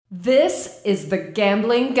This is the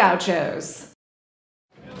Gambling Gauchos.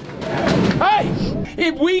 Hey,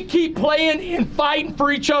 if we keep playing and fighting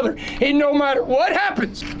for each other, and no matter what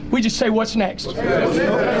happens, we just say, what's next?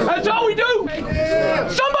 That's all we do.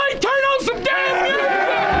 Somebody turn on some damn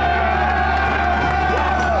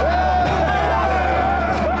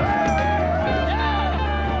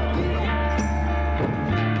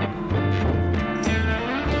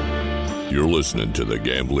music! You're listening to the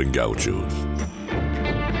Gambling Gauchos.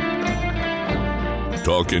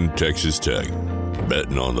 Talking Texas Tech.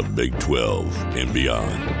 Betting on the Big 12 and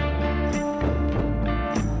beyond.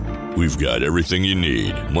 We've got everything you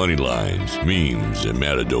need. Money lines, memes, and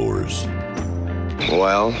matadors.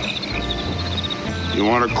 Well, you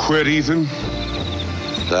want to quit, Ethan?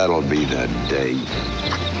 That'll be the day.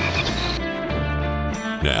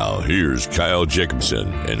 Now, here's Kyle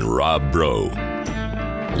Jacobson and Rob Bro.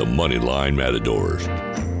 The Money Line Matadors.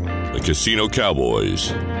 The Casino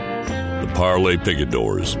Cowboys. The Parlay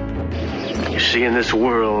Picadors. You see, in this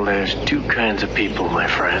world, there's two kinds of people, my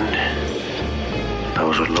friend.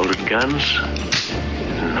 Those with loaded guns,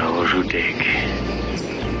 and those who dig.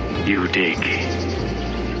 You dig.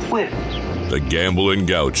 Win. The Gambling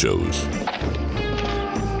Gauchos.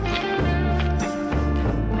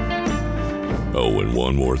 Oh, and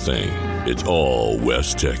one more thing. It's all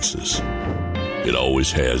West Texas. It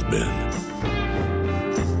always has been.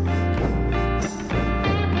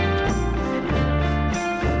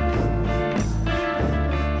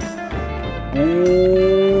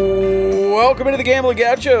 Welcome into the Gambling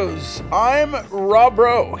Gauchos. I'm Rob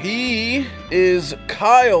Bro. He is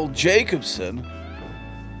Kyle Jacobson.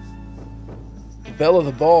 The belle of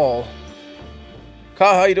the ball.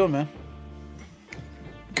 Kyle, how you doing, man?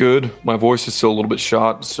 Good. My voice is still a little bit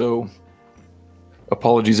shot, so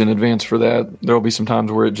apologies in advance for that. There will be some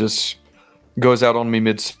times where it just goes out on me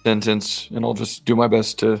mid-sentence, and I'll just do my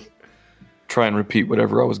best to try and repeat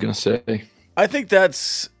whatever I was going to say. I think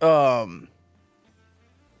that's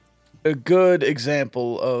a good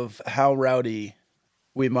example of how rowdy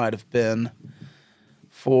we might have been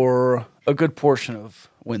for a good portion of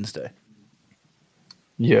Wednesday.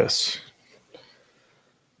 Yes.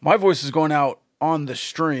 My voice is going out on the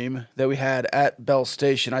stream that we had at Bell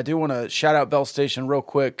Station. I do want to shout out Bell Station real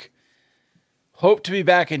quick. Hope to be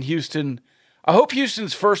back in Houston. I hope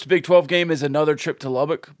Houston's first Big 12 game is another trip to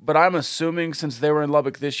Lubbock, but I'm assuming since they were in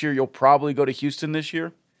Lubbock this year, you'll probably go to Houston this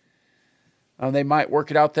year. They might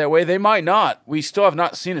work it out that way. They might not. We still have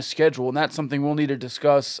not seen a schedule, and that's something we'll need to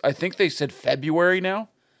discuss. I think they said February now.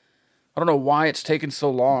 I don't know why it's taken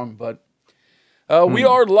so long, but we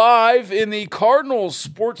are live in the Cardinals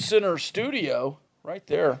Sports Center studio right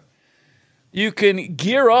there. You can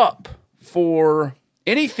gear up for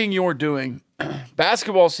anything you're doing.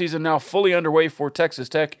 Basketball season now fully underway for Texas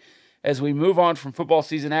Tech as we move on from football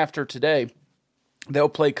season after today. They'll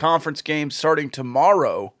play conference games starting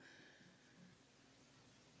tomorrow.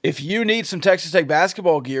 If you need some Texas Tech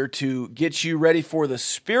basketball gear to get you ready for the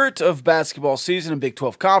spirit of basketball season and Big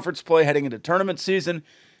 12 conference play heading into tournament season,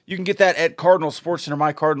 you can get that at Cardinal Sports Center,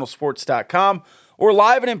 mycardinalsports.com, or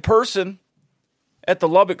live and in person at the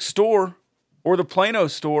Lubbock store or the Plano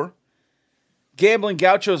store. Gambling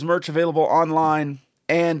Gauchos merch available online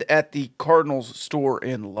and at the Cardinals store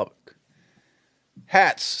in Lubbock.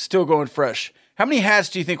 Hats still going fresh. How many hats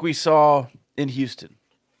do you think we saw in Houston?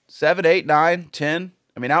 7, 8, 9, 10?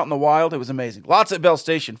 I mean, out in the wild, it was amazing. Lots at Bell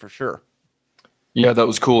Station for sure. Yeah, that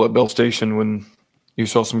was cool at Bell Station when you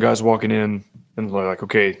saw some guys walking in and they're like,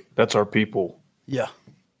 okay, that's our people. Yeah.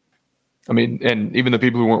 I mean, and even the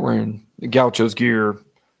people who weren't wearing Gauchos gear,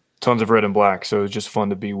 tons of red and black. So it was just fun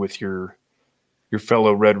to be with your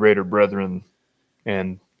fellow Red Raider brethren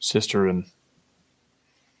and sister. And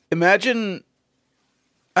imagine,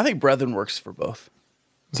 I think brethren works for both.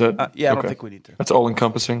 Is that? Yeah, I don't think we need to. That's all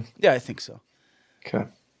encompassing? Yeah, I think so. Okay.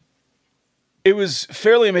 It was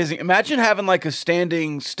fairly amazing. Imagine having like a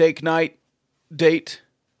standing steak night date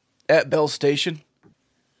at Bell Station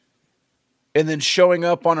and then showing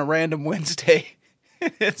up on a random Wednesday.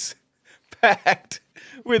 It's packed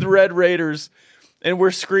with Red Raiders, and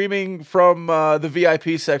we're screaming from the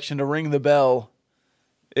VIP section to ring the bell.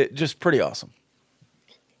 It just pretty awesome.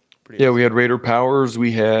 Yeah, we had Raider Powers.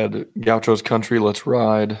 We had Gauchos Country, Let's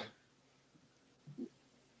Ride.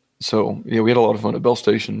 So, yeah, we had a lot of fun at Bell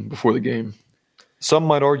Station before the game. Some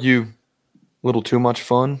might argue a little too much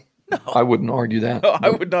fun. No. I wouldn't argue that. No,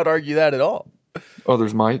 I would not argue that at all.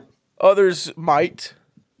 Others might. Others might.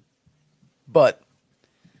 But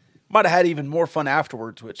might have had even more fun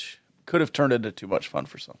afterwards, which could have turned into too much fun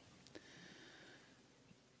for some.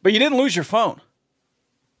 But you didn't lose your phone.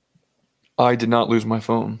 I did not lose my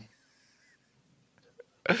phone.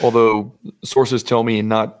 Although sources tell me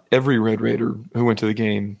not every Red Raider who went to the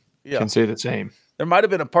game can say the same. There might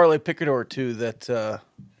have been a parlay picador or two that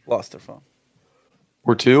lost their phone.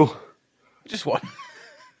 Or two? Just one.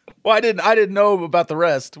 Well, I didn't know about the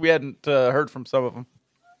rest. We hadn't heard from some of them.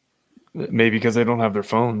 Maybe because they don't have their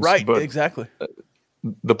phones. Right, but exactly.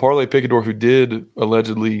 The parlay picador who did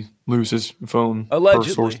allegedly lose his phone, per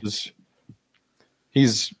sources,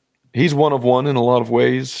 he's one of one in a lot of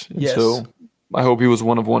ways. And yes. So I hope he was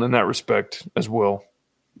one of one in that respect as well.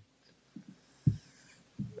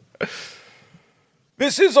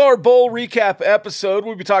 This is our bowl recap episode.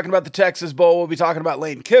 We'll be talking about the Texas Bowl. We'll be talking about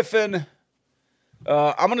Lane Kiffin.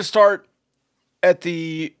 I'm going to start at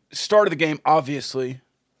the start of the game, obviously.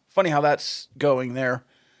 Funny how that's going there.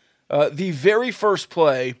 The very first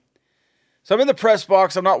play. So I'm in the press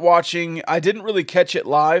box. I'm not watching. I didn't really catch it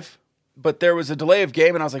live, but there was a delay of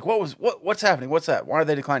game, and I was like, what's happening? What's that? Why are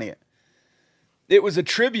they declining it? It was a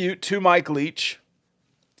tribute to Mike Leach.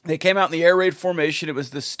 They came out in the air raid formation. It was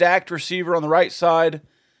the stacked receiver on the right side,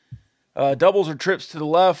 doubles or trips to the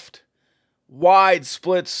left, wide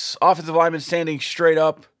splits, offensive lineman standing straight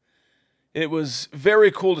up. It was very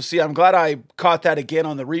cool to see. I'm glad I caught that again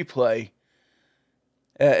on the replay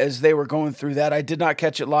as they were going through that. I did not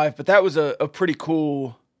catch it live, but that was a pretty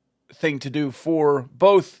cool thing to do for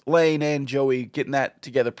both Lane and Joey, getting that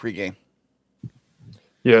together pregame.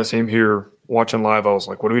 Yeah, same here. Watching live, I was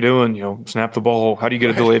like, what are we doing? Snap the ball. How do you get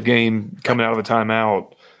a delay of game coming out of a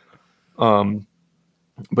timeout?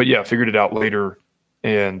 But yeah, figured it out later.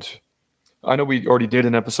 And I know we already did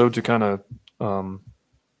an episode to kind of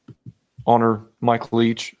honor Mike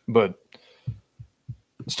Leach, but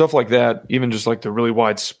stuff like that, even just like the really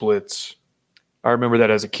wide splits, I remember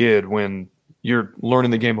that as a kid when you're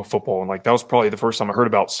learning the game of football. And like, that was probably the first time I heard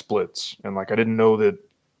about splits. And like, I didn't know that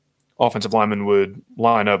offensive linemen would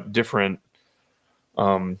line up different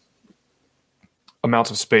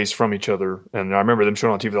amounts of space from each other. And I remember them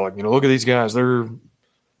showing on TV, they're like, look at these guys, they're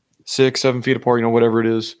 6-7 feet apart, whatever it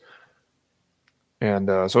is. And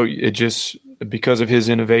so it just, because of his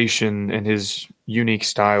innovation and his unique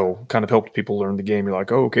style, kind of helped people learn the game. You're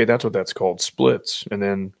like, oh, okay, that's what that's called, splits. And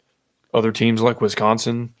then other teams like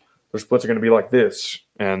Wisconsin, their splits are going to be like this.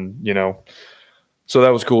 And, so that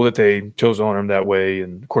was cool that they chose to honor him that way.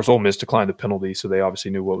 And, of course, Ole Miss declined the penalty, so they obviously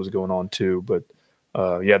knew what was going on too. But,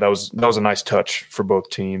 yeah, that was a nice touch for both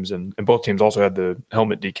teams. And both teams also had the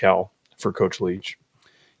helmet decal for Coach Leach.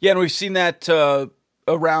 Yeah, and we've seen that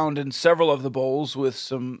around in several of the bowls with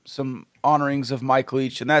some honorings of Mike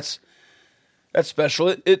Leach, and that's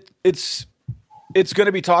special. It's going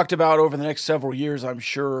to be talked about over the next several years, I'm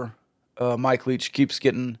sure. Mike Leach keeps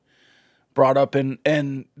getting brought up,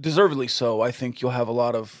 and deservedly so. I think you'll have a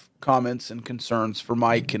lot of comments and concerns for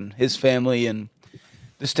Mike and his family and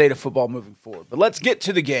the state of football moving forward. But let's get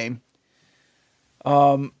to the game.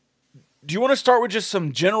 Do you want to start with just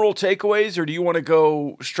some general takeaways, or do you want to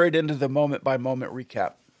go straight into the moment-by-moment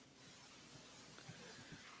recap?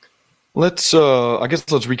 I guess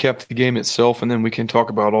let's recap the game itself, and then we can talk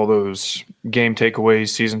about all those game takeaways,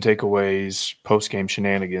 season takeaways, post-game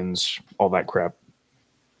shenanigans, all that crap.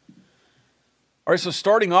 All right, so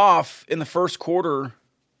starting off in the first quarter,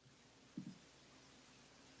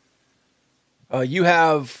 you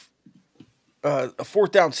have a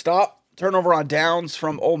fourth down stop, turnover on downs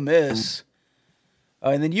from Ole Miss,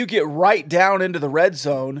 and then you get right down into the red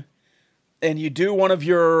zone, and you do one of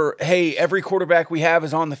your, hey, every quarterback we have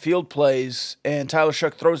is on the field plays, and Tyler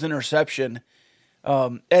Shough throws an interception.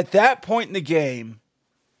 At that point in the game,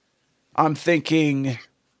 I'm thinking,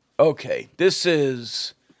 okay,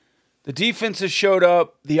 the defense has showed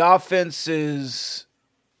up. The offense is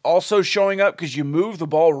also showing up because you move the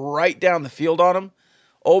ball right down the field on them.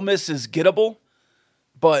 Ole Miss is gettable.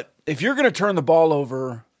 But if you're going to turn the ball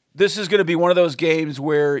over, this is going to be one of those games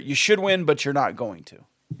where you should win, but you're not going to.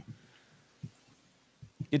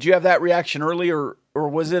 Did you have that reaction early, or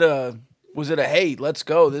was it a hey, let's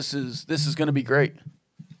go, this is going to be great?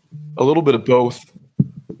 A little bit of both.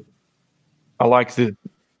 I like that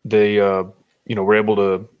they were able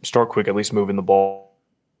to start quick, at least moving the ball.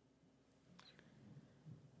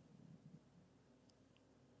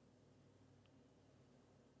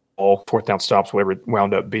 All fourth down stops, whatever it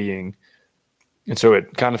wound up being. And so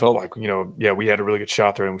it kind of felt like, we had a really good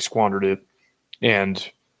shot there and we squandered it. And,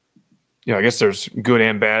 I guess there's good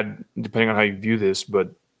and bad depending on how you view this,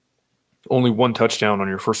 but only one touchdown on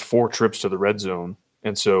your first 4 trips to the red zone.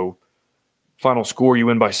 And so final score, you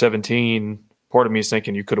win by 17. Part of me is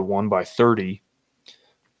thinking you could have won by 30.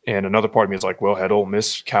 And another part of me is like, well, had Ole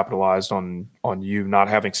Miss capitalized on you not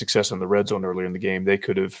having success in the red zone earlier in the game, they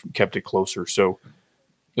could have kept it closer. So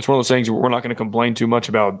it's one of those things where we're not going to complain too much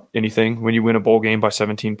about anything when you win a bowl game by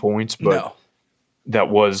 17 points. But that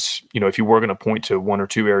was, if you were going to point to one or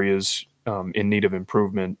two areas in need of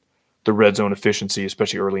improvement, the red zone efficiency,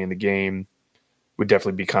 especially early in the game, would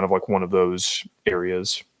definitely be kind of like one of those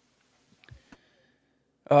areas.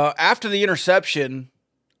 After the interception,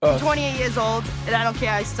 28 years old, and I don't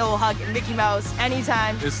care. I still hug Mickey Mouse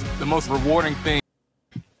anytime. It's the most rewarding thing.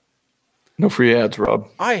 No free ads, Rob.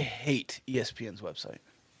 I hate ESPN's website.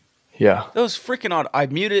 Yeah. That was freaking odd. I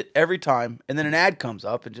mute it every time, and then an ad comes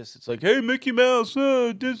up, and it's like, hey, Mickey Mouse,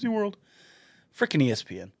 Disney World. Freaking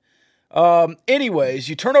ESPN. Anyways,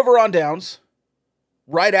 you turn over on downs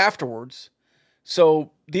right afterwards. So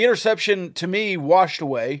the interception, to me, washed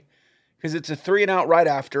away because it's a 3-and-out right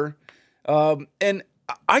after. And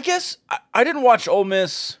I guess I didn't watch Ole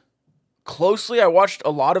Miss closely. I watched a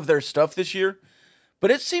lot of their stuff this year. But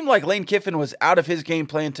it seemed like Lane Kiffin was out of his game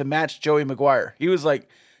plan to match Joey McGuire. He was like,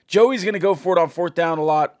 Joey's going to go for it on fourth down a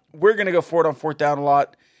lot. We're going to go for it on fourth down a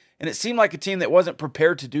lot. And it seemed like a team that wasn't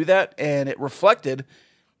prepared to do that. And it reflected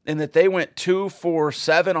in that they went 2 for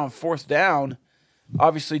 7 on fourth down.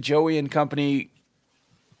 Obviously, Joey and company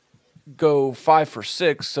go 5 for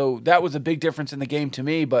 6. So that was a big difference in the game to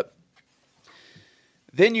me. But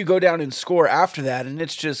then you go down and score after that, and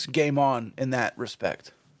it's just game on in that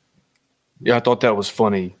respect. Yeah, I thought that was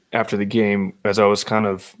funny after the game as I was kind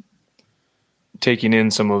of taking in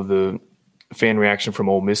some of the fan reaction from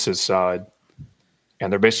Ole Miss's side.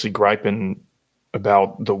 And they're basically griping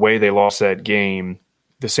about the way they lost that game,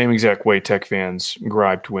 the same exact way Tech fans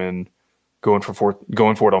griped when going for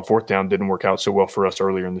it on fourth down didn't work out so well for us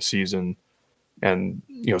earlier in the season. And,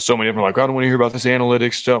 so many of them are like, I don't want to hear about this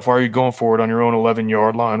analytics stuff. Why are you going for it on your own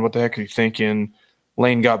 11-yard line? What the heck are you thinking?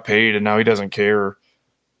 Lane got paid and now he doesn't care.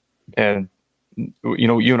 And,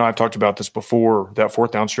 you and I have talked about this before, that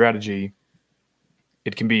fourth down strategy,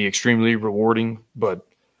 it can be extremely rewarding, but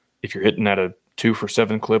if you're hitting at a 2 for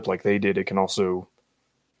 7 clip like they did, it can also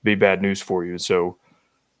be bad news for you. So,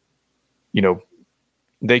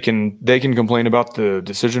 they can complain about the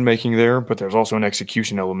decision-making there, but there's also an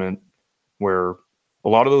execution element where a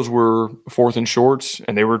lot of those were fourth and shorts,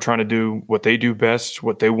 and they were trying to do what they do best,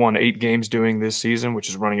 what they won 8 games doing this season, which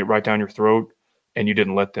is running it right down your throat, and you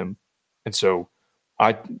didn't let them. And so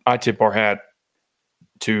I tip our hat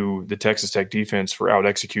to the Texas Tech defense for out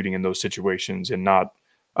executing in those situations and I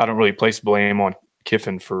don't really place blame on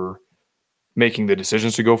Kiffin for making the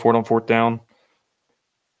decisions to go for it on fourth down.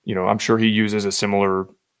 I'm sure he uses a similar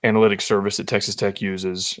analytics service that Texas Tech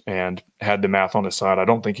uses and had the math on his side. I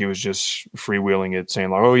don't think he was just freewheeling it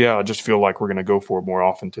saying like, oh yeah, I just feel like we're going to go for it more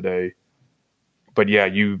often today. But yeah,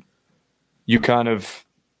 you kind of,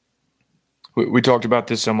 we talked about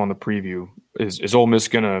this some on the preview. Is Ole Miss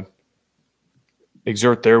going to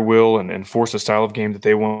exert their will and force a style of game that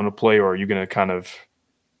they want to play, or are you going to kind of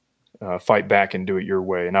fight back and do it your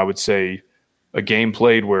way? And I would say a game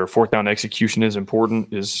played where fourth down execution is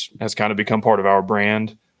important has kind of become part of our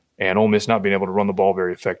brand, and Ole Miss not being able to run the ball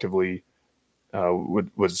very effectively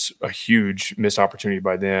was a huge missed opportunity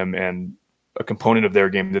by them and a component of their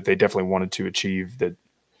game that they definitely wanted to achieve. That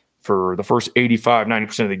for the first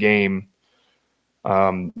 85-90% of the game,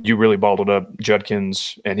 you really bottled up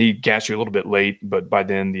Judkins, and he gassed you a little bit late, but by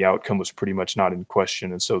then the outcome was pretty much not in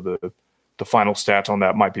question. And so the final stats on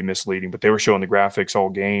that might be misleading, but they were showing the graphics all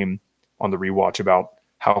game on the rewatch about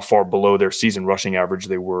how far below their season rushing average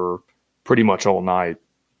they were pretty much all night.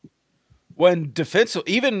 When defensive,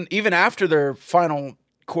 even after their final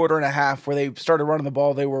quarter and a half where they started running the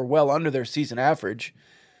ball, they were well under their season average.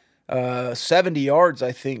 70 yards,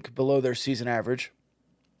 I think, below their season average.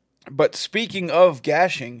 But speaking of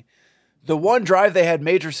gashing, the one drive they had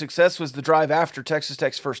major success was the drive after Texas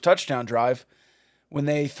Tech's first touchdown drive, when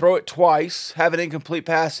they throw it twice, have an incomplete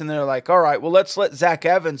pass, and they're like, all right, well, let's let Zach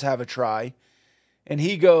Evans have a try. And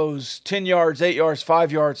he goes 10 yards, 8 yards,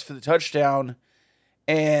 5 yards for the touchdown.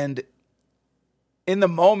 And in the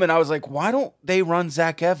moment, I was like, why don't they run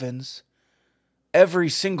Zach Evans every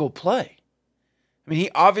single play? I mean, he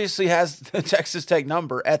obviously has the Texas Tech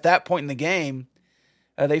number. At that point in the game,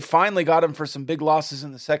 they finally got him for some big losses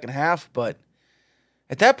in the second half. But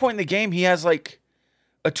at that point in the game, he has like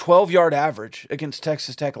a 12-yard average against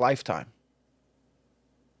Texas Tech lifetime.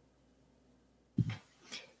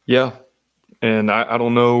 Yeah. And I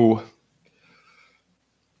don't know.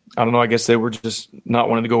 I guess they were just not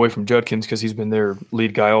wanting to go away from Judkins because he's been their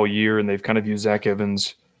lead guy all year, and they've kind of used Zach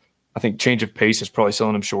Evans. I think change of pace is probably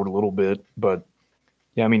selling him short a little bit. But,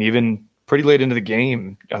 yeah, I mean, even pretty late into the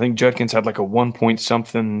game, I think Judkins had like a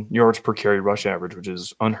 1-point-something yards per carry rush average, which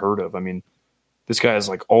is unheard of. I mean, this guy is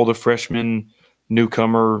like all the freshmen,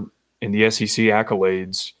 newcomer, in the SEC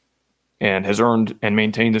accolades and has earned and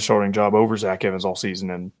maintained the starting job over Zach Evans all season.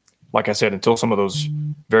 And like I said, until some of those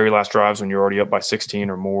very last drives when you're already up by 16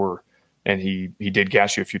 or more, and he did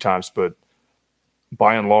gash you a few times, but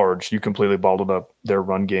by and large, you completely bottled up their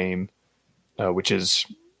run game, which is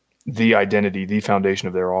the identity, the foundation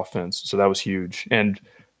of their offense. So that was huge. And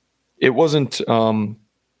it wasn't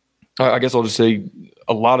I guess I'll just say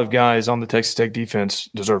a lot of guys on the Texas Tech defense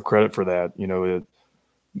deserve credit for that.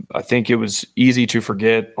 I think it was easy to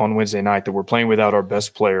forget on Wednesday night that we're playing without our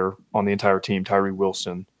best player on the entire team, Tyree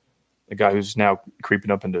Wilson, a guy who's now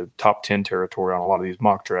creeping up into top 10 territory on a lot of these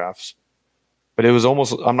mock drafts. But it was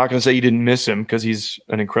almost – I'm not going to say you didn't miss him because he's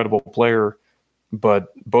an incredible player, but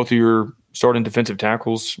both of your starting defensive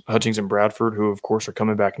tackles, Hutchings and Bradford, who, of course, are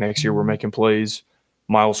coming back next year, were making plays.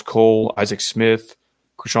 Miles Cole, Isaac Smith,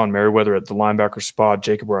 Krishawn Merriweather at the linebacker spot,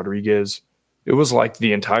 Jacob Rodriguez. It was like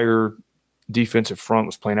the entire defensive front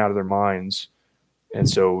was playing out of their minds. And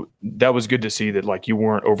so that was good to see that, like, you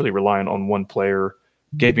weren't overly reliant on one player.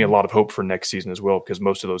 Gave me a lot of hope for next season as well because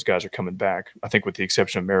most of those guys are coming back, I think with the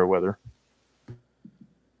exception of Merriweather.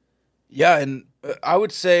 Yeah, and I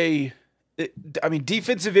would say,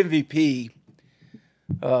 defensive MVP,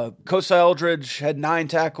 Kosai Eldridge had 9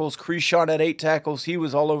 tackles. Krishawn had 8 tackles. He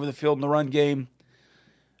was all over the field in the run game.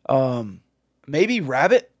 Maybe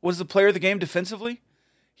Rabbit was the player of the game defensively.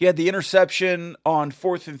 He had the interception on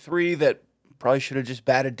 4th and 3 that probably should have just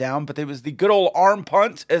batted down, but it was the good old arm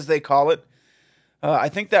punt, as they call it. I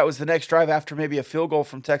think that was the next drive after maybe a field goal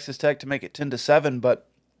from Texas Tech to make it 10-7, but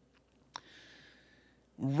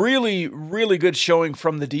really, really good showing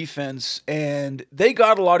from the defense, and they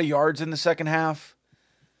got a lot of yards in the second half,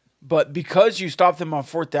 but because you stopped them on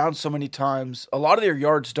 4th down so many times, a lot of their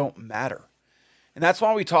yards don't matter. And that's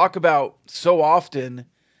why we talk about so often,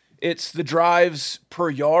 it's the drives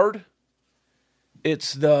per yard,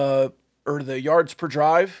 it's the yards per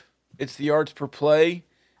drive, it's the yards per play,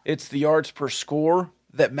 it's the yards per score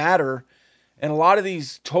that matter, and a lot of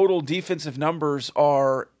these total defensive numbers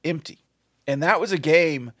are empty. And that was a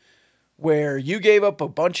game where you gave up a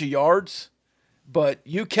bunch of yards, but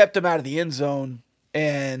you kept them out of the end zone.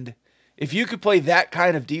 And if you could play that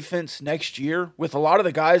kind of defense next year with a lot of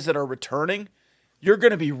the guys that are returning, you're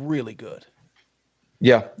going to be really good.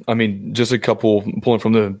 Yeah, just a couple pulling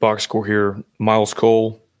from the box score here. Miles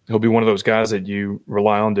Cole, he'll be one of those guys that you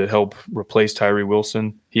rely on to help replace Tyree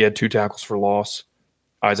Wilson. He had 2 tackles for loss.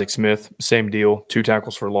 Isaac Smith, same deal, 2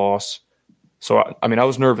 tackles for loss. So, I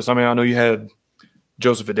was nervous. I know you had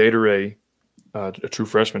Joseph Adedire, a true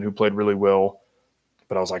freshman who played really well,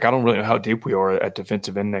 but I was like, I don't really know how deep we are at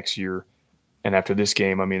defensive end next year. And after this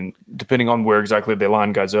game, depending on where exactly they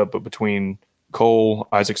line guys up, but between Cole,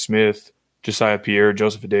 Isaac Smith, Josiah Pierre,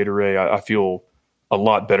 Joseph Adedire, I feel a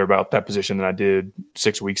lot better about that position than I did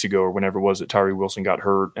 6 weeks ago or whenever it was that Tyree Wilson got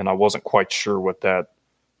hurt, and I wasn't quite sure what that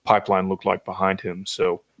pipeline looked like behind him.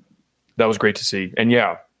 So that was great to see. And,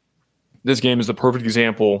 yeah, this game is the perfect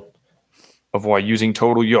example of why using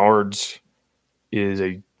total yards is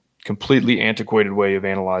a completely antiquated way of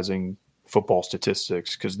analyzing football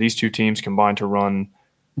statistics because these two teams combined to run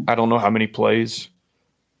I don't know how many plays.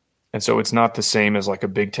 And so it's not the same as like a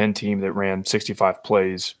Big Ten team that ran 65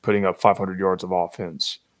 plays, putting up 500 yards of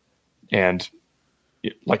offense. And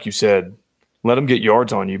like you said, let them get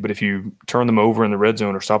yards on you. But if you turn them over in the red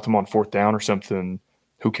zone or stop them on 4th down or something,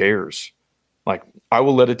 who cares? Like, I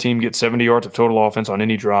will let a team get 70 yards of total offense on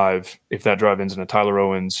any drive if that drive ends in a Tyler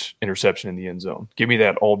Owens interception in the end zone. Give me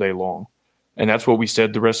that all day long. And that's what we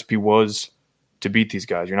said the recipe was to beat these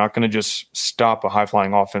guys. You're not going to just stop a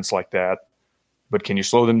high-flying offense like that, but can you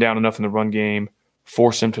slow them down enough in the run game,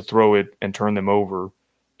 force them to throw it, and turn them over?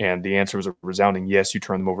 And the answer was a resounding yes. You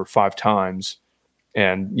turn them over 5 times.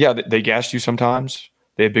 And, yeah, they gashed you sometimes.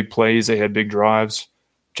 They had big plays. They had big drives.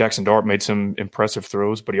 Jackson Dart made some impressive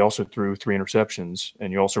throws, but he also threw 3 interceptions,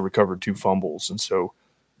 and you also recovered 2 fumbles. And so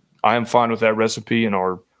I am fine with that recipe, and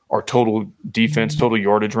our total defense, total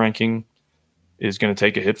yardage ranking is going to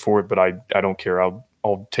take a hit for it, but I don't care.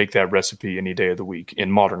 I'll take that recipe any day of the week in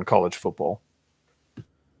modern college football.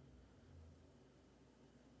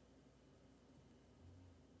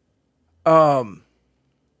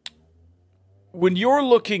 When you're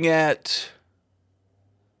looking at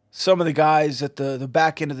some of the guys at the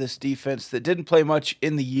back end of this defense that didn't play much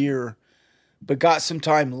in the year but got some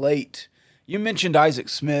time late, you mentioned Isaac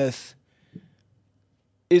Smith.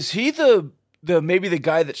 Is he the maybe the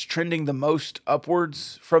guy that's trending the most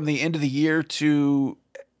upwards from the end of the year to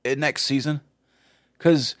next season?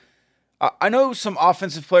 Because I know some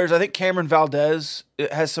offensive players. I think Cameron Valdez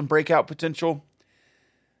has some breakout potential.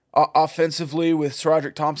 Offensively, with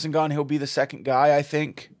SaRodorick Thompson gone, he'll be the second guy, I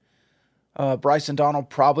think. Bryson Donald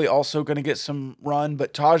probably also going to get some run,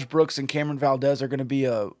 but Taj Brooks and Cameron Valdez are going to be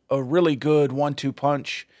a really good 1-2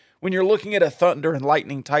 punch. When you're looking at a Thunder and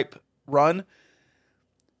Lightning type run,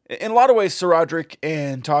 in a lot of ways, Sir Roderick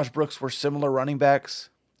and Taj Brooks were similar running backs.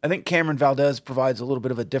 I think Cameron Valdez provides a little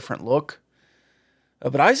bit of a different look.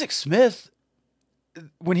 But Isaac Smith,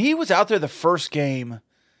 when he was out there the first game,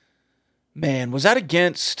 man, was that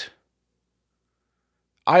against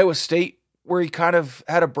Iowa State where he kind of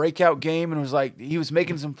had a breakout game and was like, he was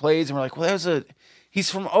making some plays and we're like, well, he's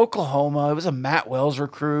from Oklahoma. It was a Matt Wells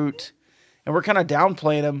recruit. And we're kind of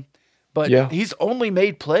downplaying him. But he's only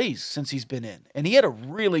made plays since he's been in. And he had a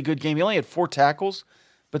really good game. He only had 4 tackles,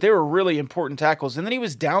 but they were really important tackles. And then he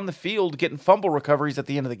was down the field getting fumble recoveries at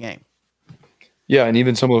the end of the game. Yeah, and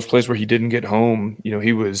even some of those plays where he didn't get home,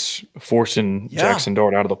 he was forcing Jackson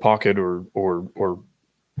Dart out of the pocket or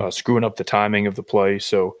screwing up the timing of the play.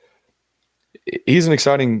 So he's an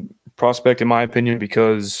exciting prospect, in my opinion,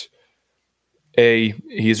 because A,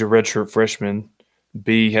 he's a redshirt freshman.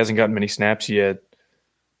 B, he hasn't gotten many snaps yet.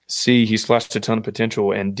 C, he's flashed a ton of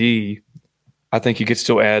potential. And D, I think he could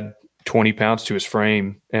still add 20 pounds to his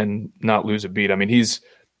frame and not lose a beat. I mean, he's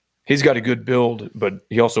got a good build, but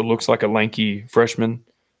he also looks like a lanky freshman.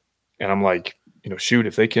 And I'm like, shoot,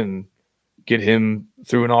 if they can get him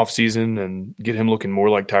through an offseason and get him looking more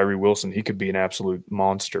like Tyree Wilson, he could be an absolute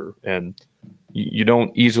monster. And you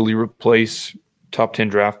don't easily replace top 10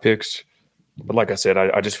 draft picks. But like I said,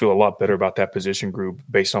 I just feel a lot better about that position group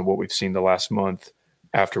based on what we've seen the last month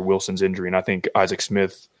after Wilson's injury. And I think Isaac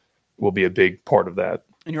Smith will be a big part of that.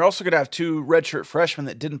 And you're also going to have 2 redshirt freshmen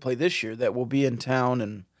that didn't play this year that will be in town,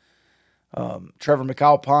 and Trevor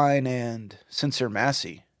McAlpine and Sincere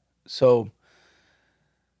Massey. So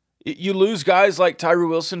you lose guys like Tyree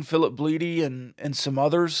Wilson, Philip Bleedy, and some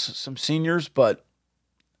others, some seniors. But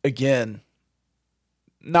again,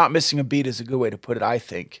 not missing a beat is a good way to put it, I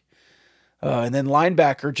think. And then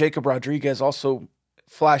linebacker Jacob Rodriguez also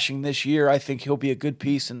flashing this year. I think he'll be a good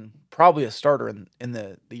piece and probably a starter in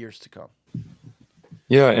the years to come.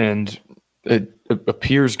 Yeah, and it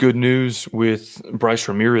appears good news with Bryce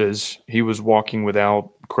Ramirez. He was walking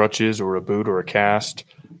without crutches or a boot or a cast.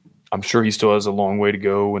 I'm sure he still has a long way to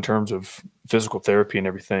go in terms of physical therapy and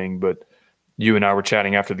everything, but you and I were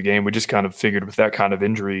chatting after the game. We just kind of figured with that kind of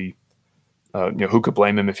injury, who could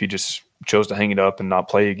blame him if he just chose to hang it up and not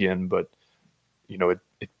play again? But,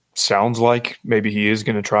 it sounds like maybe he is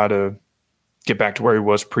going to try to get back to where he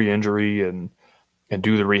was pre-injury and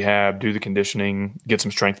do the rehab, do the conditioning, get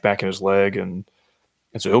some strength back in his leg. And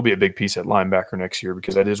so he'll be a big piece at linebacker next year,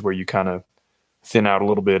 because that is where you kind of thin out a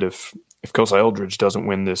little bit if Kosai Eldridge doesn't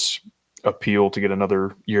win this appeal to get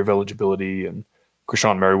another year of eligibility and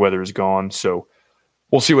Krishan Merriweather is gone. So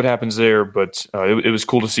we'll see what happens there. But it was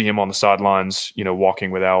cool to see him on the sidelines,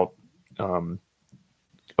 walking without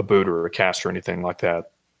a boot or a cast or anything like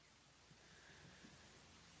that.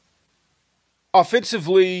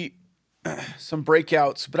 Offensively, some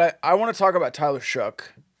breakouts, but I want to talk about Tyler Shough,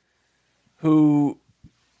 who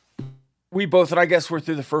we both, and I guess we're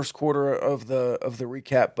through the first quarter of the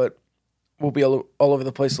recap, but we'll be all over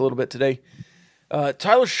the place a little bit today.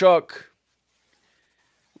 Tyler Shough,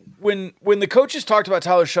 when the coaches talked about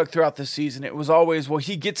Tyler Shough throughout the season, it was always, well,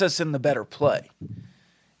 he gets us in the better play.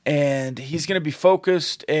 And he's going to be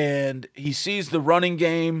focused, and he sees the running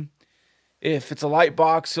game. If it's a light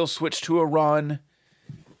box, he'll switch to a run.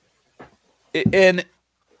 And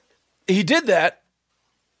he did that.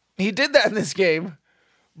 He did that in this game.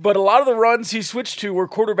 But a lot of the runs he switched to were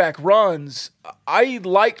quarterback runs. I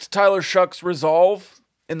liked Tyler Shough's resolve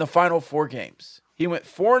in the final 4 games. He went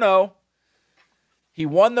 4-0. He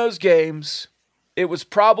won those games. It was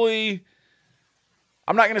probably,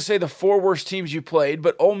 I'm not going to say the 4 worst teams you played,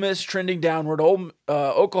 but Ole Miss trending downward.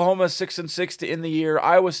 Oklahoma 6-6 to end the year.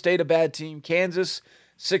 Iowa State a bad team. Kansas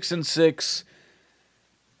 6-6.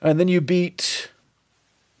 And then you beat,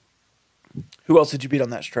 who else did you beat on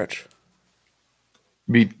that stretch?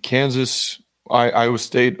 Beat Kansas, Iowa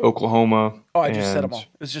State, Oklahoma. Oh, I just said them all.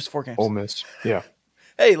 It was just 4 games. Ole Miss, yeah.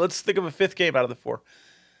 Hey, let's think of a 5th game out of the 4.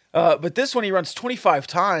 But this one he runs 25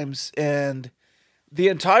 times, and the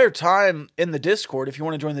entire time in the Discord, if you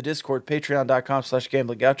want to join the Discord,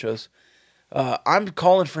 patreon.com/gamblinggauchos, I'm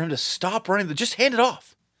calling for him to stop running. Just hand it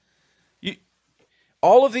off.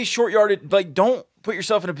 All of these short yarded, don't put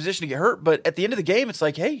yourself in a position to get hurt, but at the end of the game, it's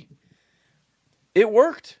like, hey, it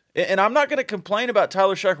worked. And I'm not going to complain about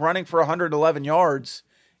Tyler Shough running for 111 yards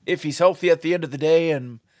if he's healthy at the end of the day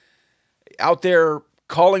and out there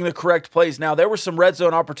calling the correct plays. Now, there were some red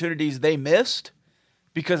zone opportunities they missed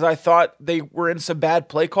because I thought they were in some bad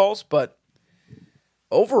play calls, but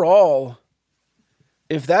overall,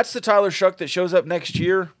 if that's the Tyler Shuck that shows up next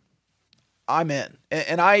year, I'm in.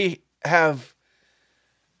 And I have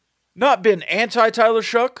not been anti-Tyler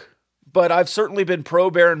Shuck, but I've certainly been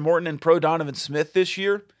pro-Baron Morton and pro-Donovan Smith this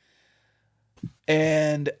year.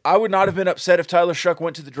 And I would not have been upset if Tyler Shuck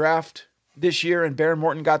went to the draft this year and Baron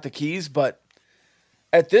Morton got the keys. But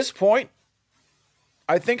at this point,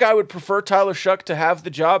 I think I would prefer Tyler Shuck to have the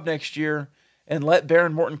job next year and let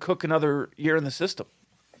Baron Morton cook another year in the system.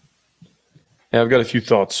 Yeah, I've got a few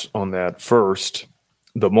thoughts on that. First,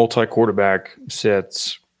 the multi-quarterback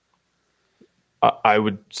sets, I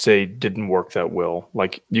would say, didn't work that well.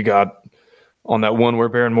 Like, you got on that one where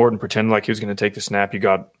Baron Morton pretended like he was going to take the snap, you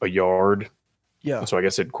got a yard. Yeah. So I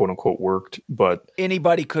guess it quote-unquote worked. But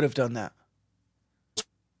anybody could have done that.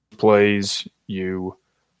 Plays,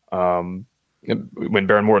 when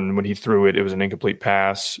Baron Morton, when he threw it, it was an incomplete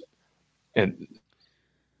pass. And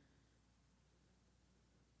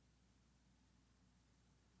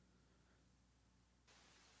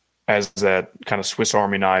as that kind of Swiss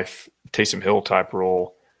Army knife, Taysom Hill type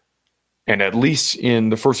role. And at least in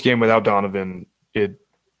the first game without Donovan, it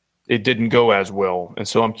didn't go as well. And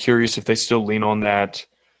so I'm curious if they still lean on that.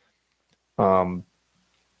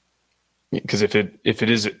 Because if it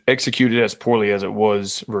is executed as poorly as it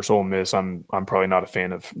was versus Ole Miss, I'm probably not a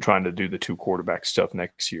fan of trying to do the 2 quarterback stuff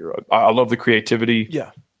next year. I love the creativity.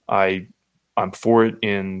 Yeah. I'm for it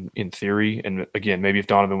in theory. And again, maybe if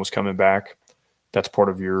Donovan was coming back, that's part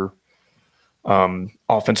of your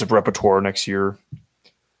offensive repertoire next year.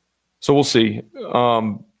 So we'll see.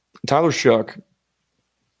 Tyler Shuck,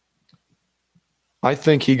 I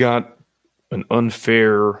think he got an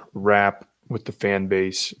unfair rap with the fan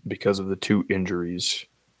base because of the 2 injuries.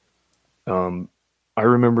 I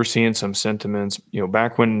remember seeing some sentiments,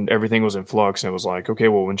 back when everything was in flux, and it was like, okay,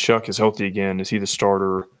 well, when Shuck is healthy again, is he the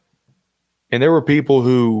starter? And there were people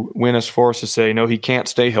who went as far as to say, no, he can't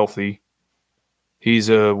stay healthy. He's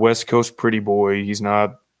a West Coast pretty boy. He's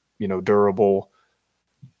not, durable.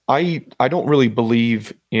 I don't really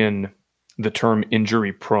believe in the term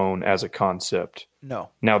injury prone as a concept. No.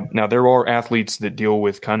 Now there are athletes that deal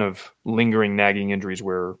with kind of lingering, nagging injuries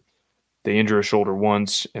where they injure a shoulder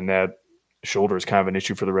once and that shoulder is kind of an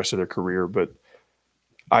issue for the rest of their career. But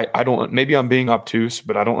I don't, maybe I'm being obtuse,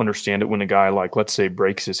 but I don't understand it when a guy, like, let's say,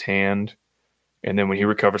 breaks his hand, and then when he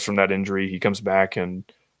recovers from that injury, he comes back and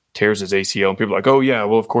tears his ACL, and people are like, oh yeah,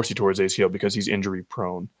 well, of course he tore his ACL because he's injury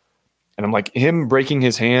prone. And I'm like, him breaking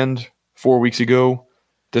his hand 4 weeks ago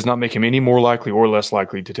does not make him any more likely or less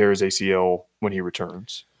likely to tear his ACL when he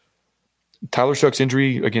returns. Tyler Shuck's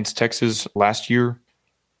injury against Texas last year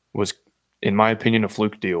was, in my opinion, a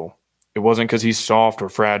fluke deal. It wasn't because he's soft or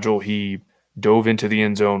fragile. He dove into the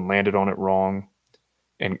end zone, landed on it wrong,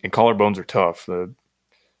 and collarbones are tough.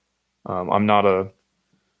 I'm not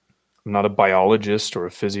a biologist or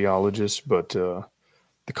a physiologist, but the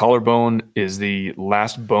collarbone is the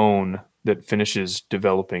last bone that finishes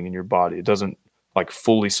developing in your body. It doesn't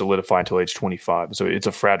fully solidify until age 25. So it's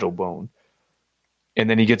a fragile bone. And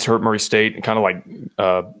then he gets hurt Murray State and kind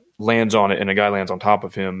of lands on it, and a guy lands on top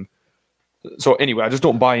of him. So anyway, I just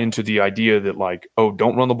don't buy into the idea that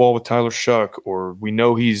don't run the ball with Tyler Shuck, or we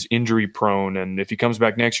know he's injury prone, and if he comes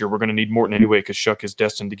back next year, we're going to need Morton anyway because Shuck is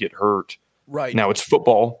destined to get hurt. Right. Now it's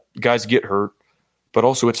football. Guys get hurt, but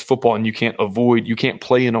also it's football, and you can't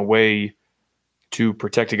play in a way to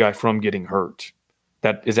protect a guy from getting hurt.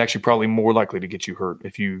 That is actually probably more likely to get you hurt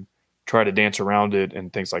if you try to dance around it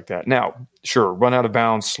and things like that. Now, sure, run out of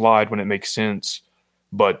bounds, slide when it makes sense,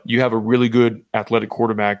 but you have a really good athletic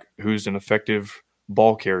quarterback who's an effective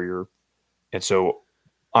ball carrier. And so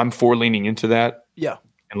I'm for leaning into that. Yeah.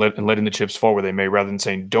 And letting the chips fall where they may, rather than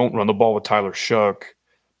saying, don't run the ball with Tyler Shuck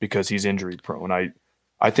because he's injury prone.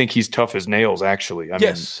 I think he's tough as nails, actually.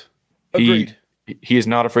 Yes. Agreed. He is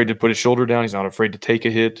not afraid to put his shoulder down. He's not afraid to take a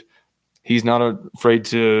hit. He's not afraid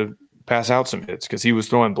to pass out some hits because he was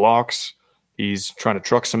throwing blocks. He's trying to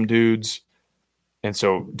truck some dudes. And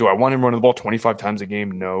so do I want him running the ball 25 times a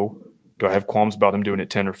game? No. Do I have qualms about him doing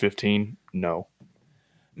it 10 or 15? No.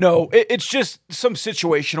 No, it's just some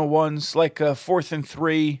situational ones, like 4th and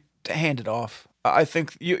 3, to hand it off. I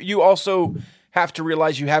think you also have to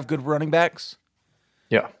realize you have good running backs.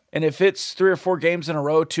 Yeah. And if it's 3 or 4 games in a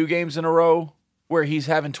row, 2 games in a row, where he's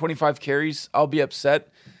having 25 carries, I'll be upset.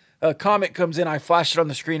 A comment comes in. I flashed it on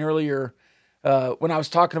the screen earlier when I was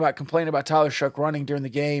complaining about Tyler Shuck running during the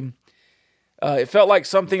game. It felt like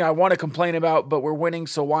something I want to complain about, but we're winning,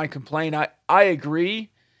 so why complain? I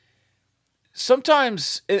agree.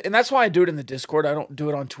 Sometimes, and that's why I do it in the Discord. I don't do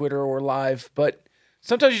it on Twitter or live, but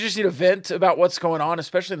sometimes you just need to vent about what's going on,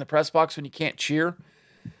 especially in the press box when you can't cheer.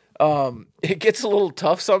 It gets a little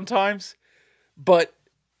tough sometimes, but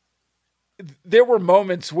there were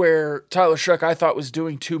moments where Tyler Shuck I thought was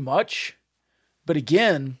doing too much, but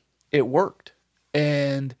again, it worked.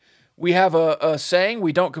 And we have a saying,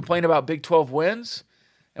 we don't complain about Big 12 wins,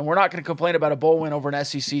 and we're not going to complain about a bowl win over an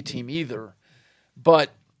SEC team either. But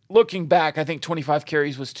looking back, I think 25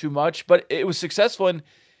 carries was too much, but it was successful. And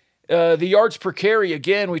the yards per carry,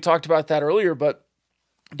 again, we talked about that earlier, but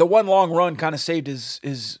the one long run kind of saved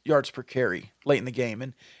his yards per carry late in the game.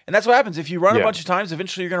 And that's what happens. If you run a bunch of times,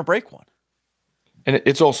 eventually you're going to break one. And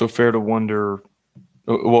it's also fair to wonder,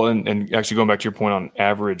 well, and actually going back to your point on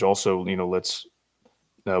average also, we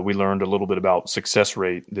learned a little bit about success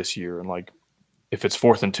rate this year. And like, if it's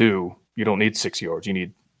 4th and 2, you don't need 6 yards, you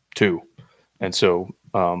need 2. And so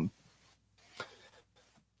I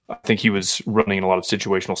think he was running in a lot of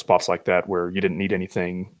situational spots like that where you didn't need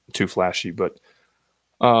anything too flashy. But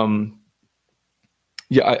I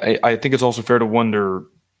think it's also fair to wonder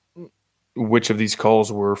which of these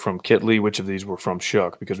calls were from Kitley, which of these were from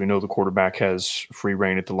Shuck, because we know the quarterback has free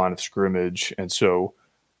reign at the line of scrimmage. And so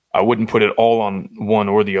I wouldn't put it all on one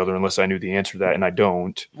or the other unless I knew the answer to that, and I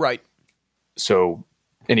don't. Right. So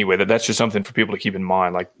anyway, that's just something for people to keep in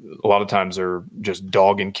mind. Like, a lot of times they're just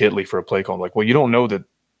dogging Kitley for a play call. Like, well, you don't know that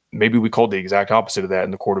maybe we called the exact opposite of that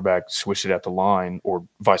and the quarterback switched it at the line, or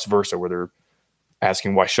vice versa, where they're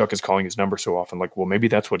asking why Shuck is calling his number so often. Like, well, maybe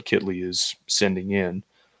that's what Kitley is sending in.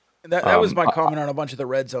 That was my comment on a bunch of the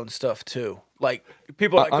red zone stuff too. Like,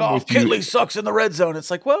 people are like, Kitley sucks in the red zone.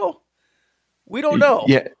 It's like, well, we don't know.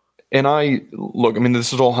 Yeah. And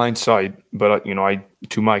this is all hindsight, but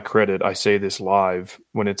to my credit, I say this live.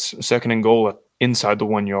 When it's 2nd and goal inside the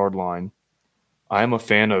 1 yard line, I am a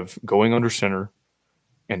fan of going under center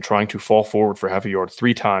and trying to fall forward for half a yard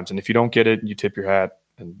 3 times. And if you don't get it, you tip your hat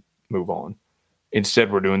and move on.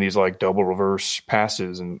 Instead, we're doing these like double reverse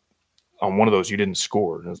passes, and on one of those, you didn't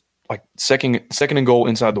score. And it was like second and goal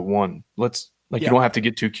inside the 1. You don't have to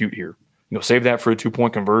get too cute here. Save that for a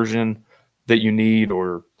 2-point conversion that you need,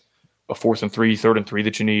 or a 4th and 3, 3rd and 3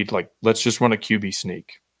 that you need. Like, let's just run a QB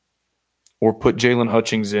sneak, or put Jalen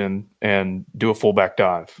Hutchings in and do a fullback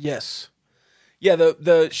dive. Yes. Yeah.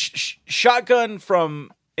 The shotgun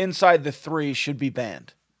from inside the 3 should be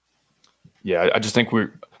banned. Yeah. I just think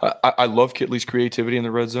I love Kitley's creativity in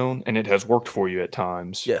the red zone, and it has worked for you at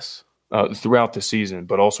times. Yes. Throughout the season,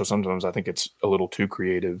 but also sometimes I think it's a little too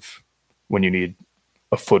creative when you need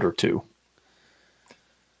a foot or two.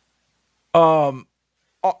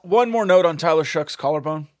 One more note on Tyler Shuck's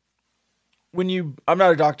collarbone. I'm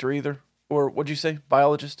not a doctor either, or what'd you say?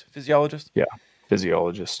 Biologist? Physiologist? Yeah,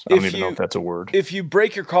 physiologist. I don't even know if that's a word. If you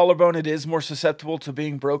break your collarbone, it is more susceptible to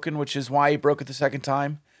being broken, which is why he broke it the second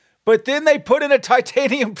time. But then they put in a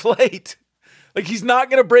titanium plate. Like, he's not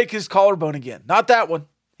going to break his collarbone again. Not that one.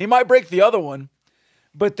 He might break the other one.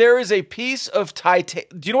 But there is a piece of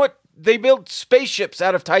titanium. Do you know what? They build spaceships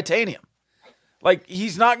out of titanium. Like,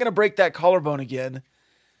 he's not going to break that collarbone again.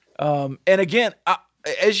 And again,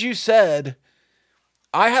 as you said,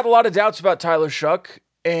 I had a lot of doubts about Tyler Shuck,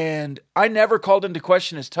 and I never called into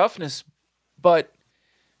question his toughness. But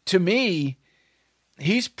to me,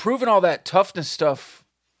 he's proven all that toughness stuff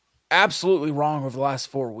absolutely wrong over the last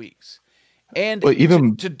 4 weeks. And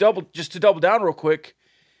to double down real quick,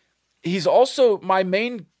 he's also, my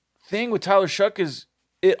main thing with Tyler Shuck is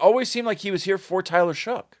it always seemed like he was here for Tyler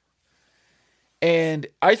Shuck. And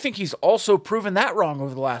I think he's also proven that wrong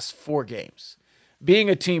over the last 4 games. Being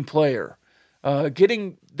a team player,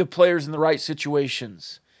 getting the players in the right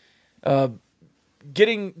situations,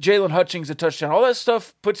 getting Jalen Hutchings a touchdown, all that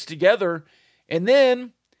stuff puts together. And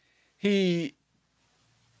then he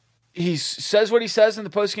says what he says in the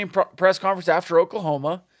postgame press conference after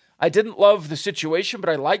Oklahoma. I didn't love the situation, but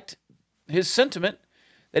I liked his sentiment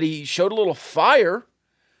that he showed a little fire,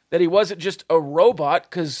 that he wasn't just a robot,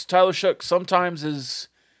 because Tyler Shuck sometimes is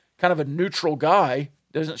kind of a neutral guy,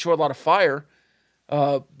 doesn't show a lot of fire,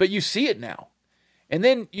 but you see it now. And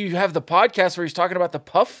then you have the podcast where he's talking about the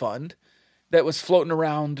Puff Fund that was floating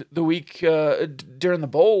around the week during the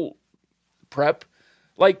bowl prep.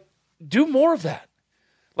 Like, do more of that.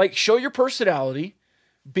 Like, show your personality,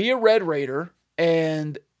 be a Red Raider,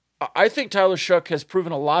 and I think Tyler Shuck has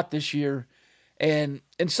proven a lot this year. And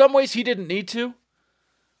in some ways he didn't need to,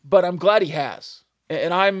 but I'm glad he has.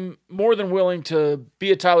 And I'm more than willing to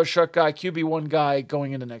be a Tyler Shuck guy, QB1 guy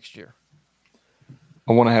going into next year.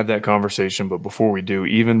 I want to have that conversation, but before we do,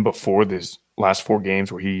 even before this last 4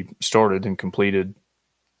 games where he started and completed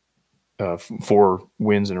 4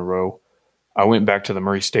 wins in a row, I went back to the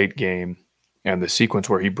Murray State game and the sequence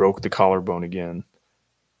where he broke the collarbone again.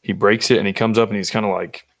 He breaks it and he comes up and he's kind of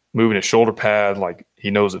like moving his shoulder pad like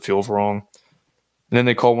he knows it feels wrong. And then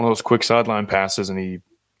they call one of those quick sideline passes and he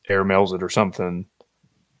airmails it or something,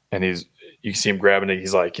 and you see him grabbing it.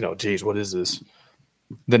 He's like, geez, what is this?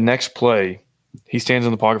 The next play, he stands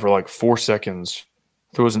in the pocket for like 4 seconds,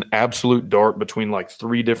 throws an absolute dart between like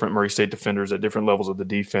 3 different Murray State defenders at different levels of the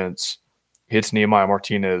defense, hits Nehemiah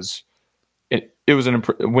Martinez. It was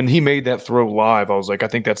when he made that throw live, I was like, I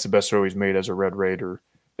think that's the best throw he's made as a Red Raider.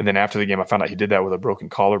 And then after the game, I found out he did that with a broken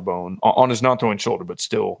collarbone on his non-throwing shoulder, but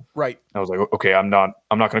still. Right. I was like, okay, I'm not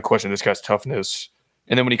going to question this guy's toughness.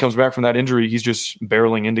 And then when he comes back from that injury, he's just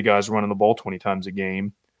barreling into guys running the ball 20 times a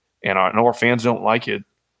game. And I know our fans don't like it,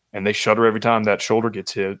 and they shudder every time that shoulder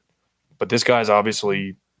gets hit. But this guy's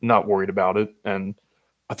obviously not worried about it, and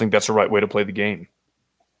I think that's the right way to play the game.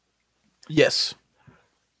 Yes.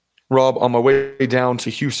 Rob, on my way down to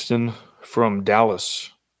Houston from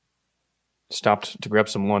Dallas, stopped to grab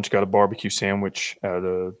some lunch, got a barbecue sandwich at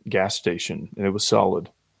a gas station, and it was solid.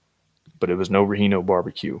 But it was no Rahino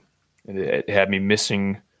barbecue. And it had me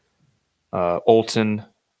missing Olton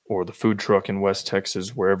or the food truck in West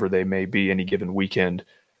Texas, wherever they may be any given weekend.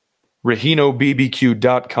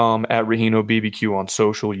 RahinoBBQ.com, at RahinoBBQ on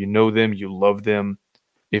social. You know them. You love them.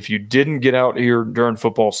 If you didn't get out here during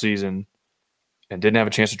football season and didn't have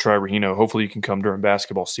a chance to try Rahino, hopefully you can come during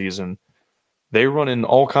basketball season. They run in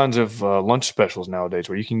all kinds of lunch specials nowadays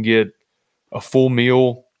where you can get a full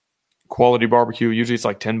meal, quality barbecue. Usually it's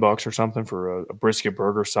like $10 or something for a brisket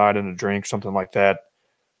burger, side, and a drink, something like that.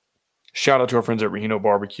 Shout out to our friends at Rahino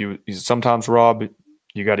Barbecue. Sometimes, Rob,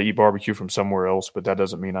 you got to eat barbecue from somewhere else, but that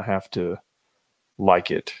doesn't mean I have to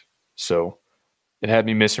like it. So it had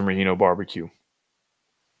me missing Rahino Barbecue.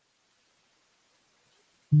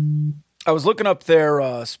 I was looking up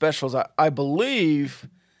their specials. I believe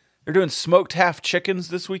they're doing smoked half chickens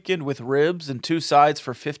this weekend with ribs and 2 sides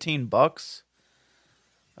for $15.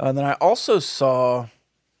 And then I also saw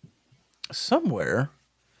somewhere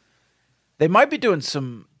they might be doing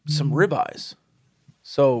some ribeyes.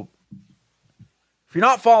 So if you're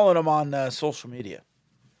not following them on social media,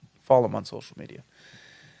 follow them on social media.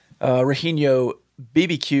 Rahino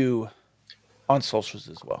BBQ on socials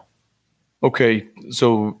as well. Okay,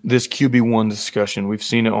 so this QB1 discussion, we've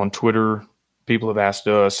seen it on Twitter. People have asked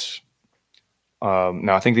us.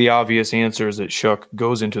 Now, I think the obvious answer is that Shough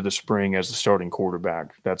goes into the spring as the starting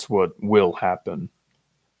quarterback. That's what will happen.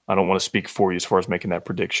 I don't want to speak for you as far as making that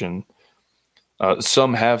prediction.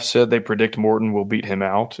 Some have said they predict Morton will beat him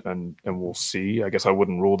out, and we'll see. I guess I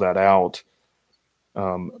wouldn't rule that out.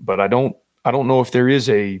 But I don't know if there is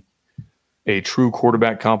a true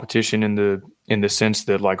quarterback competition in the sense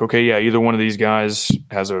that, like, okay, yeah, either one of these guys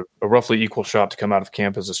has a roughly equal shot to come out of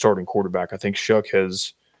camp as a starting quarterback. I think Shough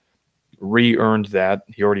has re-earned that.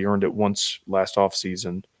 He already earned it once last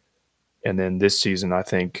offseason. And then this season, I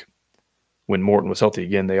think, when Morton was healthy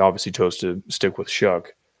again, they obviously chose to stick with Shough.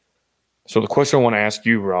 So the question I want to ask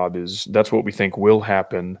you, Rob, is that's what we think will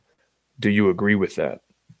happen. Do you agree with that?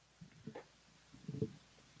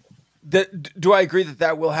 Do I agree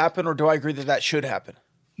that will happen, or do I agree that should happen?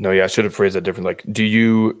 No, yeah, I should have phrased that different. Like,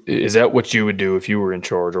 is that what you would do if you were in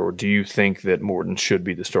charge, or do you think that Morton should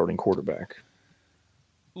be the starting quarterback?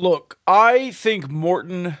 Look, I think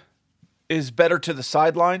Morton is better to the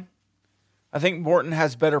sideline. I think Morton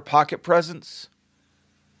has better pocket presence.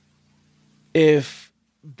 If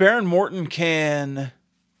Baron Morton can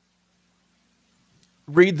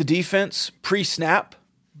read the defense pre-snap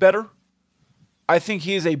better, I think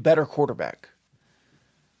he is a better quarterback.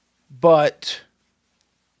 But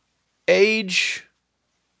age,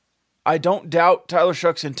 I don't doubt Tyler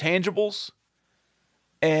Shough's intangibles.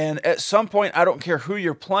 And at some point, I don't care who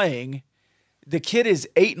you're playing, the kid is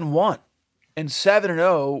 8-1 and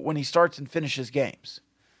 7-0 when he starts and finishes games.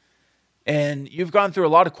 And you've gone through a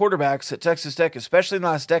lot of quarterbacks at Texas Tech, especially in the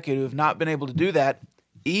last decade, who have not been able to do that,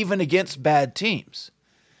 even against bad teams.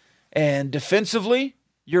 And defensively,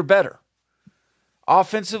 you're better.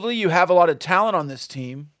 Offensively, you have a lot of talent on this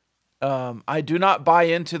team. I do not buy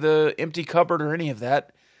into the empty cupboard or any of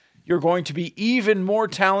that. You're going to be even more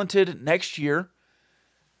talented next year.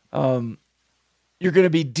 You're going to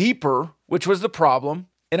be deeper, which was the problem.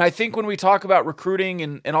 And I think when we talk about recruiting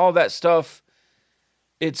and all of that stuff,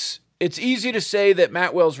 it's easy to say that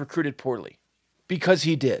Matt Wells recruited poorly, because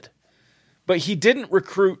he did. But he didn't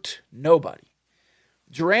recruit nobody.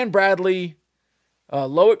 Duran Bradley,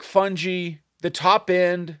 Loic Fungi, the top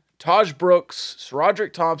end, Taj Brooks,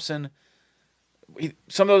 SaRodorick Thompson,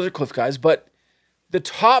 some of those are Cliff guys, but the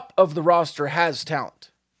top of the roster has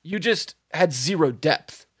talent. You just had zero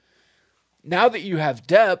depth. Now that you have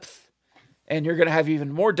depth, and you're going to have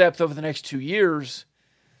even more depth over the next 2 years,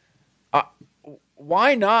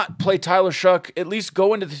 why not play Tyler Shough, at least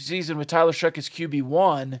go into the season with Tyler Shough as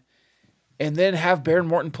QB1, and then have Behren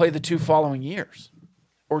Morton play the 2 following years,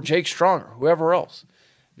 or Jake Strong, or whoever else.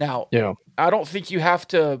 Now, I don't think you have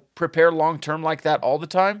to prepare long-term like that all the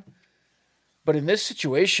time, but in this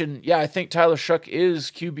situation, I think Tyler Shough is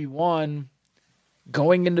QB1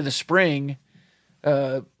 going into the spring,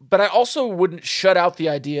 but I also wouldn't shut out the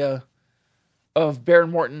idea of Behren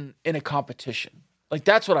Morton in a competition. Like,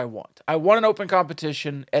 that's what I want. I want an open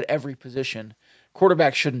competition at every position.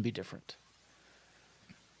 Quarterback shouldn't be different.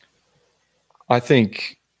 I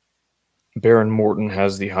think Behren Morton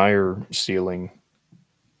has the higher ceiling.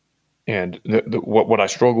 And what I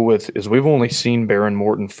struggle with is we've only seen Behren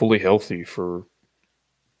Morton fully healthy for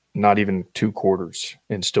not even 2 quarters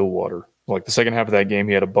in Stillwater. Like, the second half of that game,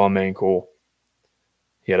 he had a bum ankle.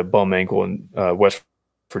 He had a bum ankle in West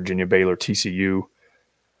Virginia, Baylor, TCU.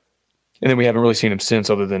 And then we haven't really seen him since,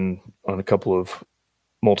 other than on a couple of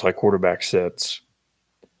multi-quarterback sets.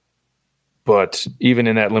 But even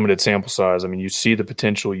in that limited sample size, I mean, you see the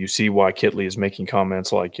potential. You see why Kitley is making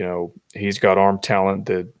comments like, he's got arm talent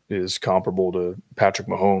that is comparable to Patrick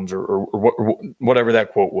Mahomes or whatever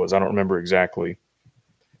that quote was. I don't remember exactly.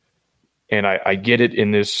 And I get it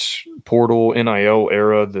in this portal NIL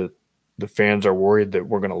era that the fans are worried that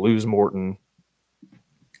we're going to lose Morton.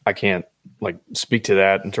 I can't speak to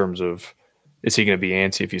that in terms of, is he going to be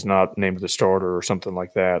antsy if he's not named the starter or something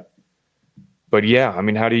like that? But I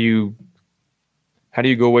mean, how do you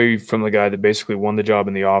go away from the guy that basically won the job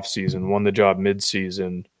in the offseason, won the job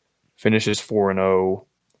midseason, finishes 4-0,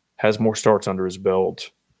 has more starts under his belt?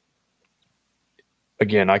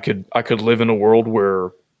 Again, I could live in a world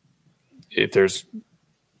where if there's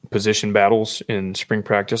position battles in spring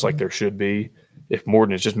practice like there should be, if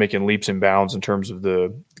Morton is just making leaps and bounds in terms of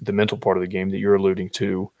the mental part of the game that you're alluding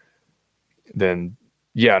to, then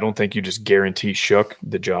I don't think you just guarantee Shough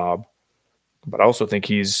the job. But I also think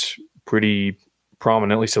he's pretty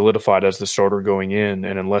prominently solidified as the starter going in,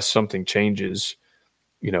 and unless something changes,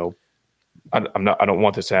 I don't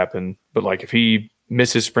want this to happen. But if he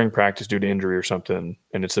misses spring practice due to injury or something,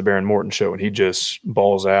 and it's the Behren Morton show, and he just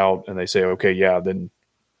balls out, and they say, okay, then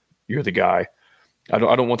you're the guy. I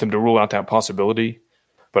don't want them to rule out that possibility,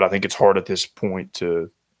 but I think it's hard at this point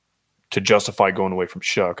to justify going away from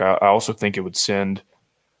Shough. I also think it would send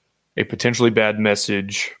a potentially bad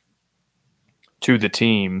message to the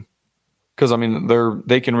team, because I mean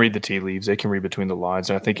they can read the tea leaves, they can read between the lines,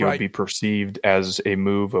 and I think it would be perceived as a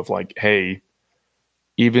move of hey,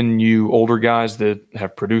 even you older guys that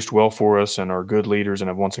have produced well for us and are good leaders and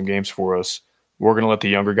have won some games for us, we're going to let the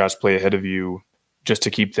younger guys play ahead of you just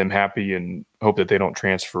to keep them happy and hope that they don't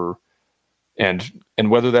transfer. And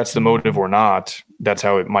whether that's the motive or not, that's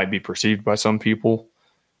how it might be perceived by some people.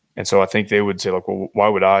 And so I think they would say, well, why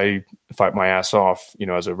would I fight my ass off,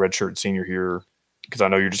 as a redshirt senior here? Because I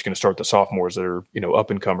know you're just going to start the sophomores that are,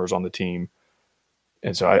 up and comers on the team.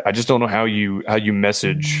 And so I just don't know how you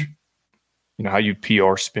message, how you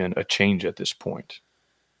PR spin a change at this point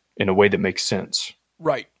in a way that makes sense.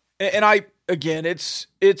 Right. And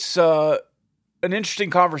it's an interesting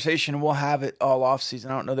conversation. We'll have it all off season.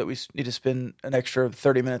 I don't know that we need to spend an extra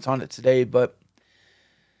 30 minutes on it today, but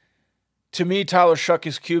to me, Tyler Shough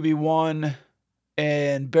is QB1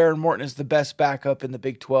 and Behren Morton is the best backup in the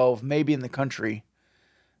Big 12, maybe in the country.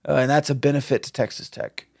 And that's a benefit to Texas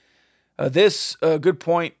Tech. This good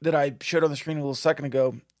point that I showed on the screen a little second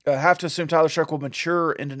ago, have to assume Tyler Shough will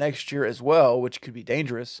mature into next year as well, which could be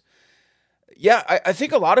dangerous. I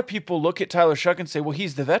think a lot of people look at Tyler Shough and say, well,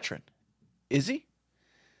 he's the veteran. Is he?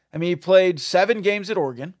 I mean, he played 7 games at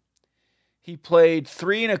Oregon. He played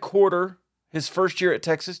 3 1/4 his first year at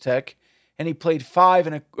Texas Tech, and he played 4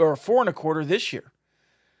 1/4 this year.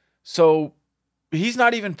 So he's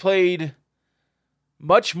not even played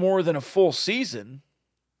much more than a full season.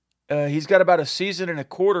 He's got about a season and a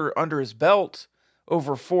quarter under his belt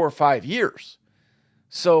over 4 or 5 years.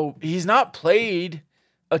 So he's not played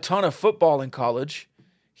a ton of football in college.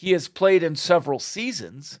 He has played in several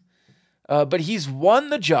seasons. But he's won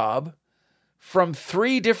the job from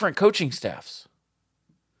 3 different coaching staffs.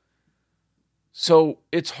 So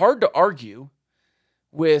it's hard to argue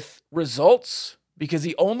with results because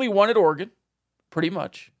he only won at Oregon, pretty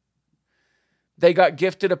much. They got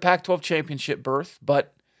gifted a Pac-12 championship berth,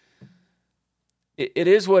 but it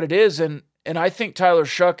is what it is. And I think Tyler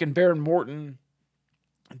Shough and Behren Morton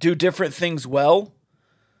do different things well.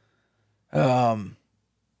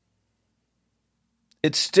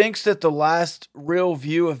 It stinks that the last real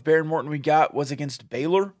view of Behren Morton we got was against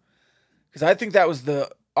Baylor, because I think that was the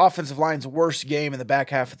offensive line's worst game in the back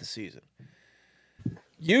half of the season.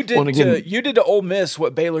 You did to Ole Miss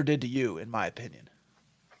what Baylor did to you, in my opinion.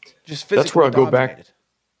 Just physically dominated.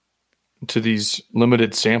 to these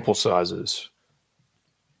limited sample sizes.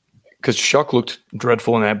 Because Shuck looked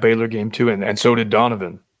dreadful in that Baylor game too, and so did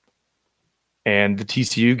Donovan. And the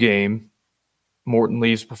TCU game, Morton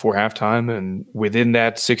leaves before halftime, and within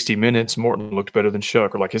that 60 minutes, Morton looked better than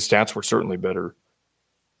Shuck, or like his stats were certainly better.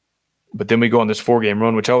 But then we go on this 4-game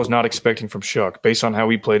run, which I was not expecting from Shuck. Based on how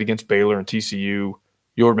he played against Baylor and TCU,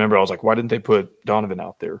 you'll remember I was like, why didn't they put Donovan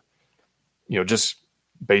out there? Just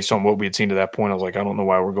based on what we had seen to that point, I was like, I don't know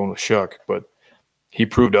why we're going with Shuck. But he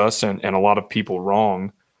proved us and a lot of people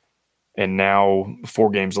wrong. And now 4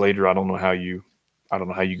 games later, I don't know how you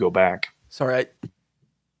go back. Sorry,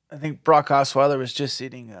 I think Brock Osweiler was just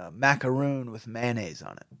eating a macaroon with mayonnaise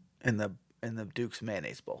on it in the Duke's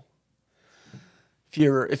mayonnaise bowl.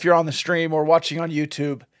 If you're on the stream or watching on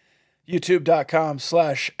YouTube,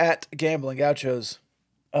 youtube.com/@GamblingGauchos.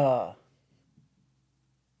 Oh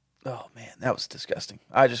man, that was disgusting.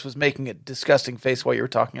 I just was making a disgusting face while you were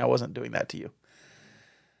talking. I wasn't doing that to you.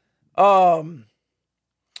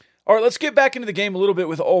 All right, let's get back into the game a little bit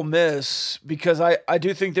with Ole Miss, because I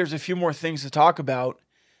do think there's a few more things to talk about.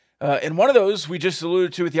 And one of those we just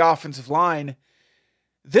alluded to with the offensive line.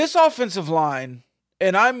 This offensive line,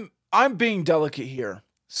 and I'm being delicate here,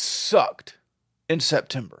 sucked in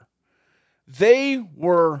September. They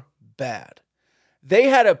were bad. They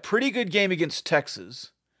had a pretty good game against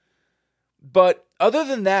Texas. But other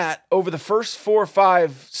than that, over the first 4,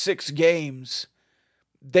 5, 6 games,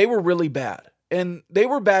 they were really bad. And they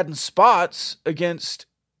were bad in spots against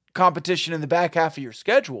competition in the back half of your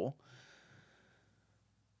schedule.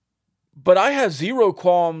 But I have zero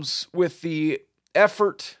qualms with the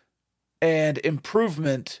effort and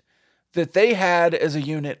improvement that they had as a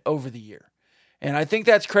unit over the year. And I think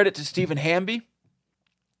that's credit to Stephen Hamby.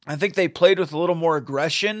 I think they played with a little more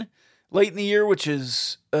aggression late in the year, which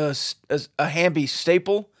is a Hamby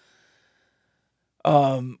staple.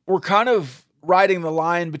 We're kind of riding the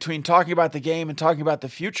line between talking about the game and talking about the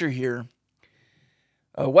future here.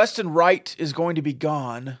 Weston Wright is going to be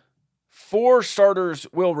gone. 4 starters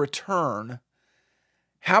will return.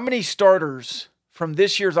 How many starters from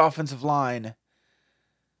this year's offensive line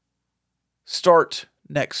start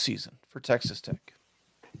next season for Texas Tech?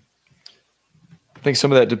 I think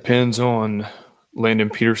some of that depends on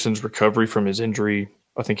Landon Peterson's recovery from his injury.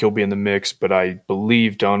 I think he'll be in the mix, but I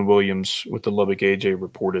believe Don Williams with the Lubbock AJ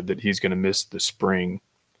reported that he's going to miss the spring.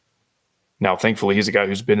 Now, thankfully, he's a guy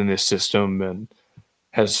who's been in this system and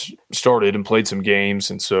has started and played some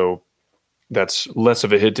games, and so that's less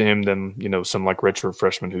of a hit to him than, some like redshirt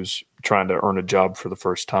freshman who's trying to earn a job for the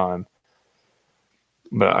first time.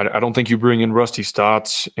 But I don't think you bring in Rusty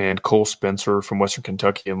Stotts and Cole Spencer from Western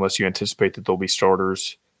Kentucky unless you anticipate that they'll be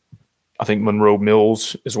starters. I think Monroe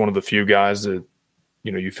Mills is one of the few guys that,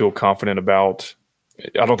 you feel confident about.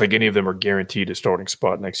 I don't think any of them are guaranteed a starting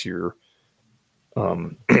spot next year.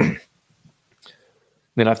 Then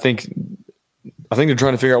I think they're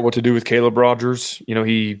trying to figure out what to do with Caleb Rogers.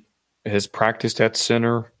 He has practiced at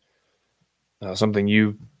center, something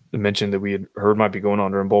you mentioned that we had heard might be going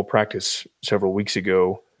on during bowl practice several weeks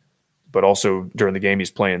ago, but also during the game he's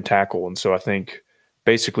playing tackle. And so I think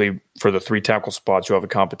basically for the 2 tackle spots, you'll have a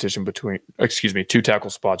competition between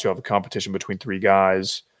 3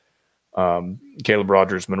 guys, Caleb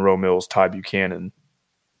Rogers, Monroe Mills, Ty Buchanan.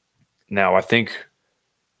 Now I think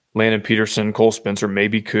Landon Peterson, Cole Spencer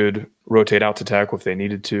maybe could rotate out to tackle if they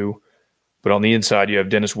needed to. But on the inside, you have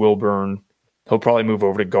Dennis Wilburn. He'll probably move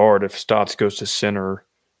over to guard if Stotts goes to center.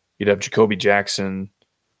 You'd have Jacoby Jackson.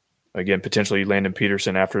 Again, potentially Landon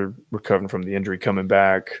Peterson after recovering from the injury coming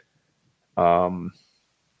back.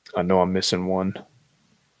 I know I'm missing one.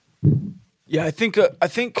 Yeah, I think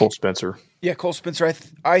Cole Spencer. Yeah, Cole Spencer.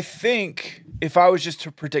 I think if I was just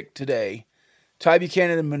to predict today, Ty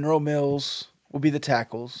Buchanan and Monroe Mills will be the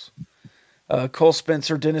tackles. Cole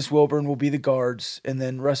Spencer, Dennis Wilburn will be the guards, and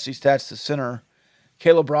then Rusty Stotts the center.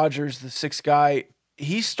 Caleb Rogers, the 6th guy,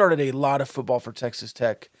 he started a lot of football for Texas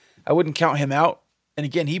Tech. I wouldn't count him out. And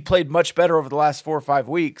again, he played much better over the last 4 or 5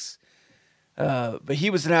 weeks. But he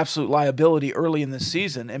was an absolute liability early in the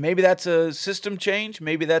season. And maybe that's a system change.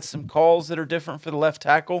 Maybe that's some calls that are different for the left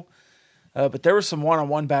tackle. But there were some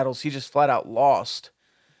one-on-one battles he just flat out lost.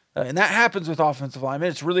 And that happens with offensive linemen.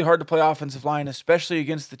 It's really hard to play offensive line, especially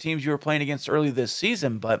against the teams you were playing against early this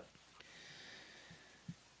season. But,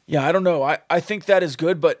 yeah, I don't know. I think that is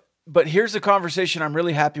good. But here's the conversation I'm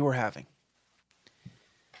really happy we're having.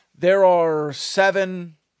 There are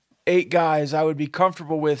 7, 8 guys I would be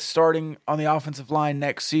comfortable with starting on the offensive line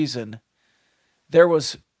next season. There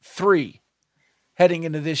was 3 heading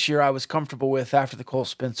into this year I was comfortable with after the Cole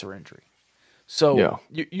Spencer injury. So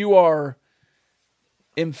you are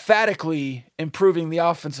emphatically improving the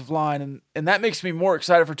offensive line, and that makes me more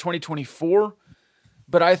excited for 2024,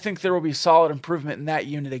 but I think there will be solid improvement in that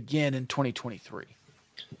unit again in 2023.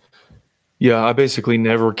 Yeah, I basically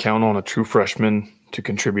never count on a true freshman to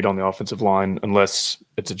contribute on the offensive line unless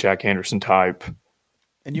it's a Jack Anderson type.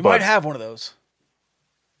 And you might have one of those.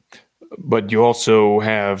 But you also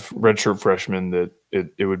have redshirt freshmen that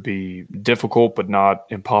it would be difficult but not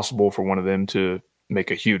impossible for one of them to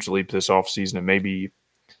make a huge leap this offseason, and maybe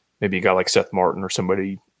a guy like Seth Martin or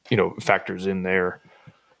somebody, factors in there.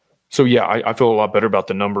 So, yeah, I feel a lot better about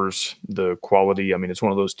the numbers, the quality. I mean, it's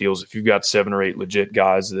one of those deals. If you've got 7 or 8 legit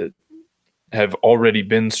guys that have already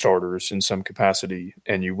been starters in some capacity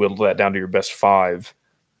and you whittle that down to your best 5,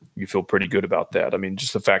 you feel pretty good about that. I mean,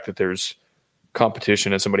 just the fact that there's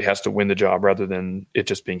competition and somebody has to win the job rather than it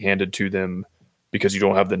just being handed to them because you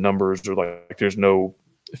don't have the numbers or like there's no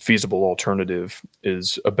feasible alternative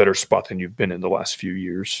is a better spot than you've been in the last few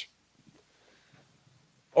years.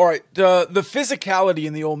 All right. The physicality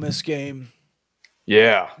in the Ole Miss game.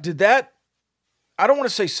 Yeah. Did that, I don't want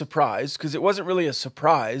to say surprise because it wasn't really a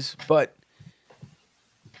surprise, but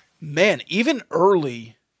man, even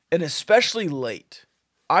early and especially late,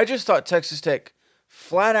 I just thought Texas Tech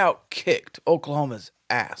flat out kicked Oklahoma's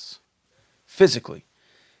ass physically.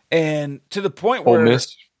 And to the point where Ole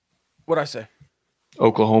Miss. What'd I say?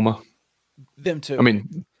 Oklahoma. Them too. I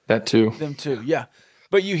mean, that too. Them too, yeah.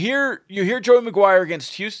 But you hear Joey McGuire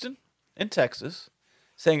against Houston and Texas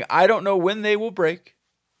saying, I don't know when they will break,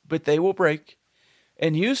 but they will break.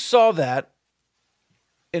 And you saw that,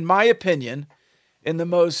 in my opinion, in the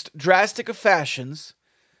most drastic of fashions,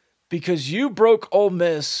 because you broke Ole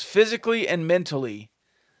Miss physically and mentally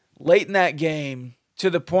late in that game to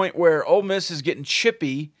the point where Ole Miss is getting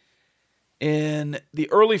chippy in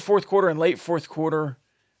the early fourth quarter and late fourth quarter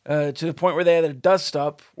to the point where they had a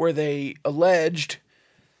dust-up where they alleged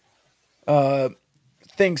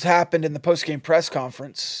things happened in the post-game press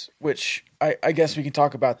conference, which I guess we can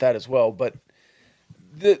talk about that as well. But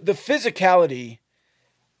the physicality,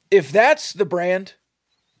 if that's the brand,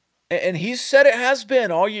 and he said it has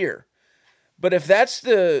been all year, but if that's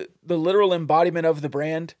the literal embodiment of the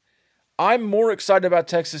brand, I'm more excited about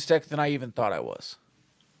Texas Tech than I even thought I was.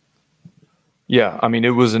 Yeah, I mean,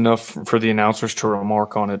 it was enough for the announcers to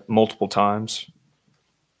remark on it multiple times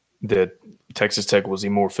that Texas Tech was a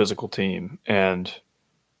more physical team. And,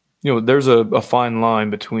 there's a fine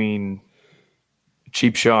line between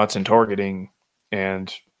cheap shots and targeting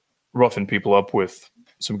and roughing people up with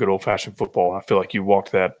some good old-fashioned football. I feel like you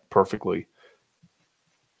walked that perfectly.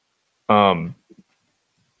 There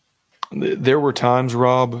were times,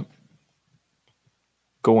 Rob,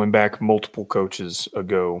 going back multiple coaches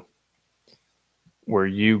ago, where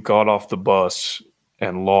you got off the bus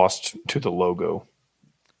and lost to the logo.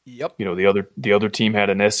 Yep. The other team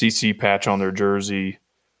had an SEC patch on their jersey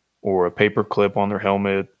or a paper clip on their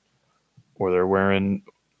helmet, or they're wearing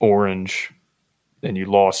orange, and you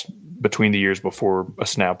lost between the years before a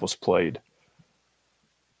snap was played.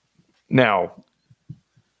 Now,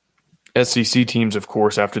 SEC teams, of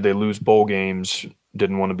course, after they lose bowl games,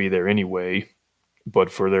 didn't want to be there anyway,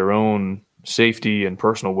 but for their own safety and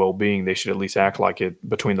personal well-being, they should at least act like it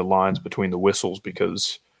between the lines, between the whistles,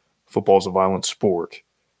 because football is a violent sport.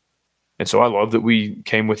 And so I love that we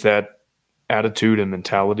came with that attitude and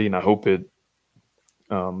mentality, and I hope it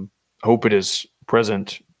is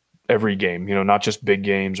present every game, not just big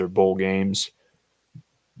games or bowl games.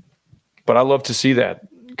 But I love to see that,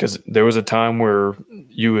 because there was a time where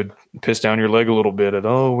you would piss down your leg a little bit at,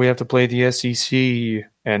 we have to play the SEC,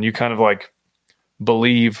 and you kind of like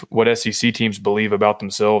believe what SEC teams believe about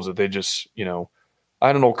themselves, that they just, I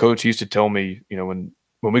had an old coach who used to tell me, when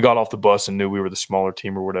we got off the bus and knew we were the smaller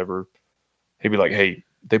team or whatever, he'd be like, hey,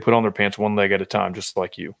 they put on their pants one leg at a time, just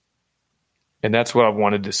like you. And that's what I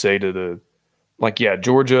wanted to say to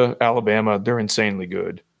Georgia, Alabama, they're insanely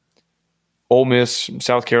good. Ole Miss,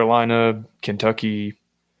 South Carolina, Kentucky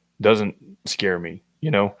doesn't scare me,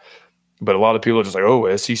 But a lot of people are just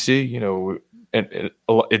like, SEC, and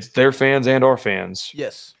it's their fans and our fans.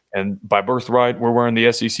 Yes. And by birthright, we're wearing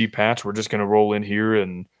the SEC patch. We're just going to roll in here,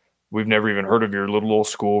 and we've never even heard of your little old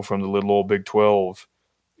school from the little old Big 12.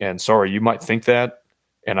 And sorry, you might think that,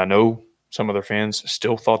 and I know some of their fans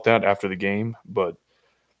still thought that after the game, but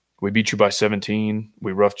we beat you by 17.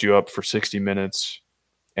 We roughed you up for 60 minutes,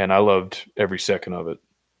 and I loved every second of it.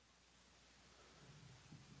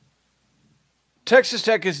 Texas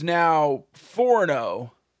Tech is now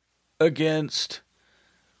 4-0 against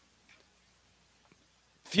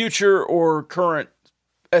future or current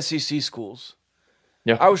SEC schools.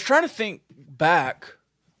 Yeah. I was trying to think back.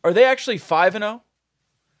 Are they actually 5-0?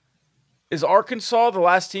 Is Arkansas the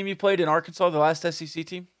last team you played in Arkansas, the last SEC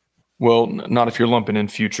team? Well, not if you're lumping in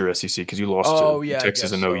future SEC because you lost to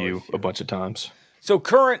Texas and OU a bunch of times. So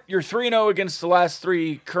current, you're 3-0 against the last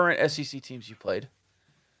 3 current SEC teams you played.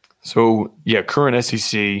 So, yeah, current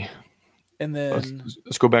SEC. And then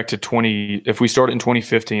let's go back to 20. If we start in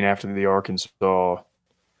 2015 after the Arkansas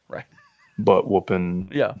butt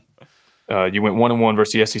whooping. Yeah. You went 1-1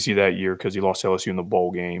 versus the SEC that year because you lost to LSU in the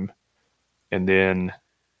bowl game. And then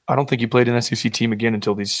I don't think you played an SEC team again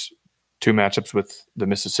until these 2 matchups with the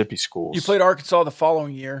Mississippi schools. You played Arkansas the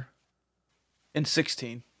following year in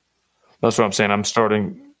 16. That's what I'm saying. I'm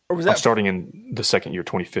starting in the second year,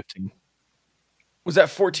 2015. Was that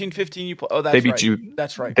 14-15 you played? Oh, that's they beat right. you.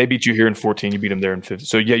 That's right. They beat you here in 14. You beat them there in 15.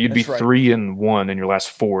 So, yeah, you'd be 3-1 in your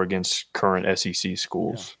last 4 against current SEC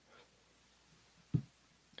schools. Yeah.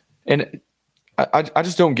 And I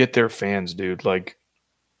just don't get their fans, dude. Like,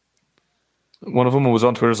 one of them was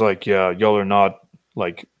on Twitter, was like, yeah, y'all are not,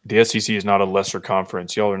 like, the SEC is not a lesser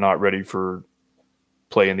conference. Y'all are not ready for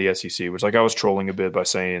play in the SEC, which, like, I was trolling a bit by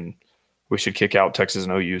saying we should kick out Texas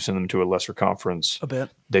and OU, send them to a lesser conference. A bit.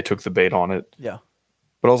 They took the bait on it. Yeah.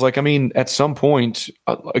 But I was like, I mean, at some point,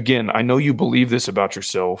 again, I know you believe this about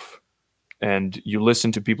yourself, and you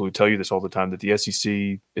listen to people who tell you this all the time, that the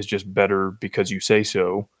SEC is just better because you say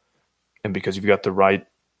so and because you've got the right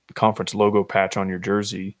conference logo patch on your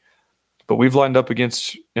jersey. But we've lined up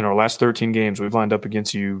against, in our last 13 games, we've lined up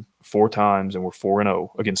against you 4 times, and we're 4-0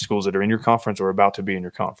 against schools that are in your conference or about to be in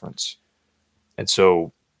your conference. And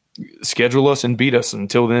so schedule us and beat us.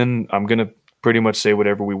 Until then, I'm going to pretty much say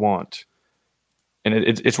whatever we want. And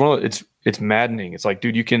it's maddening. It's like,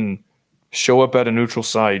 dude, you can show up at a neutral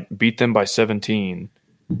site, beat them by 17,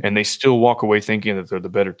 and they still walk away thinking that they're the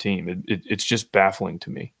better team. It's just baffling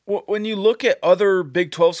to me. When you look at other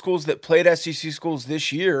Big 12 schools that played SEC schools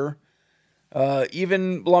this year,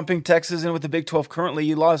 even lumping Texas in with the Big 12 currently,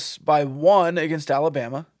 you lost by 1 against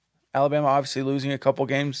Alabama. Alabama obviously losing a couple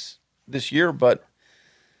games this year, but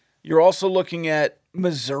you're also looking at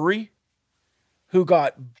Missouri, who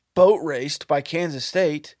got boat raced by Kansas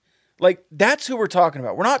State. Like, that's who we're talking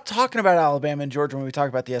about. We're not talking about Alabama and Georgia when we talk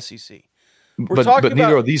about the SEC. But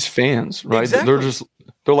neither are these fans, right? Exactly.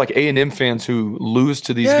 They're like A&M fans who lose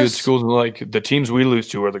to these good schools, and like, the teams we lose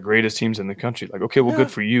to are the greatest teams in the country. Like, okay, well,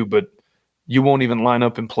 good for you, but you won't even line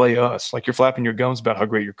up and play us. Like, you're flapping your gums about how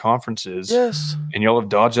great your conference is. Yes. And y'all have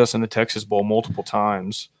dodged us in the Texas Bowl multiple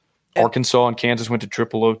times. Arkansas and Kansas went to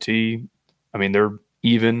triple OT. I mean, they're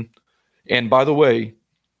even. And by the way,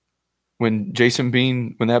 when Jason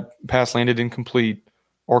Bean, when that pass landed incomplete,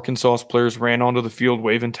 Arkansas's players ran onto the field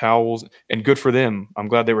waving towels, and good for them. I'm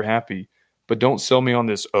glad they were happy. But don't sell me on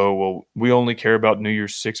this, oh, well, we only care about New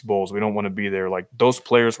Year's Six bowls. We don't want to be there. Like, those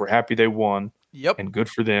players were happy they won, and good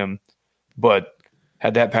for them. But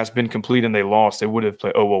had that pass been complete and they lost, they would have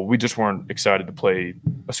played, oh, well, we just weren't excited to play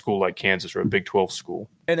a school like Kansas or a Big 12 school.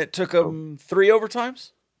 And it took them 3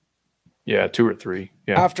 overtimes? Yeah, 2 or 3.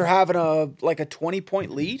 Yeah. After having a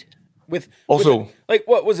 20-point lead? What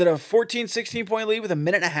was it, a 14, 16-point lead with a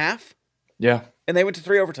minute and a half? Yeah. And they went to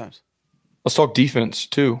 3 overtimes. Let's talk defense,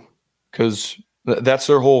 too, because that's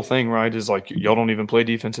their whole thing, right, is like, y'all don't even play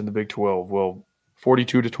defense in the Big 12. Well,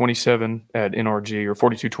 42-27 at NRG, or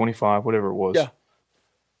 42-25, whatever it was. Yeah.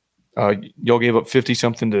 Y'all gave up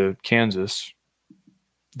 50-something to Kansas,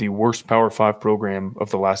 the worst Power 5 program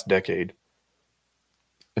of the last decade.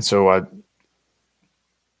 And so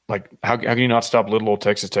how can you not stop little old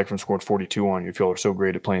Texas Tech from scoring 42 on you if y'all are so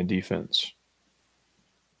great at playing defense?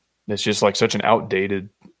 It's just like such an outdated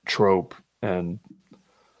trope. And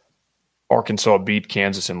Arkansas beat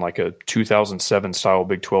Kansas in like a 2007 style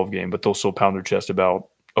Big 12 game, but they'll still pound their chest about,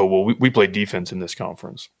 oh, well, we play defense in this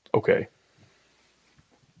conference. Okay.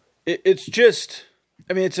 It's just,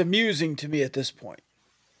 I mean, it's amusing to me at this point.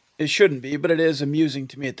 It shouldn't be, but it is amusing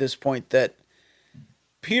to me at this point that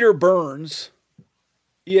Peter Burns,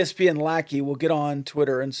 ESPN lackey, will get on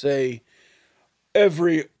Twitter and say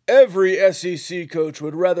every SEC coach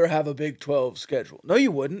would rather have a Big 12 schedule. No,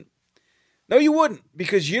 you wouldn't. No, you wouldn't,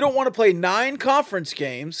 because you don't want to play 9 conference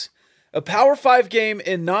games, a Power 5 game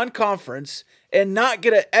in non-conference, and not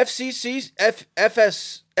get a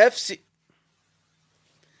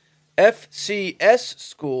FCS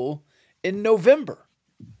school in November.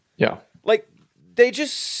 Yeah. Like, they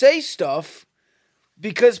just say stuff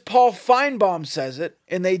because Paul Feinbaum says it,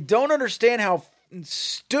 and they don't understand how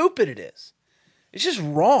stupid it is. It's just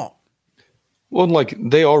wrong. Well, like,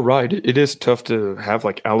 they are right. It is tough to have,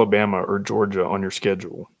 like, Alabama or Georgia on your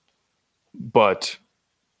schedule. But,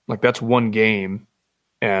 like, that's one game,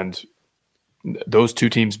 and those 2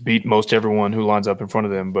 teams beat most everyone who lines up in front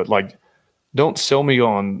of them. But, like, don't sell me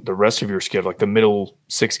on the rest of your schedule, like the middle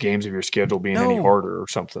 6 games of your schedule being any harder or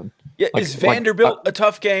something. Yeah, like, is Vanderbilt a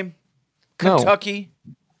tough game? No. Kentucky,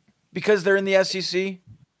 because they're in the SEC.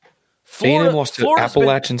 A&M lost to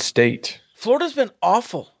Appalachian State. Florida's been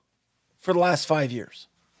awful for the last 5 years.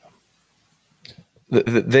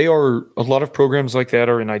 They are, a lot of programs like that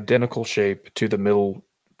are in identical shape to the middle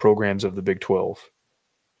programs of the Big 12.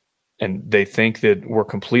 And they think that we're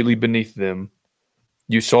completely beneath them.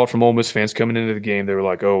 You saw it from Ole Miss fans coming into the game. They were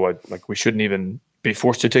like, we shouldn't even be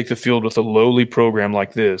forced to take the field with a lowly program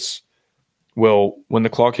like this. Well, when the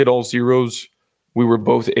clock hit all zeros, we were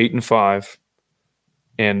both 8-5,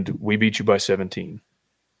 and we beat you by 17.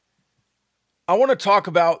 I want to talk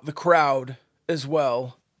about the crowd as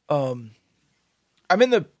well. I'm in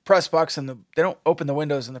the press box, and they don't open the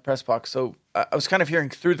windows in the press box, so I was kind of hearing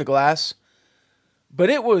through the glass. But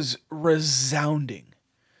it was resounding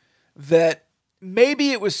that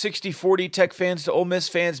maybe it was 60-40 Tech fans to Ole Miss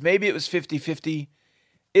fans. Maybe it was 50-50.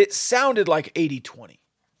 It sounded like 80-20.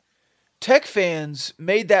 Tech fans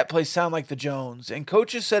made that place sound like the Jones, and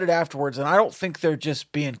coaches said it afterwards, and I don't think they're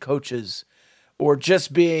just being coaches or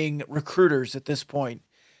just being recruiters at this point.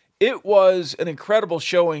 It was an incredible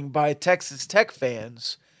showing by Texas Tech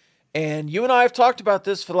fans, and you and I have talked about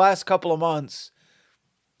this for the last couple of months.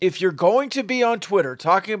 If you're going to be on Twitter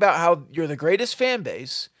talking about how you're the greatest fan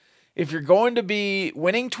base, if you're going to be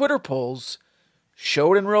winning Twitter polls,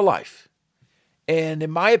 show it in real life. And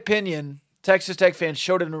in my opinion, Texas Tech fans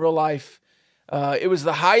showed it in real life. It was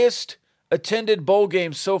the highest attended bowl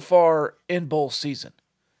game so far in bowl season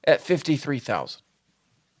at 53,000.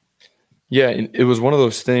 Yeah, it was one of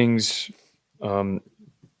those things.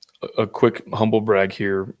 A quick humble brag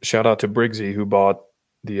here. Shout out to Briggsy, who bought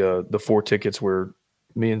the 4 tickets where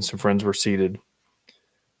me and some friends were seated.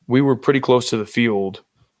 We were pretty close to the field,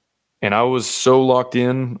 and I was so locked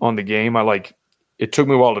in on the game. It took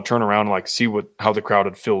me a while to turn around and see how the crowd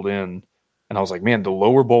had filled in. And I was like, man, the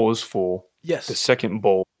lower bowl is full. Yes. The second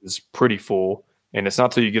bowl is pretty full. And it's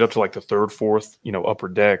not till you get up to the third, fourth, upper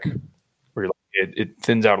deck where you're it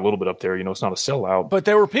thins out a little bit up there. It's not a sellout. But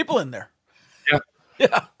there were people in there. Yeah.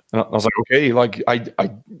 Yeah. And I was like, okay,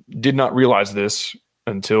 I did not realize this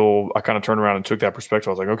until I kind of turned around and took that perspective.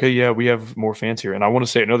 I was like, okay, yeah, we have more fans here. And I want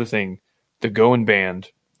to say another thing. The Going Band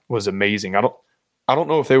was amazing. I don't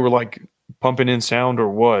know if they were pumping in sound or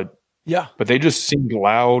what. Yeah. But they just seemed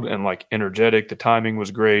loud and energetic. The timing was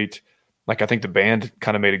great. I think the band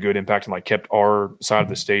kind of made a good impact and kept our side of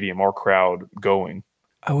the stadium, our crowd going.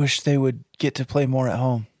 I wish they would get to play more at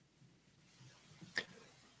home.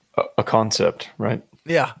 A concept, right?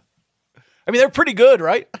 Yeah. I mean, they're pretty good,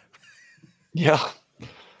 right? Yeah.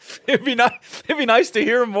 It'd be nice to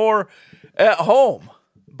hear more at home.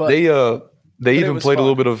 But they even played a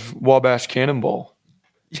little bit of Wabash Cannonball.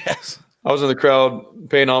 Yes. I was in the crowd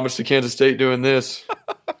paying homage to Kansas State doing this.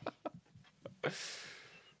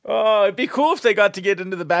 It'd be cool if they got to get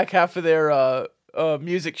into the back half of their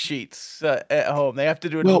music sheets at home. They have to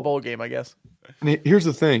do it in the bowl game, I guess. And here's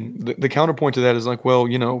the thing. The counterpoint to that is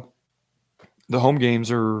the home games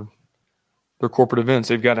they're corporate events.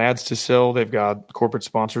 They've got ads to sell. They've got corporate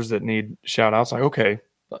sponsors that need shout-outs. Okay,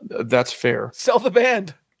 that's fair. Sell the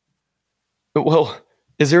band. Well,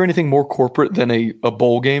 is there anything more corporate than a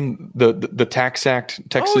bowl game? The Tax Act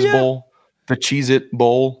Texas Bowl, the Cheez-It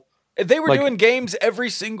Bowl. They were doing games every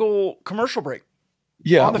single commercial break.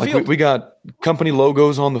 Yeah, on the field. We got company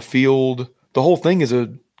logos on the field. The whole thing is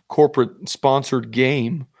a corporate sponsored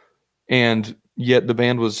game, and yet the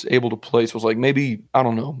band was able to play. So it was maybe, I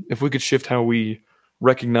don't know, if we could shift how we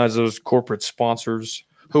recognize those corporate sponsors,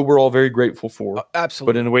 who we're all very grateful for.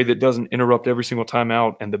 Absolutely. But in a way that doesn't interrupt every single time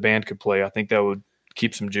out and the band could play, I think that would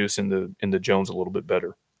keep some juice in the Jones a little bit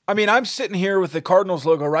better. I mean, I'm sitting here with the Cardinals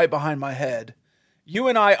logo right behind my head. You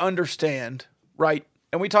and I understand, right?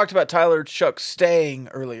 And we talked about Tyler Shough staying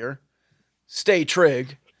earlier. Stay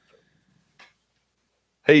Trig.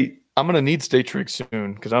 Hey, I'm going to need Stay Trig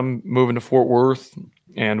soon because I'm moving to Fort Worth.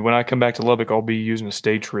 And when I come back to Lubbock, I'll be using a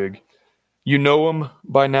Stay Trig. You know them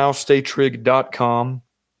by now, staytrig.com.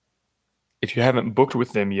 If you haven't booked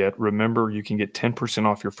with them yet, remember you can get 10%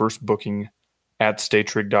 off your first booking at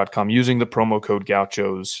staytrig.com using the promo code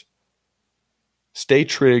Gauchos. Stay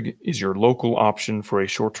Trig is your local option for a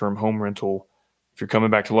short-term home rental. If you're coming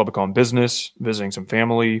back to Lubbock on business, visiting some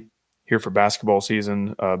family, here for basketball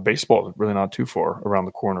season, baseball is really not too far around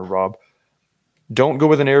the corner, Rob. Don't go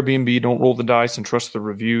with an Airbnb. Don't roll the dice and trust the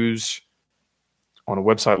reviews on a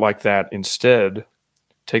website like that. Instead,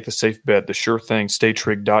 take the safe bet, the sure thing,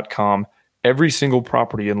 staytrig.com. Every single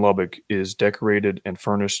property in Lubbock is decorated and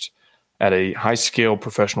furnished at a high-scale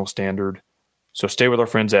professional standard. So stay with our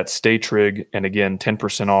friends at Stay Trig, and again,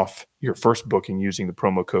 10% off your first booking using the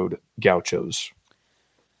promo code Gauchos.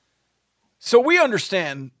 So we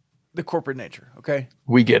understand the corporate nature, okay?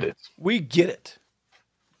 We get it. We get it.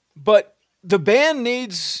 But the band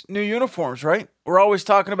needs new uniforms, right? We're always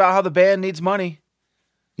talking about how the band needs money.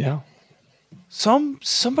 Yeah.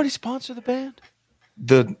 Somebody sponsor the band.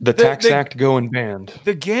 The Tax Act going band.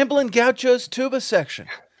 The Gambling Gauchos tuba section.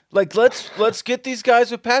 Like let's get these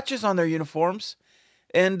guys with patches on their uniforms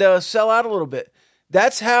and sell out a little bit.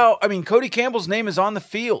 That's how. I mean, Cody Campbell's name is on the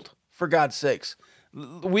field. For God's sakes,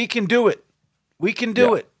 we can do it. We can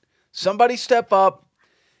do it. Somebody step up.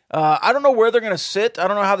 I don't know where they're going to sit. I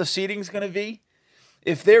don't know how the seating's going to be.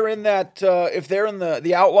 If they're in that, if they're in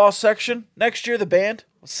the outlaw section next year, the band.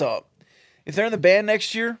 What's up? If they're in the band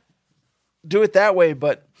next year, do it that way.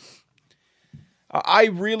 But I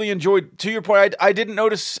really enjoyed, to your point, I didn't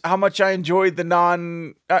notice how much I enjoyed the I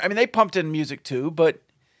mean, they pumped in music too, but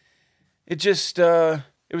it just, it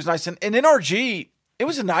was nice. And NRG, it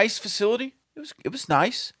was a nice facility. It was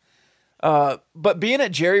nice. But being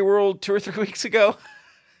at Jerry World 2 or 3 weeks ago,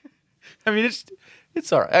 I mean,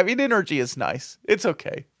 it's all right. I mean, NRG is nice. It's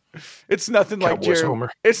okay. It's nothing like Jerry.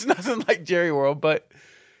 Homer. It's nothing like Jerry World, but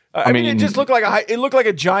I mean, it just looked like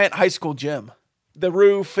a giant high school gym. The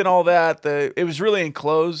roof and all that. It was really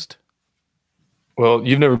enclosed. Well,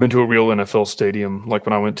 you've never been to a real NFL stadium. Like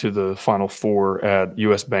when I went to the Final Four at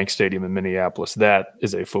US Bank Stadium in Minneapolis, that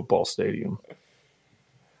is a football stadium.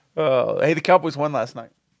 Hey, the Cowboys won last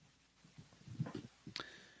night.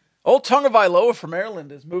 Old Tagovailoa from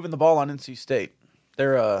Maryland is moving the ball on NC State.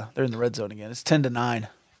 They're in the red zone again. It's 10-9.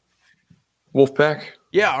 Wolfpack?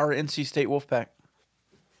 Yeah, our NC State Wolfpack.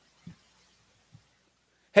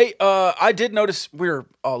 Hey, I did notice we're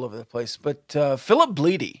all over the place, but Philip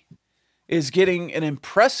Bleedy is getting an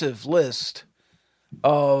impressive list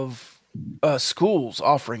of schools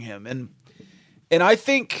offering him. And I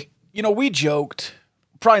think, we joked,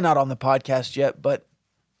 probably not on the podcast yet, but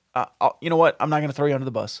you know what? I'm not going to throw you under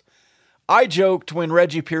the bus. I joked when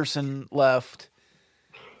Reggie Pearson left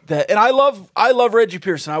and I love Reggie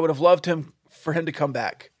Pearson. I would have loved for him to come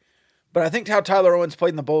back. But I think how Tyler Owens played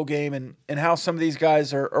in the bowl game and how some of these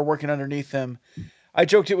guys are working underneath him, I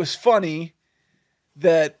joked it was funny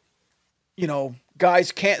that,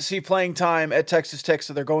 guys can't see playing time at Texas Tech,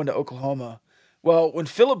 so they're going to Oklahoma. Well, when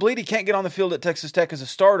Philip Bleedy can't get on the field at Texas Tech as a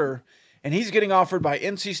starter, and he's getting offered by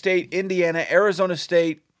NC State, Indiana, Arizona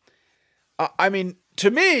State, I mean,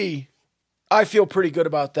 to me, I feel pretty good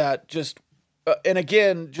about that. And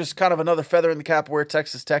again, just kind of another feather in the cap where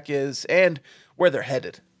Texas Tech is and where they're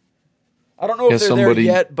headed. I don't know if they're there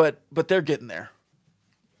yet, but they're getting there.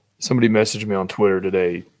 Somebody messaged me on Twitter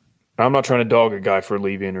today. I'm not trying to dog a guy for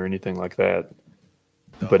leaving or anything like that,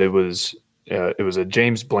 but it was a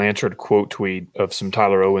James Blanchard quote tweet of some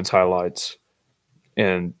Tyler Owens highlights.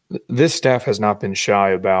 And this staff has not been shy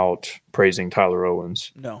about praising Tyler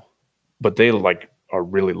Owens. No. But they are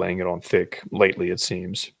really laying it on thick lately, it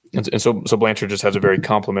seems. And so Blanchard just has a very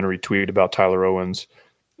complimentary tweet about Tyler Owens.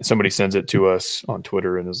 Somebody sends it to us on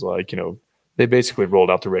Twitter and is like, they basically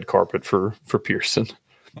rolled out the red carpet for Pearson.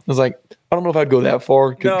 I was like, I don't know if I'd go that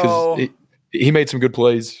far because he made some good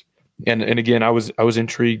plays. And again, I was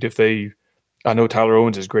intrigued if I know Tyler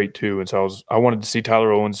Owens is great too. And so I wanted to see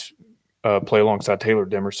Tyler Owens play alongside Taylor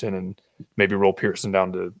Demerson and maybe roll Pearson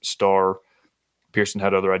down to star. Pearson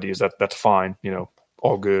had other ideas. That's fine,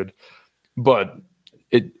 all good. But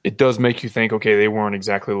it does make you think, okay, they weren't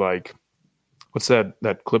exactly like, what's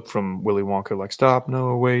that clip from Willy Wonka? Like, stop,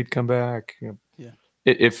 no, wait, come back. Yeah.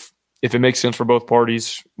 If it makes sense for both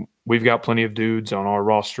parties, we've got plenty of dudes on our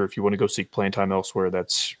roster. If you want to go seek playing time elsewhere,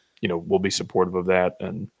 that's we'll be supportive of that,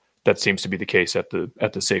 and that seems to be the case at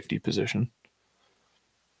the safety position.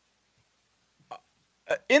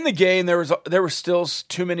 In the game, there were still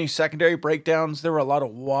too many secondary breakdowns. There were a lot of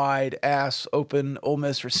wide ass open Ole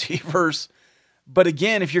Miss receivers. But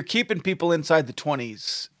again, if you're keeping people inside the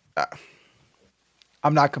 20s,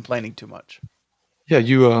 I'm not complaining too much. Yeah,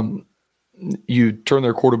 you turn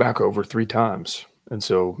their quarterback over 3 times, and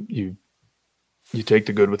so you take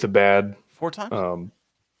the good with the bad. 4 times?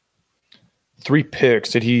 3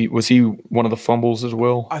 picks. Was he one of the fumbles as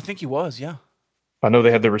well? I think he was, yeah. I know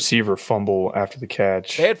they had the receiver fumble after the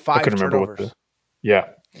catch. They had 5 I couldn't turnovers. remember yeah.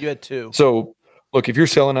 You had 2. So, look, if you're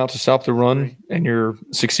selling out to stop the run and you're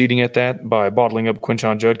succeeding at that by bottling up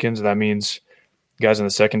Quinshon Judkins, that means guys in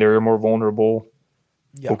the secondary are more vulnerable.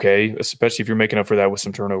 Yeah. Okay, especially if you're making up for that with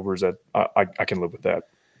some turnovers, that I can live with that.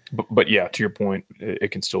 But yeah, to your point,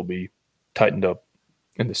 it can still be tightened up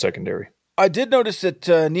in the secondary. I did notice that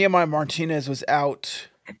Nehemiah Martinez was out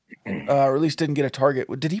or at least didn't get a target.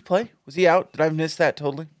 Did he play? Was he out? Did I miss that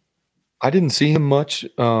totally? I didn't see him much.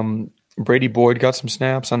 Brady Boyd got some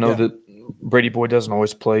snaps. I know that Brady Boyd doesn't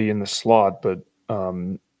always play in the slot, but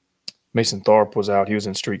Mason Tharp was out. He was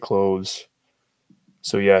in street clothes.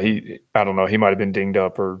 So, yeah, I don't know. He might have been dinged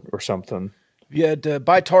up or something. You had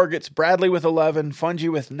by targets, Bradley with 11, Fungi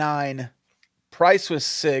with 9, Price with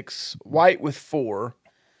 6, White with 4,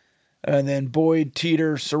 and then Boyd,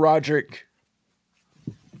 Teeter, Sarodrick,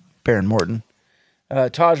 Baron Morton,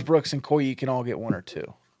 Taj Brooks, and Koyi can all get 1 or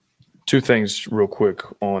 2. Two things real quick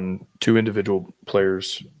on two individual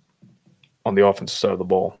players on the offensive side of the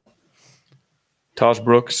ball. Taj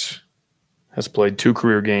Brooks has played 2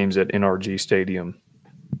 career games at NRG Stadium.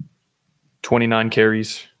 29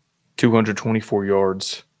 carries, 224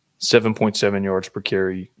 yards, 7.7 yards per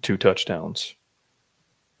carry, 2 touchdowns.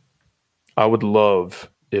 I would love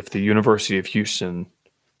if the University of Houston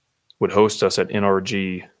would host us at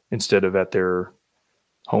NRG instead of at their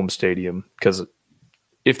home stadium, because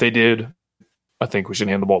if they did, I think we should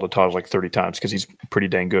hand the ball to Taj like 30 times because he's pretty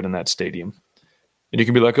dang good in that stadium. And you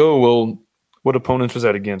can be like, oh, well, what opponents was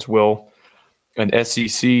that against? Well, an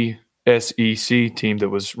SEC team that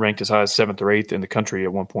was ranked as high as 7th or 8th in the country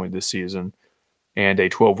at one point this season, and a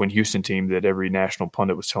 12-win Houston team that every national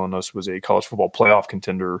pundit was telling us was a college football playoff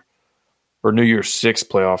contender or New Year's Six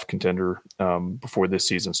playoff contender before this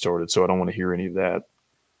season started. So I don't want to hear any of that.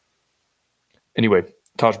 Anyway,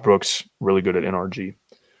 Taj Brooks, really good at NRG.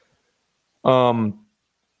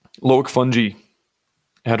 Loic Fungi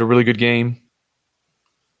had a really good game.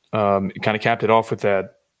 Kind of capped it off with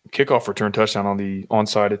that kickoff return touchdown on the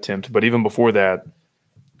onside attempt. But even before that,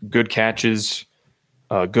 good catches,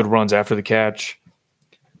 good runs after the catch.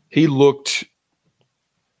 He looked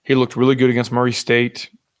really good against Murray State.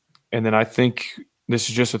 And then I think this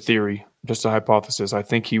is just a theory, just a hypothesis. I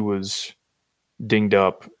think he was dinged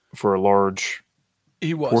up for a large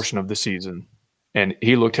portion of the season. And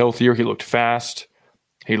he looked healthier. He looked fast.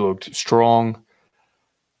 He looked strong.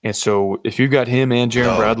 And so if you've got him and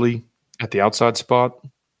Jaron Bradley at the outside spot,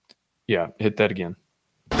 yeah, hit that again.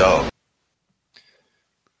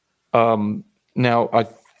 Now, I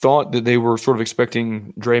thought that they were sort of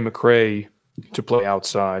expecting Dre McCray to play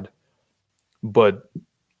outside, but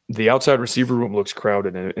the outside receiver room looks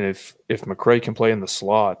crowded. And if McCray can play in the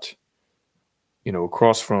slot,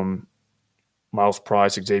 across from Miles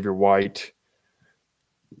Price, Xavier White,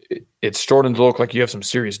 it's starting to look like you have some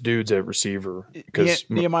serious dudes at receiver. Because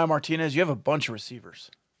Nehemiah Martinez, you have a bunch of receivers.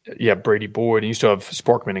 Yeah, Brady Boyd. And you still have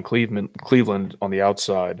Sparkman and Cleveland on the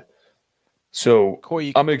outside. So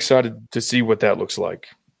I'm excited to see what that looks like.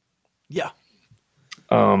 Yeah.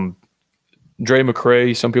 Dre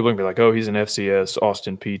McCray, some people are going to be like, oh, he's an FCS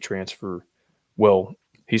Austin Peay transfer. Well,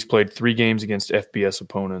 he's played 3 games against FBS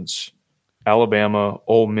opponents, Alabama,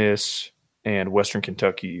 Ole Miss, and Western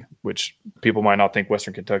Kentucky, which people might not think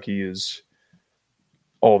Western Kentucky is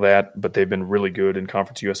all that, but they've been really good in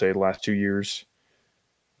Conference USA the last 2 years.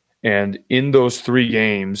 And in those 3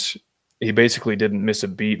 games, he basically didn't miss a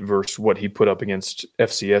beat versus what he put up against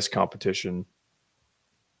FCS competition.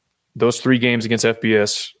 Those 3 games against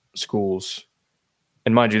FBS schools,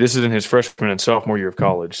 and mind you, this is in his freshman and sophomore year of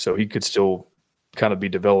college, so he could still kind of be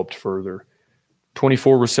developed further.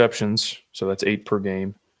 24 receptions, so that's 8 per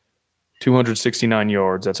game. 269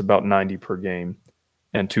 yards, that's about 90 per game,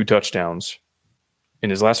 and 2 touchdowns in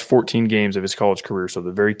his last 14 games of his college career, so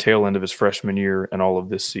the very tail end of his freshman year and all of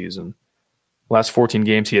this season. Last 14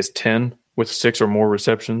 games, he has 10 with 6 or more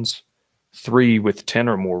receptions, 3 with 10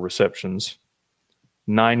 or more receptions,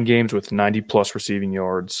 9 games with 90-plus receiving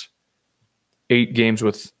yards, 8 games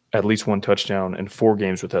with at least 1 touchdown, and 4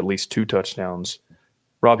 games with at least 2 touchdowns.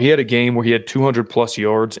 Rob, he had a game where he had 200-plus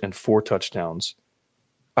yards and 4 touchdowns.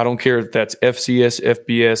 I don't care if that's FCS,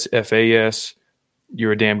 FBS, FAS.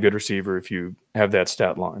 You're a damn good receiver if you have that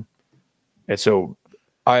stat line. And so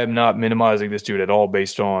I am not minimizing this dude at all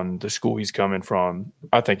based on the school he's coming from.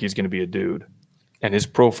 I think he's going to be a dude. And his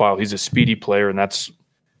profile, he's a speedy player, and that's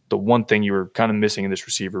the one thing you were kind of missing in this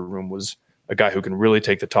receiver room was a guy who can really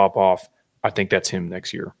take the top off. I think that's him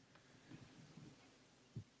next year.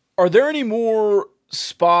 Are there any more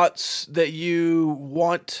spots that you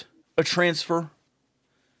want a transfer?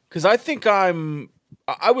 Because I think I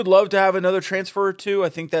would love to have another transfer or 2. I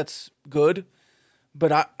think that's good.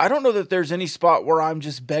 But I don't know that there's any spot where I'm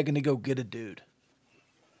just begging to go get a dude.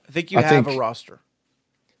 I think you have a roster.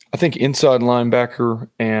 I think inside linebacker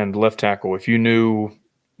and left tackle, if you knew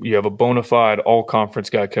you have a bona fide all-conference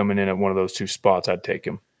guy coming in at one of those 2 spots, I'd take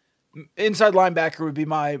him. Inside linebacker would be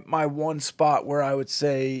my one spot where I would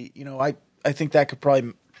say, I think that could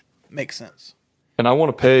probably make sense. And I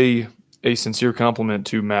want to pay a sincere compliment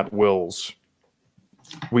to Matt Wells.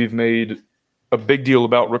 We've made a big deal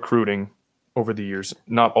about recruiting over the years.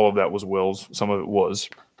 Not all of that was Wells. Some of it was.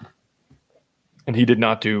 And he did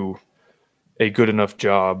not do a good enough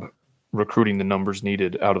job recruiting the numbers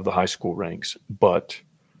needed out of the high school ranks. But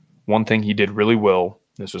one thing he did really well,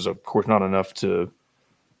 this was, of course, not enough to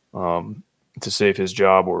save his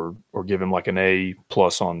job or give him like an A+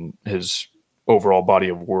 on his overall body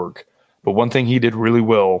of work. But one thing he did really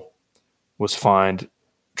well was find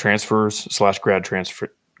transfers /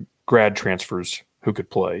 grad transfers who could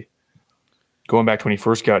play. Going back to when he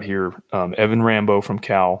first got here, Evan Rambo from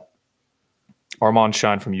Cal, Armand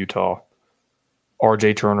Shine from Utah,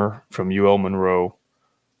 RJ Turner from UL Monroe.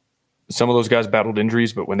 Some of those guys battled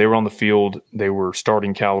injuries, but when they were on the field, they were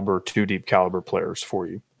starting caliber, 2-deep caliber players for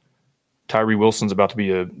you. Tyree Wilson's about to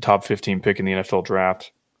be a top 15 pick in the NFL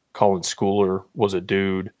draft. Colin Schooler was a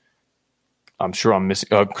dude. I'm sure I'm missing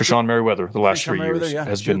Krishan Merriweather the last 3 years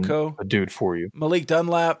has been a dude for you. Malik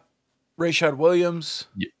Dunlap, Rashad Williams,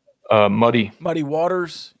 Muddy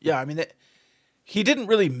Waters. Yeah, I mean, he didn't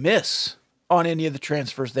really miss on any of the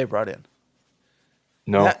transfers they brought in.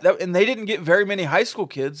 No. And they didn't get very many high school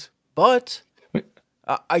kids, but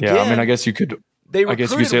again, yeah, I mean, I guess you could. They I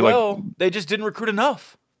guess you recruited could say well. They just didn't recruit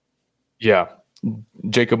enough. Yeah,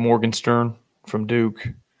 Jacob Morgenstern from Duke.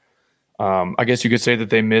 I guess you could say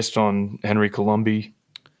that they missed on Henry Columbi.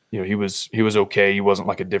 You know, he was okay. He wasn't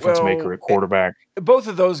like a difference maker at quarterback. Both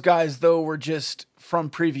of those guys, though, were just from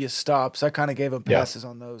previous stops. I kind of gave them passes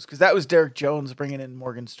on those because that was Derek Jones bringing in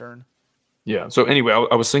Morgenstern. Yeah. So anyway,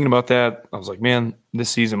 I was thinking about that. I was like, man, this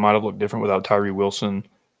season might have looked different without Tyree Wilson.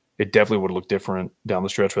 It definitely would have looked different down the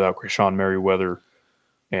stretch without Krishan Merriweather.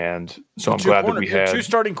 And so I'm glad that we had two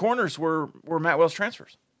starting corners were Matt Wells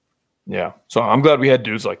transfers. Yeah. So I'm glad we had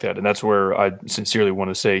dudes like that. And that's where I sincerely want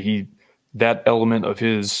to say that element of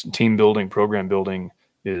his team building, program building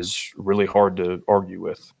is really hard to argue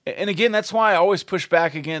with. And again, that's why I always push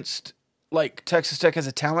back against like Texas Tech has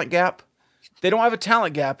a talent gap. They don't have a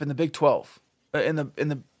talent gap in the Big 12, in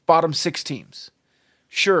the bottom 6 teams.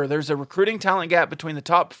 Sure, there's a recruiting talent gap between the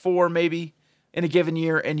top 4 maybe in a given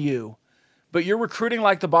year and you. But you're recruiting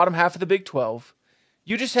like the bottom half of the Big 12.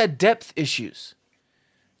 You just had depth issues.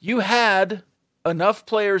 You had enough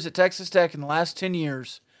players at Texas Tech in the last 10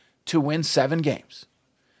 years to win 7 games.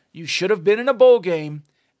 You should have been in a bowl game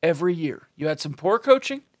every year. You had some poor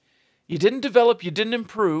coaching. You didn't develop. You didn't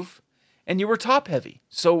improve. And you were top heavy.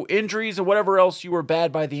 So injuries or whatever else, you were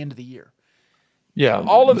bad by the end of the year. Yeah.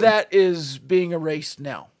 All of that is being erased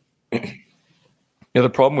now. Yeah, the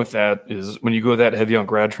problem with that is when you go that heavy on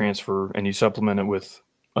grad transfer and you supplement it with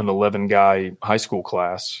an 11-guy high school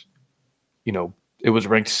class, you know, it was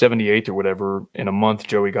ranked 78th or whatever. In a month,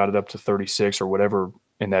 Joey got it up to 36 or whatever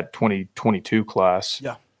in that 2022 class.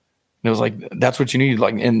 Yeah. And it was like, that's what you need.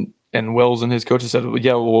 Like, and Wells and his coaches said,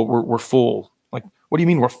 yeah, well, we're full. Like, what do you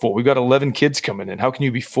mean we're full? We've got 11 kids coming in. How can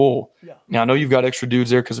you be full? Yeah. Now, I know you've got extra dudes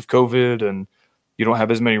there because of COVID and you don't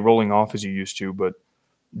have as many rolling off as you used to, but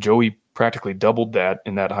Joey practically doubled that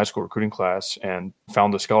in that high school recruiting class and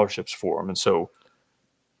found the scholarships for him. And so,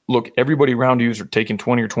 look, everybody around you is taking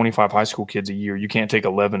 20 or 25 high school kids a year. You can't take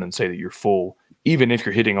 11 and say that you're full, even if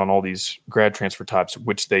you're hitting on all these grad transfer types,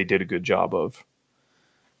 which they did a good job of.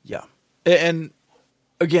 Yeah. And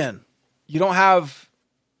again, you don't have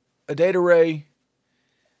a Data Ray.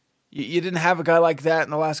 You didn't have a guy like that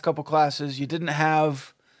in the last couple classes. You didn't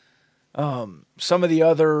have some of the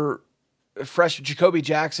other fresh. Jacoby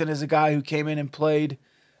Jackson is a guy who came in and played.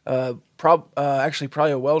 Actually,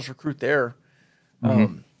 probably a Wells recruit there.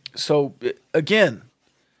 So again,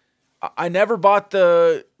 I never bought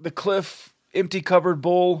the Cliff empty cupboard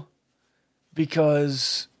bull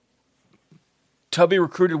because Tubby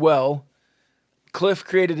recruited well. Cliff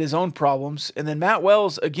created his own problems, and then Matt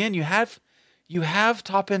Wells again. You have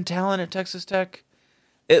top end talent at Texas Tech,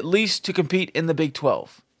 at least to compete in the Big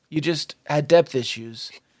 12. You just had depth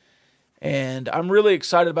issues. And I'm really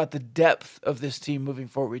excited about the depth of this team moving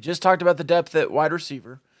forward. We just talked about the depth at wide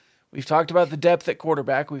receiver. We've talked about the depth at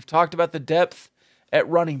quarterback. We've talked about the depth at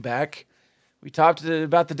running back. We talked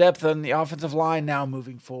about the depth on the offensive line now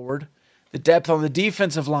moving forward. The depth on the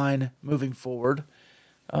defensive line moving forward.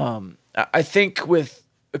 I think with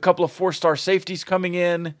a couple of 4-star safeties coming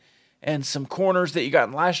in and some corners that you got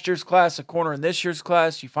in last year's class, a corner in this year's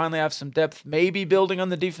class, you finally have some depth maybe building on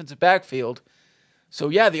the defensive backfield. So,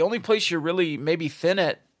 yeah, the only place you're really maybe thin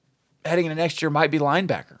at heading into next year might be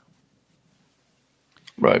linebacker.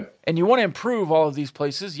 Right. And you want to improve all of these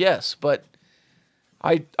places, yes, but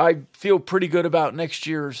I feel pretty good about next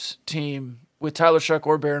year's team with Tyler Shuck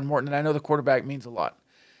or Baron Morton, and I know the quarterback means a lot.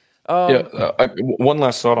 One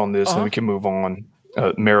last thought on this, and we can move on.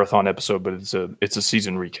 Marathon episode, but it's a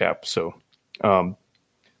season recap. So,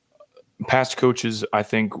 past coaches, I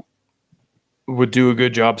think, would do a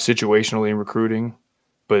good job situationally in recruiting,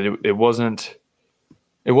 but it wasn't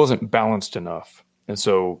balanced enough. And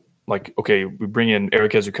so, like, okay, we bring in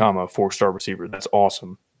Eric Ezukama, 4-star receiver. That's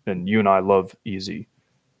awesome, and you and I love easy.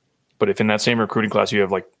 But if in that same recruiting class you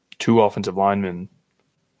have like 2 offensive linemen,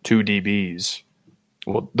 2 DBs,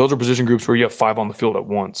 well, those are position groups where you have 5 on the field at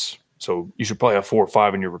once. So you should probably have 4 or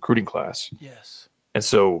 5 in your recruiting class. Yes. And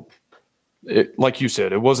so, like you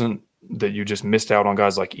said, it wasn't that you just missed out on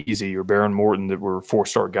guys like Easy or Baron Morton that were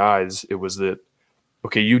 4-star guys. It was that,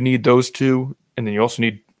 okay, you need those 2, and then you also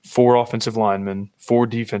need 4 offensive linemen, 4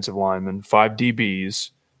 defensive linemen, 5 DBs.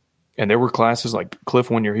 And there were classes like Cliff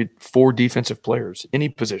 1 year, he had 4 defensive players, any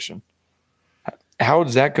position. How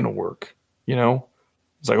is that going to work? You know?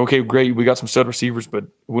 It's like, okay, great, we got some stud receivers, but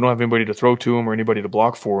we don't have anybody to throw to them or anybody to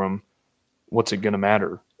block for them. What's it going to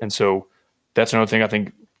matter? And so that's another thing I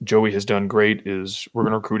think Joey has done great is we're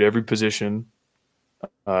going to recruit every position,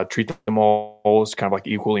 treat them all as kind of like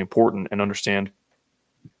equally important, and understand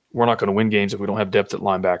we're not going to win games if we don't have depth at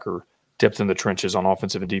linebacker, depth in the trenches on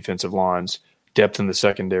offensive and defensive lines, depth in the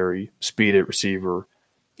secondary, speed at receiver.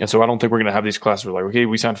 And so I don't think we're going to have these classes where like, okay,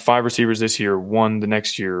 we signed 5 receivers this year, 1 the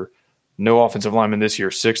next year, no offensive lineman this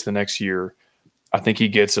year, 6 the next year. I think he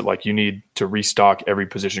gets it. Like, you need to restock every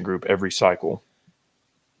position group every cycle.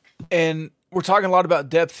 And we're talking a lot about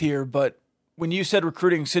depth here, but when you said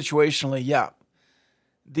recruiting situationally, yeah,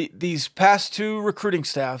 these past 2 recruiting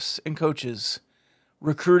staffs and coaches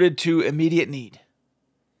recruited to immediate need.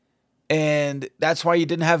 And that's why you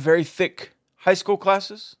didn't have very thick high school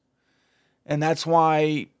classes. And that's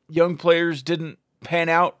why young players didn't pan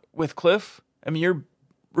out with Cliff. I mean, you're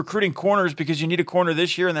recruiting corners because you need a corner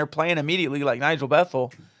this year and they're playing immediately like Nigel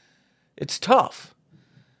Bethel. It's tough.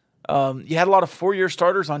 You had a lot of 4-year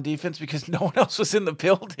starters on defense because no one else was in the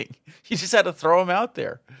building. You just had to throw them out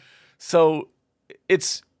there. So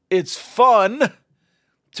it's fun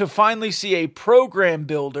to finally see a program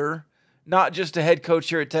builder, not just a head coach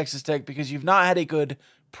here at Texas Tech, because you've not had a good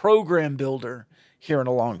program builder here in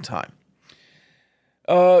a long time.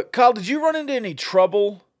 Kyle, did you run into any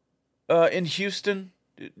trouble in Houston?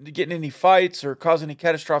 Did you get in any fights or cause any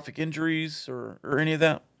catastrophic injuries or any of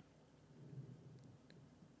that?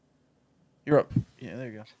 You're up. Yeah,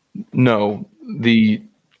 there you go. No, the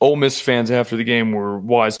Ole Miss fans after the game were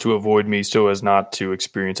wise to avoid me so as not to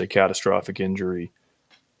experience a catastrophic injury.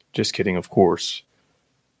 Just kidding, of course.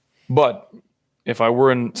 But if I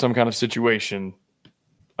were in some kind of situation,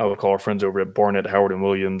 I would call our friends over at Barnett, Howard, and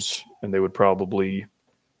Williams, and they would probably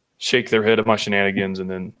shake their head at my shenanigans and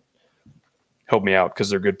then help me out because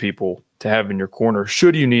they're good people to have in your corner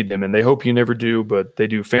should you need them. And they hope you never do, but they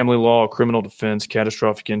do family law, criminal defense,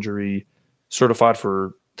 catastrophic injury, certified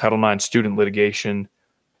for Title IX student litigation.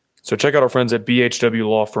 So check out our friends at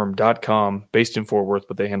bhwlawfirm.com, based in Fort Worth,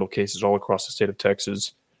 but they handle cases all across the state of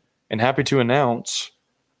Texas. And happy to announce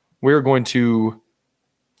we're going to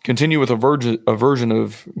continue with a version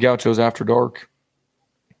of Gauchos After Dark.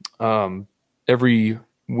 Every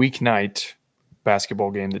weeknight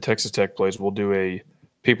basketball game that Texas Tech plays, we'll do a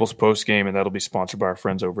People's Post game, and that'll be sponsored by our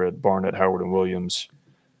friends over at Barnett, Howard, and Williams.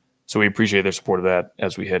 So we appreciate their support of that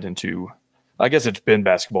as we head into, I guess it's been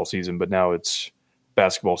basketball season, but now it's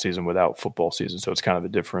basketball season without football season. So it's kind of a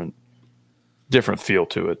different feel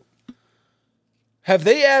to it. Have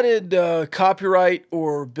they added copyright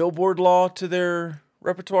or billboard law to their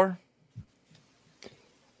repertoire?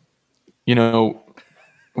 You know,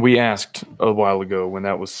 we asked a while ago when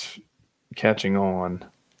that was catching on,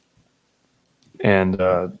 and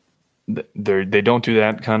they don't do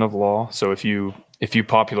that kind of law. So if you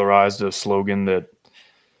popularized a slogan that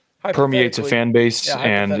permeates a fan base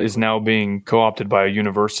and is now being co-opted by a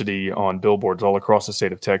university on billboards all across the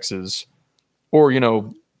state of Texas, or, you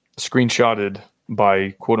know, screenshotted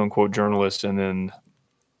by quote-unquote journalists and then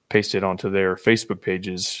pasted onto their Facebook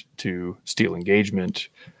pages to steal engagement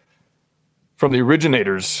from the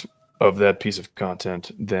originators of that piece of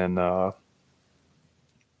content, then I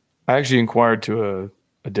actually inquired to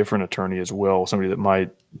a different attorney as well, somebody that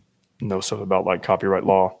might know stuff about like copyright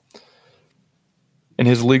law. And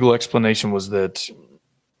his legal explanation was that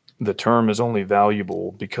the term is only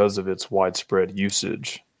valuable because of its widespread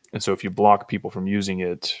usage. And so if you block people from using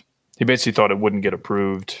it, he basically thought it wouldn't get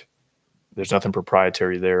approved. There's nothing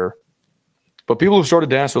proprietary there. But people who started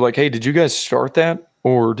to ask were like, hey, did you guys start that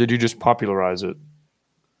or did you just popularize it?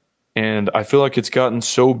 And I feel like it's gotten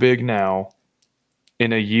so big now,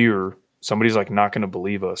 in a year, somebody's like not going to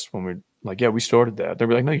believe us when we're like, yeah, we started that. They'll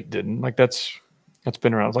be like, no, you didn't. Like, that's That's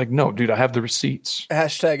been around. I was like, no, dude, I have the receipts.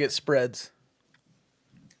 Hashtag it spreads.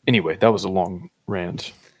 Anyway, that was a long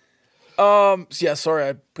rant. Yeah, sorry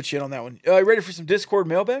I put you in on that one. Ready for some Discord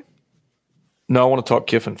mailbag? No, I want to talk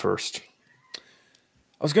Kiffin first.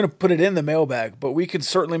 I was going to put it in the mailbag, but we could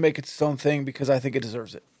certainly make it its own thing because I think it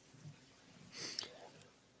deserves it.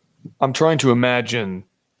 I'm trying to imagine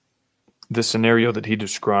the scenario that he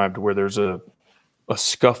described where there's a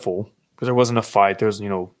scuffle, because there wasn't a fight. There's,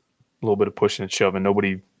 a little bit of pushing and shoving.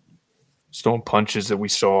 Nobody throwing punches that we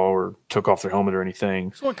saw or took off their helmet or anything.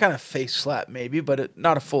 There's one kind of face slap maybe, but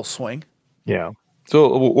not a full swing. Yeah.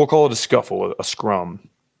 So we'll call it a scuffle, a scrum.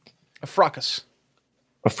 A fracas.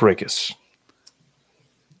 A fracas.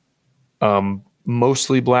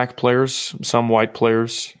 Mostly black players, some white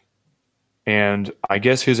players. And I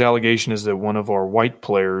guess his allegation is that one of our white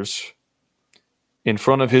players, in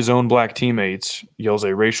front of his own black teammates, yells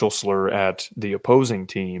a racial slur at the opposing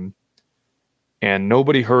team. And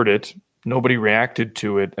nobody heard it. Nobody reacted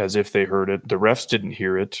to it as if they heard it. The refs didn't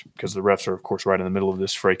hear it because the refs are, of course, right in the middle of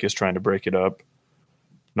this fracas trying to break it up.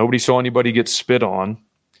 Nobody saw anybody get spit on.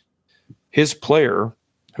 His player,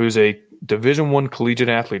 who's a Division I collegiate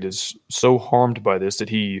athlete, is so harmed by this that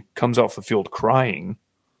he comes off the field crying.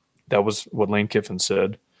 That was what Lane Kiffin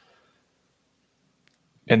said.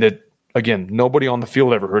 And that, again, nobody on the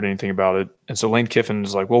field ever heard anything about it. And so Lane Kiffin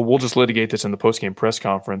is like, well, we'll just litigate this in the postgame press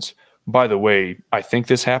conference. By the way, I think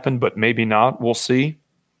this happened, but maybe not. We'll see.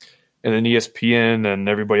 And then ESPN and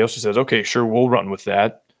everybody else just says, okay, sure, we'll run with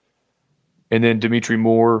that. And then Dimitri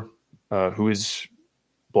Moore, who is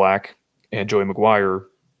black, and Joey McGuire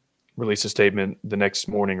released a statement the next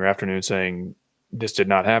morning or afternoon saying, this did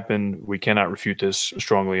not happen. We cannot refute this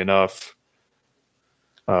strongly enough.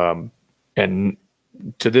 And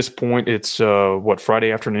to this point, it's,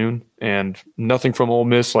 Friday afternoon, and nothing from Ole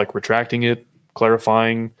Miss, like retracting it,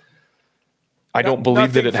 clarifying. I don't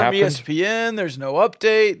believe that it happened. ESPN, there's no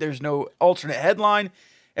update. There's no alternate headline.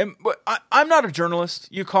 But I'm not a journalist.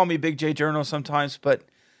 You call me Big J Journal sometimes, but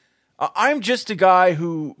I'm just a guy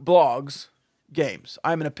who blogs games.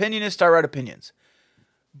 I'm an opinionist. I write opinions.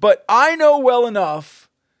 But I know well enough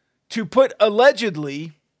to put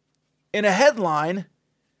allegedly in a headline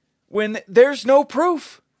when there's no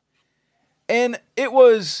proof. And it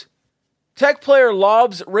was Tech player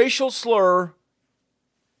lobs racial slur,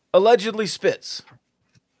 allegedly spits.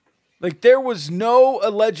 Like, there was no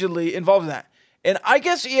allegedly involved in that. And I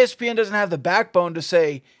guess ESPN doesn't have the backbone to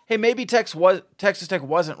say, hey, maybe Texas Tech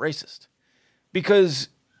wasn't racist. Because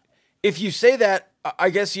if you say that, I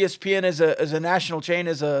guess ESPN as a national chain,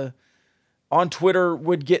 on Twitter,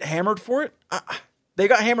 would get hammered for it. They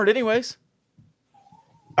got hammered anyways.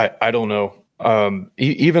 I don't know.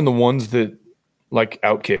 Even the ones that, like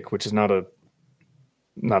Outkick, which is not a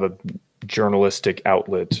journalistic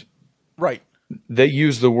outlet, right? They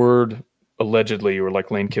use the word allegedly, or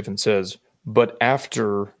like Lane Kiffin says, but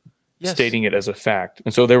after stating it as a fact.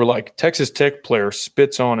 And so they were like, Texas Tech player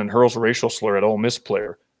spits on and hurls a racial slur at Ole Miss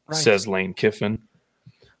player, says Lane Kiffin.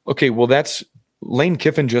 Okay, well, that's Lane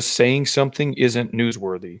Kiffin just saying something isn't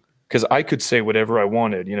newsworthy, because I could say whatever I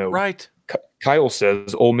wanted, Right. Kyle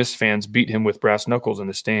says Ole Miss fans beat him with brass knuckles in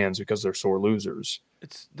the stands because they're sore losers.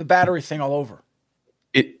 It's the battery thing all over.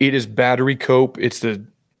 It is battery cope. It's the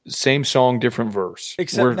same song, different verse.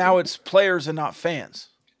 Except now it's players and not fans.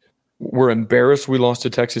 We're embarrassed we lost to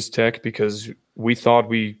Texas Tech because we thought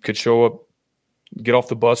we could show up, get off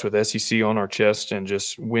the bus with SEC on our chest and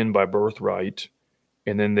just win by birthright.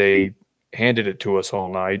 And then they handed it to us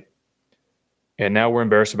all night. And now we're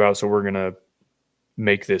embarrassed about it, so we're going to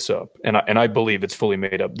make this up. And I believe it's fully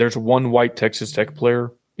made up. There's one white Texas Tech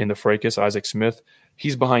player in the fracas, Isaac Smith.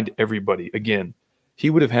 He's behind everybody. Again, he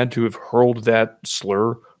would have had to have hurled that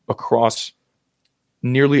slur across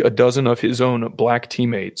nearly a dozen of his own black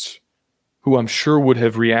teammates, who I'm sure would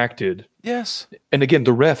have reacted. Yes. And again,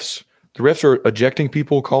 the refs are ejecting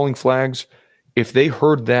people, calling flags. If they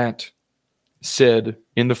heard that said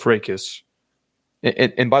in the fracas,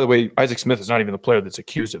 and by the way, Isaac Smith is not even the player that's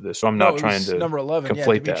accused of this, so I'm not trying to number 11,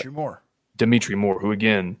 conflate Dimitri that. Moore. Dimitri Moore, who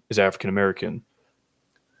again is African American.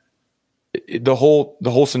 The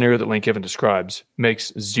whole scenario that Lane Kiffin describes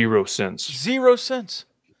makes zero sense. 0 cents.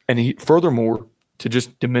 And he, furthermore, to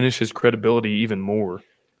just diminish his credibility even more,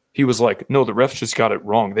 he was like, no, the refs just got it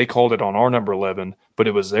wrong. They called it on our number 11, but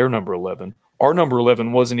it was their number 11. Our number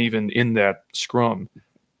 11 wasn't even in that scrum.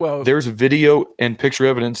 Well, there's video and picture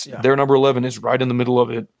evidence. Yeah. Their number 11 is right in the middle of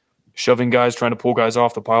it, shoving guys, trying to pull guys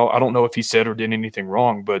off the pile. I don't know if he said or did anything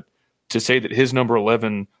wrong, but to say that his number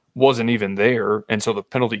 11 wasn't even there, and so the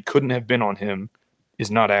penalty couldn't have been on him,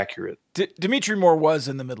 is not accurate. Dimitri Moore was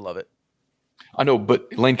in the middle of it. I know,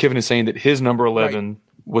 but Lane Kiffin is saying that his number 11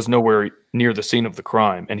 was nowhere near the scene of the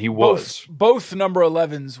crime, and he was. Both number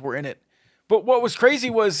 11s were in it. But what was crazy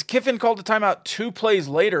was Kiffin called a timeout 2 plays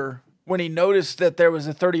later when he noticed that there was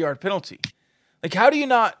a 30-yard penalty. Like, how do you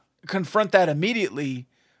not confront that immediately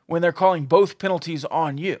when they're calling both penalties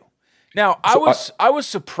on you? Now, I was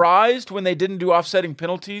surprised when they didn't do offsetting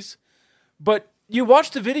penalties, but you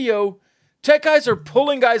watch the video, Tech guys are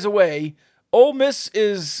pulling guys away. Ole Miss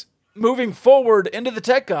is moving forward into the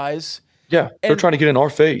Tech guys. Yeah, they're trying to get in our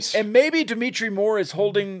face. And maybe Dimitri Moore is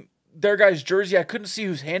holding their guy's jersey. I couldn't see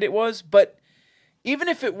whose hand it was, but even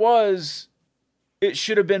if it was, it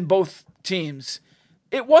should have been both teams.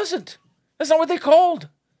 It wasn't. That's not what they called.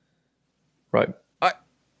 Right.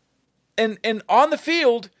 And on the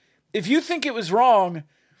field, if you think it was wrong,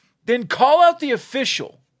 then call out the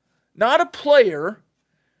official, not a player,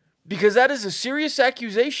 because that is a serious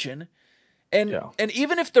accusation. And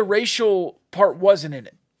even if the racial part wasn't in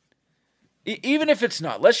it, even if it's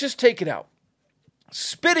not, let's just take it out.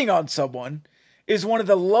 Spitting on someone is one of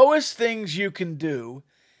the lowest things you can do,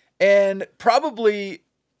 and probably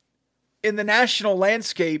in the national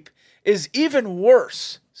landscape is even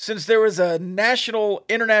worse, since there was a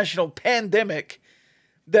international pandemic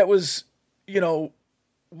that was,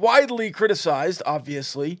 widely criticized,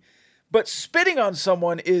 obviously, but spitting on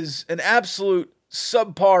someone is an absolute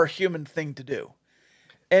subpar human thing to do.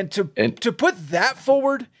 And to put that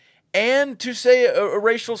forward and to say a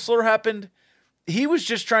racial slur happened, he was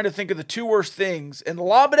just trying to think of the two worst things and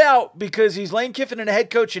lob it out because he's Lane Kiffin and a head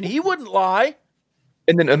coach and he wouldn't lie.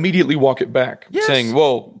 And then immediately walk it back, yes, saying,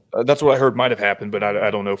 well, that's what I heard might have happened, but I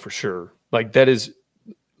don't know for sure. Like, that is,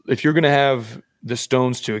 if you're going to have the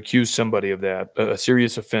stones to accuse somebody of that, a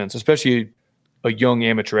serious offense, especially a young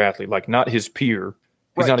amateur athlete, like not his peer,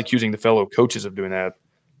 he's not accusing the fellow coaches of doing that.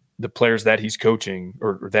 The players that he's coaching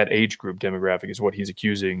or that age group demographic is what he's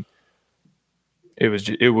accusing.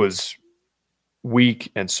 It was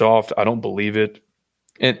weak and soft. I don't believe it.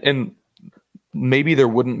 And maybe there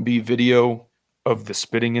wouldn't be video of the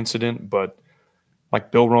spitting incident, but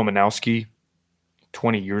like Bill Romanowski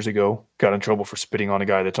 20 years ago got in trouble for spitting on a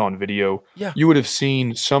guy that's on video. Yeah. You would have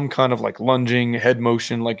seen some kind of like lunging, head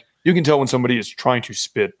motion. Like, you can tell when somebody is trying to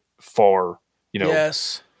spit far,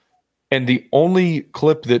 Yes. And the only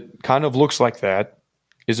clip that kind of looks like that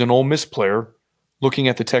is an Ole Miss player looking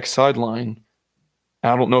at the Tech sideline.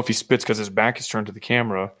 I don't know if he spits because his back is turned to the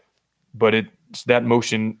camera, but it's that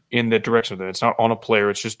motion in that direction. It's not on a player.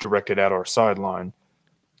 It's just directed at our sideline.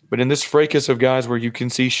 But in this fracas of guys where you can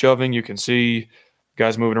see shoving, you can see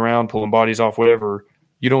guys moving around, pulling bodies off, whatever,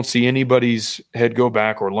 you don't see anybody's head go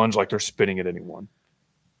back or lunge like they're spitting at anyone.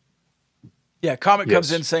 Yeah, comment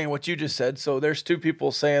comes in saying what you just said. So there's two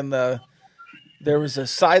people saying there was a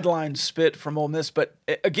sideline spit from Ole Miss. But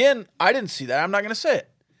again, I didn't see that. I'm not going to say it.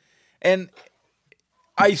 And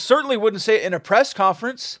I certainly wouldn't say it in a press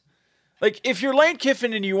conference. Like, if you're Lane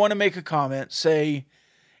Kiffin and you want to make a comment, say,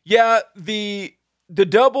 yeah, the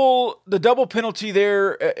double penalty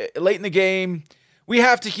there late in the game, we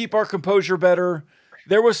have to keep our composure better.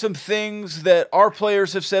 There was some things that our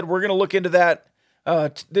players have said, we're going to look into that.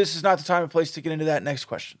 This is not the time and place to get into that. Next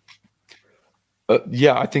question.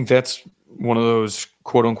 Yeah, I think that's one of those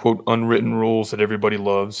quote unquote unwritten rules that everybody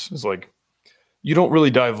loves. Is like, you don't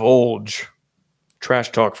really divulge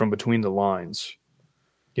trash talk from between the lines.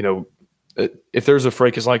 If there's a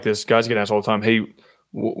fracas like this, guys get asked all the time, hey,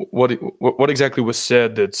 what exactly was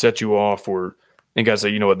said that set you off? And guys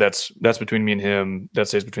say, that's between me and him. That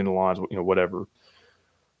stays between the lines, whatever.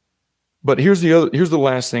 But here's the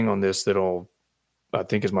last thing on this that I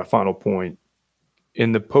think is my final point.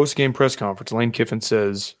 In the post-game press conference, Lane Kiffin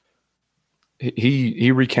says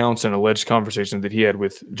he recounts an alleged conversation that he had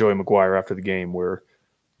with Joey McGuire after the game where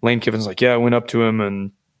Lane Kiffin's like, yeah, I went up to him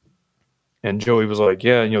and Joey was like,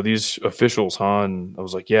 yeah, these officials, huh? And I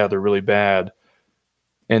was like, yeah, they're really bad.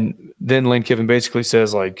 And then Lane Kiffin basically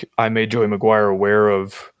says, like, I made Joey McGuire aware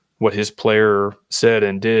of what his player said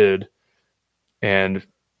and did, and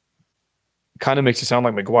kind of makes it sound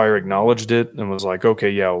like McGuire acknowledged it and was like, okay,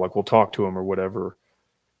 yeah, like we'll talk to him or whatever.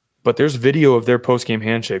 But there's video of their post-game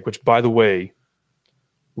handshake, which, by the way,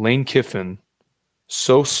 Lane Kiffin,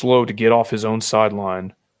 so slow to get off his own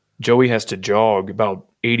sideline, Joey has to jog about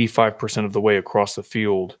 85% of the way across the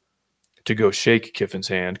field to go shake Kiffin's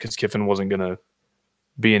hand because Kiffin wasn't going to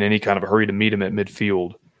be in any kind of a hurry to meet him at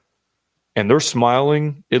midfield. And they're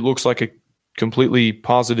smiling. It looks like a completely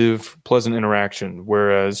positive, pleasant interaction.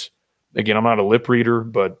 Whereas, again, I'm not a lip reader,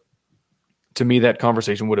 but to me that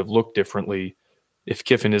conversation would have looked differently if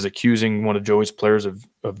Kiffin is accusing one of Joey's players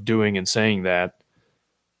of doing and saying that.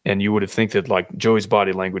 And you would have think that like Joey's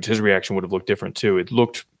body language, his reaction would have looked different too. It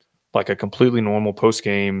looked like a completely normal post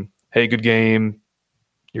game. Hey, good game.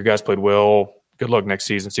 Your guys played well. Good luck next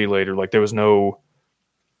season. See you later. Like there was no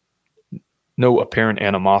apparent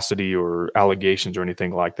animosity or allegations or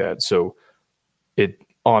anything like that. So it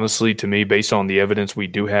honestly, to me, based on the evidence we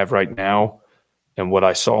do have right now and what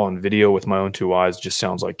I saw on video with my own two eyes, just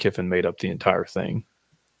sounds like Kiffin made up the entire thing.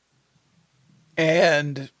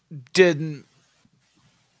 And didn't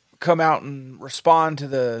come out and respond to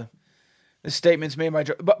the statements made by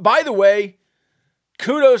Joe. But by the way,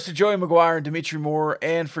 kudos to Joey McGuire and Dimitri Moore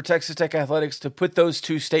and for Texas Tech Athletics to put those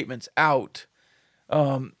two statements out.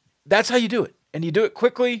 That's how you do it. And you do it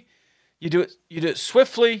quickly. You do it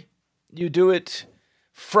swiftly. You do it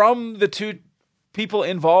from the two people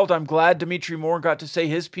involved. I'm glad Dimitri Moore got to say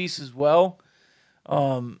his piece as well.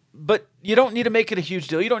 But you don't need to make it a huge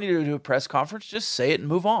deal. You don't need to do a press conference. Just say it and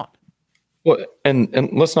move on. Well, and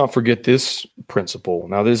let's not forget this principle.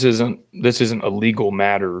 Now, this isn't a legal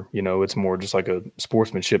matter. You know, it's more just like a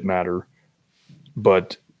sportsmanship matter.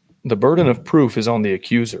 But the burden of proof is on the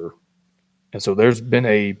accuser. And so there's been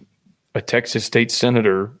a Texas state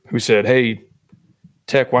senator who said, hey,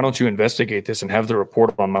 Tech, why don't you investigate this and have the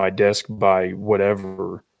report on my desk by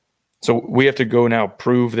whatever? So we have to go now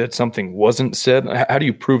prove that something wasn't said. How do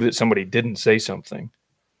you prove that somebody didn't say something?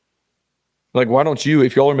 Like, why don't you,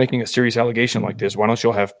 if y'all are making a serious allegation like this, why don't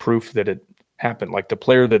y'all have proof that it happened? Like the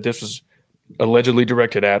player that this was allegedly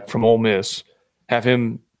directed at from Ole Miss, have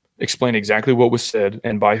him explain exactly what was said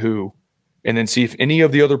and by who, and then see if any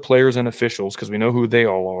of the other players and officials, because we know who they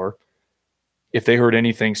all are, if they heard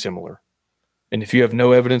anything similar. And if you have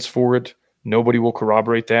no evidence for it, nobody will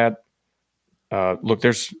corroborate that. Look,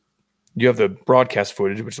 you have the broadcast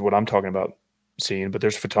footage, which is what I'm talking about seeing, but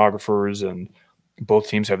there's photographers and both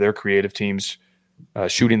teams have their creative teams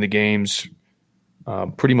shooting the games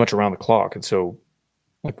pretty much around the clock. And so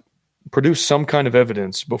like produce some kind of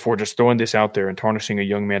evidence before just throwing this out there and tarnishing a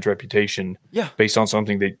young man's reputation based on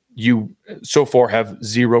something that you so far have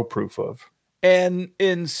zero proof of. And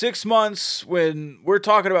in 6 months, when we're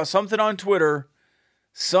talking about something on Twitter,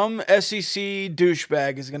 some SEC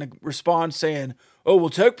douchebag is going to respond saying, oh,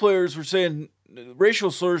 well, Tech players were saying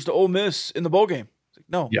racial slurs to Ole Miss in the bowl game. It's like,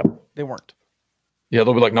 no, they weren't. Yeah,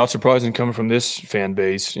 they'll be like, not surprising coming from this fan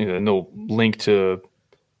base, you know, and they'll link to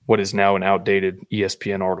what is now an outdated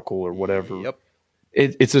ESPN article or whatever. Yep.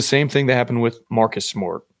 It's the same thing that happened with Marcus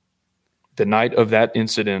Smart. The night of that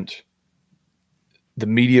incident, the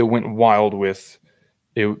media went wild with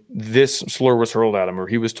this slur was hurled at him, or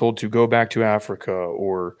he was told to go back to Africa,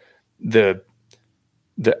 or the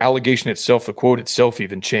allegation itself, the quote itself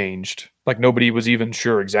even changed. Like nobody was even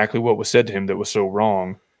sure exactly what was said to him that was so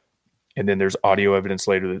wrong. And then there's audio evidence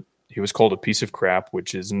later that he was called a piece of crap,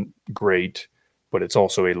 which isn't great, but it's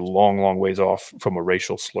also a long, long ways off from a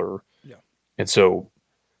racial slur. Yeah. And so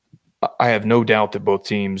I have no doubt that both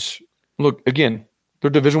teams – look, again, they're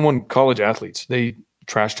Division I college athletes. They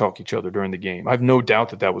trash talk each other during the game. I have no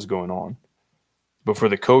doubt that was going on. But for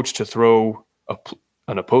the coach to throw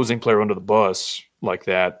an opposing player under the bus like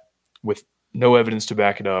that with no evidence to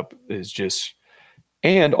back it up is just –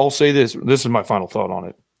 and I'll say this is my final thought on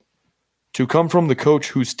it. To come from the coach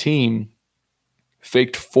whose team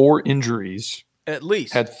faked 4 injuries, at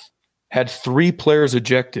least had 3 players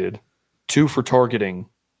ejected, 2 for targeting,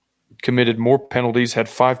 committed more penalties, had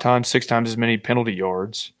 5 times, 6 times as many penalty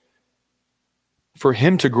yards. For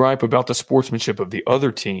him to gripe about the sportsmanship of the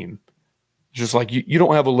other team, it's just like you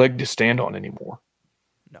don't have a leg to stand on anymore.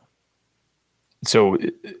 No. So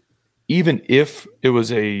even if it was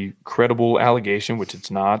a credible allegation, which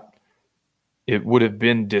it's not, it would have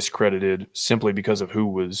been discredited simply because of who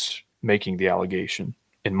was making the allegation,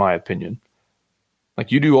 in my opinion.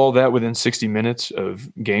 Like, you do all that within 60 minutes of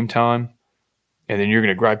game time, and then you're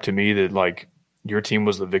going to gripe to me that, like, your team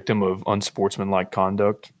was the victim of unsportsmanlike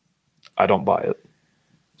conduct. I don't buy it.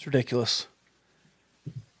 It's ridiculous.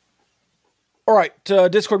 All right,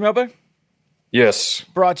 Discord mailbag? Yes.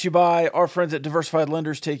 Brought to you by our friends at Diversified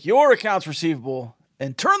Lenders. Take your accounts receivable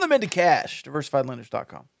and turn them into cash.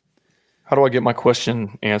 DiversifiedLenders.com. How do I get my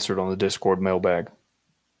question answered on the Discord mailbag?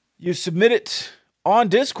 You submit it on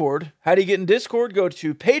Discord. How do you get in Discord? Go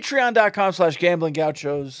to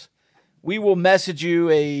patreon.com/gamblinggauchos. We will message you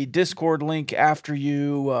a Discord link after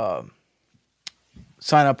you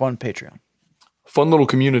sign up on Patreon. Fun little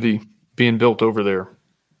community being built over there.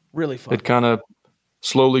 Really fun. It kind of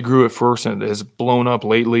slowly grew at first and has blown up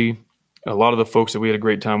lately. A lot of the folks that we had a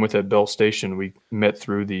great time with at Bell Station, we met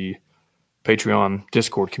through the Patreon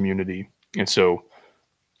Discord community. And so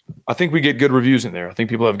I think we get good reviews in there. I think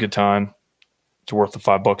people have a good time. It's worth the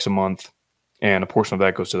 $5 a month. and a portion of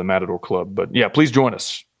that goes to the Matador Club. But yeah, please join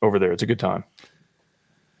us over there. It's a good time.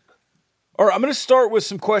 All right, I'm going to start with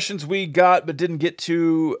some questions we got but didn't get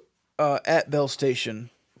to at Bell Station.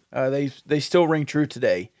 They still ring true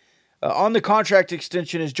today. On the contract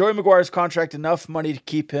extension, is Joey McGuire's contract enough money to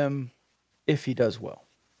keep him if he does well?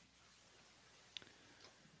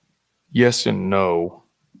 Yes and no.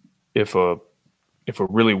 If a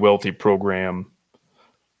really wealthy program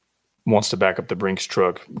wants to back up the Brinks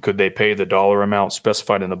truck, could they pay the dollar amount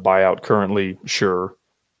specified in the buyout currently? Sure.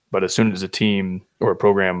 But as soon as a team or a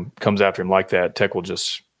program comes after him like that, Tech will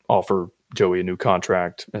just offer Joey a new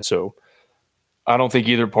contract. And so I don't think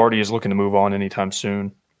either party is looking to move on anytime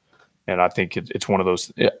soon. And I think it's one of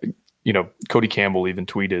those, Cody Campbell even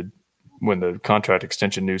tweeted when the contract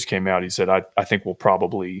extension news came out, he said, I think we'll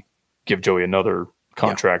probably give Joey another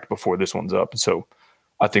contract before this one's up. And so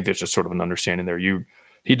I think there's just sort of an understanding there.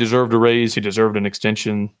 He deserved a raise. He deserved an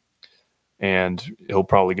extension. And he'll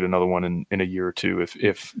probably get another one in a year or two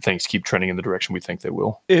if things keep trending in the direction we think they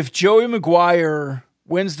will. If Joey McGuire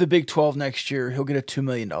wins the Big 12 next year, he'll get a $2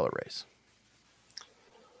 million raise.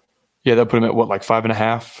 Yeah, that put him at what, like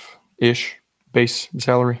 5.5-ish base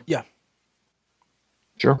salary? Yeah.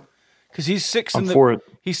 Sure. Because he's sixth in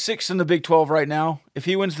the Big 12 right now. If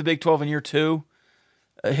he wins the Big 12 in year 2,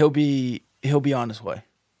 he'll be on his way.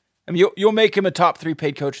 I mean, you'll make him a top 3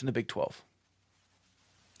 paid coach in the Big 12.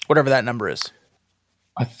 Whatever that number is.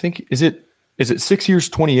 I think is it 6 years,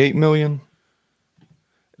 $28 million?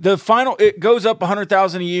 The final it goes up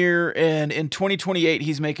 $100,000 a year, and in 2028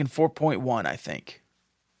 he's making 4.1, I think.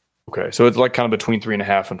 Okay, so it's like kind of between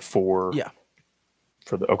 3.5 and 4. Yeah.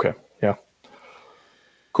 Yeah.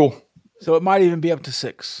 Cool. So it might even be up to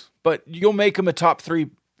 6, but you'll make him a top 3.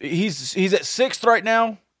 He's at 6th right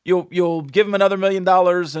now. You'll give him another $1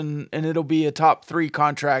 million, and it'll be a top 3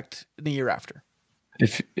 contract in the year after.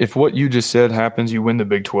 If what you just said happens, you win the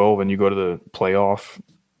Big 12 and you go to the playoff,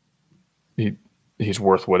 he's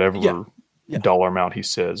worth whatever dollar amount he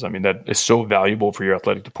says. I mean, that is so valuable for your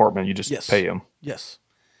athletic department. You just pay him. Yes.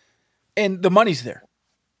 And the money's there.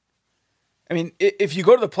 I mean, if you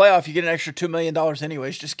go to the playoff, you get an extra $2 million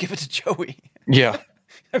anyways. Just give it to Joey. Yeah.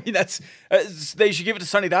 I mean, they should give it to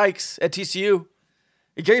Sonny Dykes at TCU.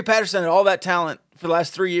 Gary Patterson had all that talent for the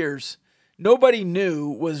last 3 years. Nobody knew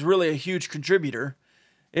was really a huge contributor.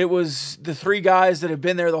 It was the 3 guys that have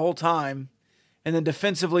been there the whole time. And then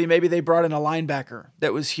defensively, maybe they brought in a linebacker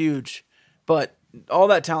that was huge. But all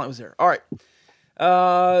that talent was there. All right.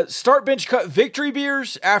 Start, bench, cut, victory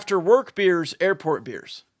beers, after work beers, airport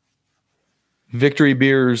beers. Victory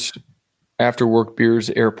beers, after work beers,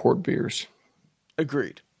 airport beers.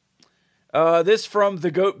 Agreed. This from the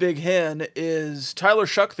Goat Big Hen is Tyler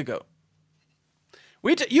Shuck the Goat.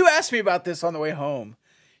 You asked me about this on the way home.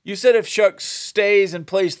 You said if Shuck stays and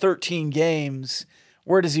plays 13 games,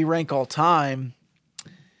 where does he rank all time?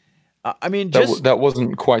 I mean, that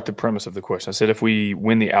wasn't quite the premise of the question. I said if we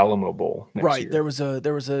win the Alamo Bowl next year.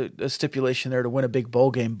 There was a stipulation there to win a big bowl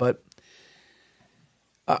game, but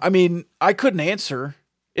I mean, I couldn't answer.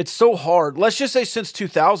 It's so hard. Let's just say since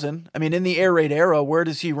 2000. I mean, in the air raid era, where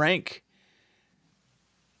does he rank?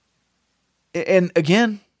 And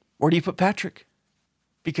again, where do you put Patrick?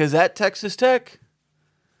 Because at Texas Tech.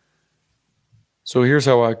 So here's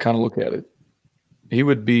how I kind of look at it.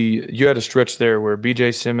 You had a stretch there where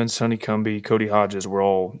B.J. Simmons, Sonny Cumbie, Cody Hodges were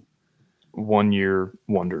all 1-year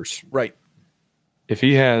wonders. Right. If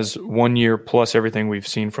he has 1 year plus everything we've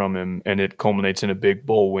seen from him and it culminates in a big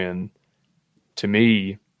bowl win, to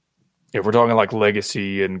me, if we're talking like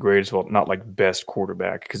legacy and greatest, well, not like best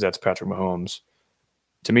quarterback, because that's Patrick Mahomes.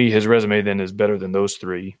 To me, his resume then is better than those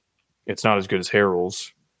 3. It's not as good as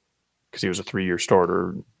Harrell's because he was a 3-year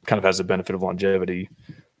starter, kind of has the benefit of longevity.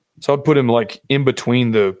 So I'd put him like in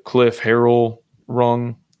between the Cliff Harrell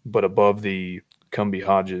rung, but above the Cumbie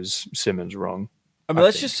Hodges Simmons rung. I mean,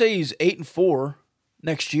 let's just say he's 8-4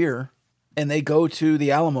 next year, and they go to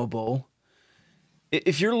the Alamo Bowl.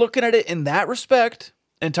 If you're looking at it in that respect,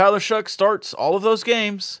 and Tyler Shuck starts all of those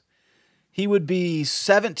games, he would be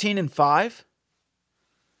 17-5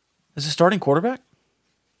 as a starting quarterback.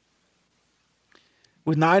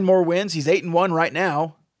 With 9 more wins, he's 8-1 right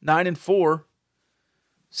now, 9-4.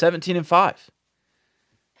 17-5. I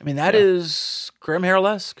mean, that is Graham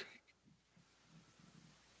Harrell-esque.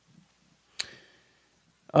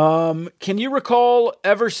 Can you recall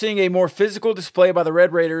ever seeing a more physical display by the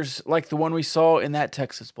Red Raiders like the one we saw in that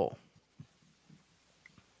Texas Bowl?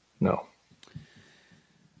 No.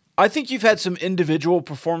 I think you've had some individual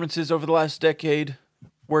performances over the last decade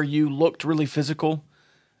where you looked really physical.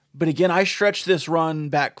 But again, I stretched this run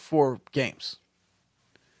back 4 games.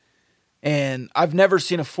 And I've never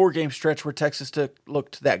seen a 4-game stretch where Texas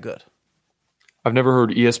looked that good. I've never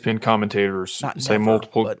heard ESPN commentators say never,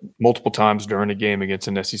 multiple times during a game against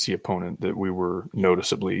an SEC opponent that we were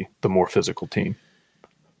noticeably the more physical team.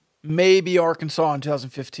 Maybe Arkansas in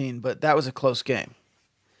 2015, but that was a close game.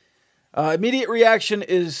 Immediate reaction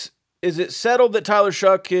is it settled that Tyler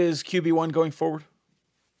Shuck is QB1 going forward?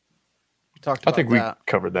 We talked about that. I think we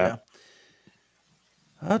covered that.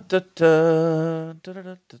 Yeah.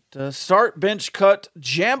 Start, bench, cut,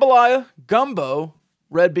 jambalaya, gumbo,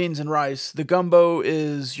 red beans, and rice. The gumbo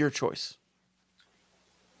is your choice.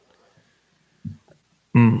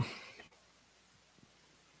 This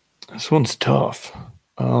one's tough.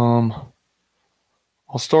 I'll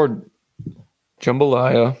start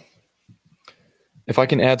jambalaya. If I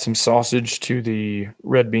can add some sausage to the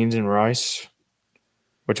red beans and rice,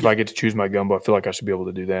 which if I get to choose my gumbo, I feel like I should be able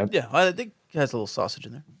to do that. Yeah, I think it has a little sausage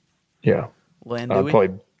in there. Yeah. I'd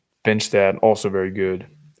probably bench that. Also very good.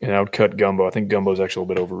 And I would cut gumbo. I think gumbo is actually a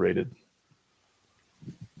little bit overrated.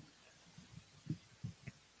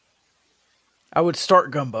 I would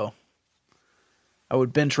start gumbo. I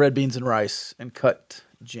would bench red beans and rice and cut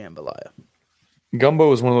jambalaya.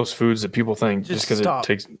 Gumbo is one of those foods that people think because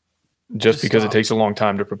it takes a long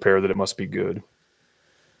time to prepare that it must be good.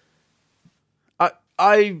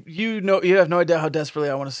 You have no idea how desperately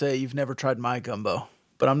I want to say you've never tried my gumbo,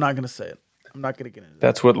 but I'm not going to say it. I'm not going to get into that.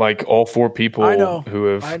 That's what like all 4 people who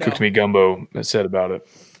have cooked me gumbo have said about it.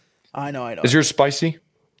 I know. Is yours spicy?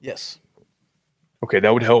 Yes. Okay,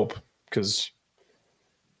 that would help because,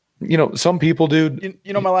 some people, dude.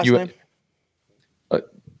 You know my last name?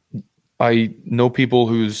 I know people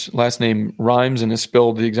whose last name rhymes and is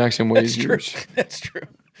spelled the exact same way as yours. That's true.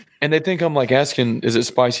 And they think I'm like asking, is it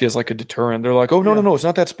spicy as like a deterrent? They're like, oh, no, it's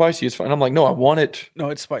not that spicy. It's fine. I'm like, no, I want it.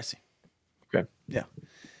 No, it's spicy. Okay. Yeah.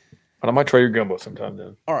 But I might try your gumbo sometime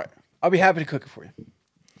then. All right. I'll be happy to cook it for you.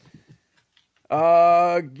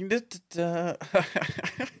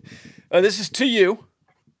 This is to you.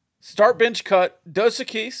 Start, bench, cut, Dos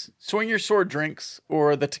Equis, swing your sword drinks,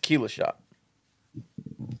 or the tequila shot.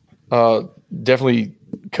 Definitely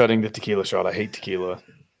cutting the tequila shot. I hate tequila.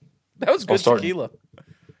 That was good tequila.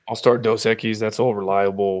 I'll start Dos Equis. That's all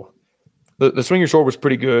reliable. The swing your sword was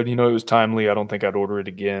pretty good. It was timely. I don't think I'd order it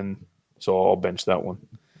again. So I'll bench that one.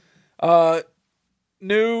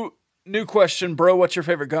 New question, bro. What's your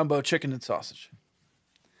favorite gumbo? Chicken and sausage.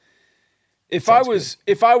 If I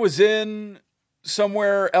was in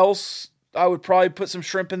somewhere else, I would probably put some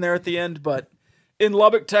shrimp in there at the end. But in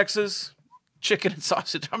Lubbock, Texas, chicken and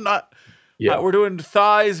sausage. I'm not. Yeah, we're doing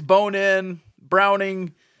thighs, bone in,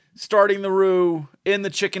 browning, starting the roux in the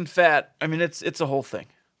chicken fat. I mean, it's a whole thing.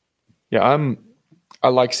 Yeah, I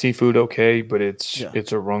like seafood, okay, but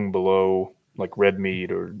it's a rung below like red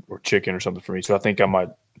meat or chicken or something for me. So I think I might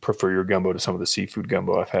prefer your gumbo to some of the seafood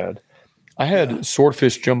gumbo I've had. I had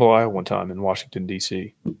swordfish jambalaya one time in Washington,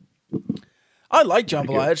 D.C. I like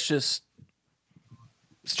jambalaya. It's just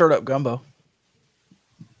stirred up gumbo.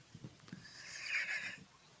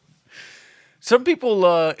 Some people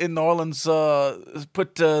in New Orleans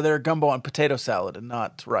put their gumbo on potato salad and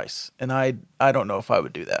not rice. And I don't know if I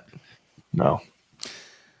would do that. No.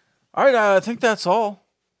 All right, I think that's all.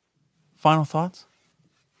 Final thoughts?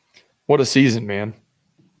 What a season, man.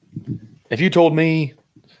 If you told me,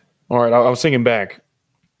 all right, I was thinking back.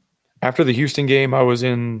 After the Houston game, I was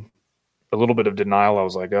in a little bit of denial. I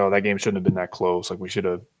was like, oh, that game shouldn't have been that close. Like we should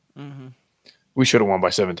have won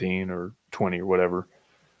by 17 or 20 or whatever.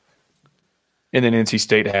 And then NC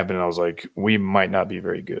State happened, and I was like, we might not be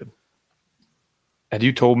very good. Had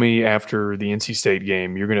you told me after the NC State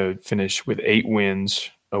game, you're going to finish with 8 wins,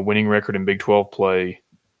 a winning record in Big 12 play,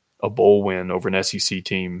 a bowl win over an SEC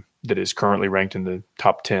team that is currently ranked in the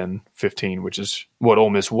top 10, 15, which is what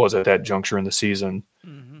Ole Miss was at that juncture in the season,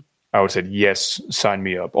 I would have said, yes, sign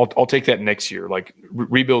me up. I'll take that next year. Like,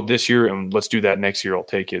 rebuild this year, and let's do that next year. I'll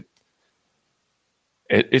take it.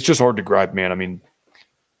 It's just hard to gripe, man. I mean,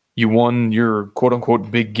 you won your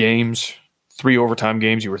quote-unquote big games, 3 overtime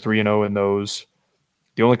games. You were 3-0 in those.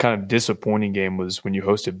 The only kind of disappointing game was when you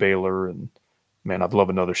hosted Baylor, and, man, I'd love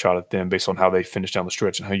another shot at them based on how they finished down the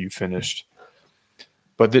stretch and how you finished.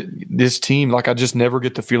 But this team, like, I just never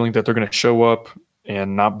get the feeling that they're going to show up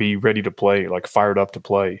and not be ready to play, like fired up to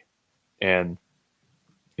play. And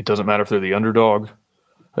it doesn't matter if they're the underdog.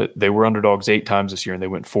 They were underdogs 8 times this year, and they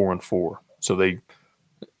went 4-4. So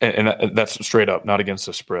and that's straight up, not against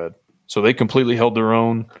the spread. So they completely held their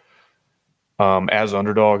own as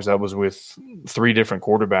underdogs. That was with 3 different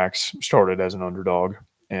quarterbacks started as an underdog,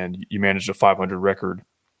 and you managed a 500 record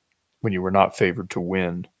when you were not favored to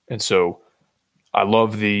win. And so I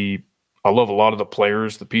love the I love a lot of the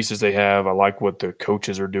players, the pieces they have. I like what the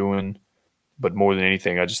coaches are doing. But more than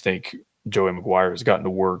anything, I just think Joey McGuire has gotten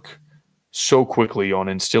to work so quickly on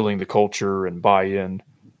instilling the culture and buy-in.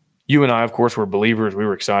 You and I, of course, were believers. We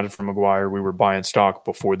were excited for McGuire. We were buying stock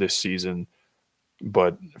before this season.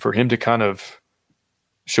 But for him to kind of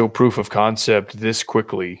show proof of concept this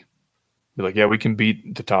quickly, be like, yeah, we can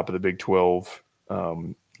beat the top of the Big 12.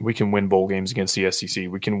 We can win bowl games against the SEC.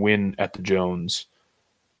 We can win at the Jones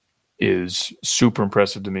is super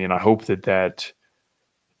impressive to me. And I hope that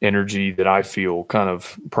energy that I feel kind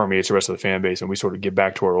of permeates the rest of the fan base and we sort of get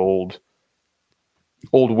back to our old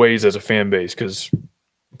ways as a fan base, because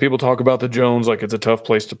people talk about the Jones like it's a tough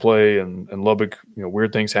place to play and Lubbock,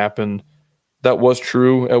 weird things happen. That was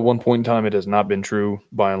true at one point in time. It has not been true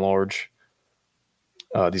by and large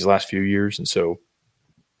these last few years. And so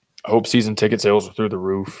I hope season ticket sales are through the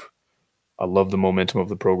roof. I love the momentum of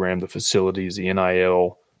the program, the facilities, the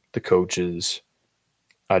NIL, the coaches.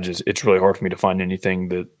 It's really hard for me to find anything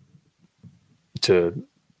that to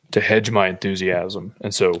hedge my enthusiasm.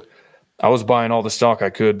 And so I was buying all the stock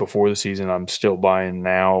I could before the season. I'm still buying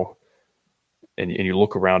now. And you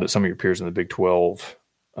look around at some of your peers in the Big 12,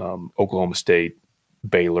 Oklahoma State,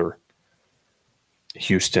 Baylor,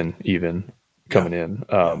 Houston even coming in.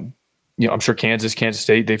 I'm sure Kansas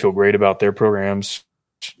State, they feel great about their programs.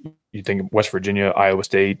 You think West Virginia, Iowa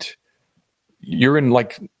State. You're in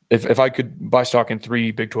if I could buy stock in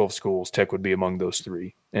 3 Big 12 schools, Tech would be among those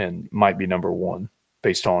 3 and might be number 1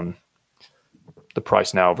 based on the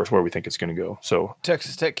price now versus where we think it's going to go. So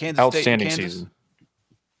Texas Tech, Kansas outstanding State, Kansas. season.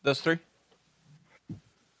 Those 3?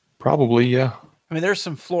 Probably, yeah. I mean, there's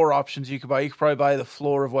some floor options you could buy. You could probably buy the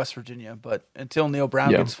floor of West Virginia, but until Neil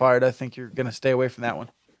Brown gets fired, I think you're going to stay away from that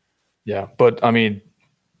one. Yeah, but I mean,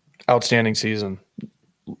 outstanding season.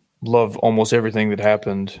 Love almost everything that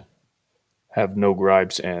happened. Have no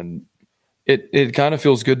gripes, and it kind of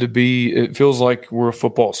feels good to be. It feels like we're a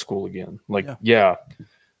football school again.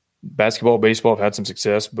 Basketball, baseball have had some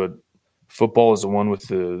success, but football is the one with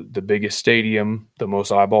the biggest stadium, the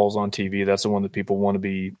most eyeballs on TV. That's the one that people want to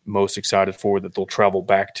be most excited for, that they'll travel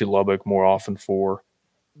back to Lubbock more often for.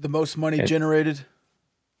 The most money generated.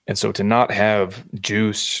 And so to not have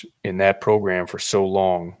juice in that program for so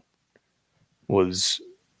long was,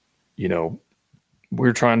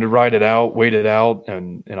 we're trying to ride it out, wait it out,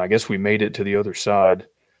 and I guess we made it to the other side.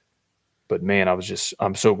 But man,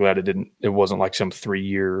 I'm so glad it wasn't like some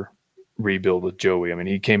 3-year rebuild with Joey. I mean,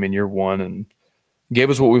 he came in year 1 and gave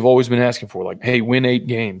us what we've always been asking for. Like, hey, win 8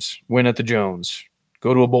 games, win at the Jones,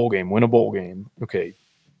 go to a bowl game, win a bowl game. Okay,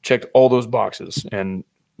 checked all those boxes, and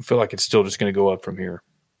I feel like it's still just going to go up from here.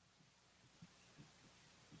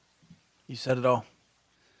 You said it all.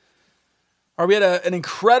 All right, we had an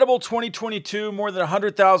incredible 2022, more than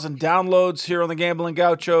 100,000 downloads here on the Gambling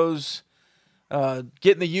Gauchos.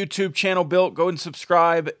 Getting the YouTube channel built. Go and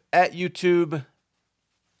subscribe at YouTube.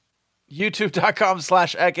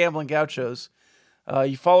 YouTube.com/@GamblingGauchos.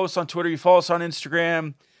 You follow us on Twitter. You follow us on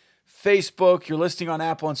Instagram, Facebook. You're listening on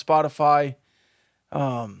Apple and Spotify.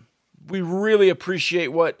 We really appreciate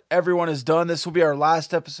what everyone has done. This will be our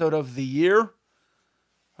last episode of the year.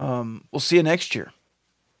 We'll see you next year.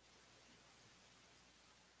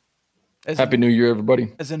 Happy New Year,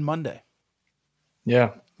 everybody. As in Monday.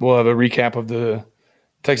 Yeah. We'll have a recap of the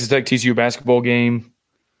Texas Tech TCU basketball game.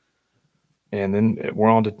 And then we're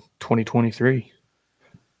on to 2023. Do you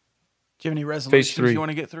have any resolutions you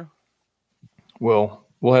want to get through? Well,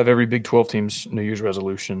 we'll have every Big 12 team's New Year's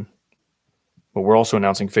resolution. But we're also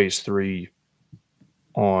announcing Phase 3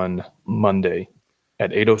 on Monday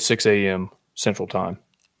at 8:06 a.m. Central Time.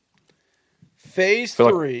 Phase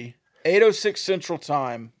 3, 8:06 Central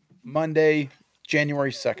Time, Monday,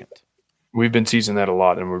 January 2nd. We've been teasing that a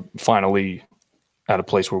lot, and we're finally at a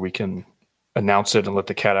place where we can announce it and let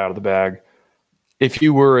the cat out of the bag. If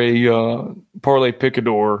you were a parlay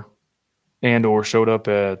picador and or showed up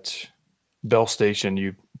at Bell Station,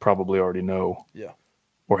 you probably already know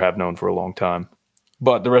or have known for a long time.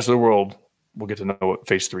 But the rest of the world will get to know what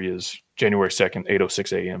Phase 3 is, January 2nd,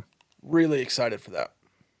 8:06 a.m. Really excited for that.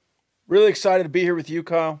 Really excited to be here with you,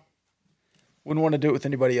 Kyle. Wouldn't want to do it with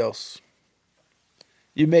anybody else.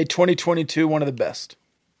 You made 2022 one of the best.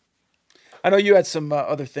 I know you had some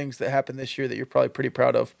other things that happened this year that you're probably pretty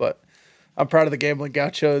proud of, but I'm proud of the Gambling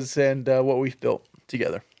Gauchos and what we've built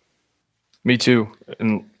together. Me too.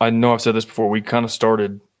 And I know I've said this before. We kind of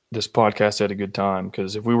started this podcast at a good time,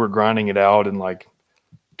 because if we were grinding it out in like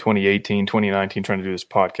 2018, 2019, trying to do this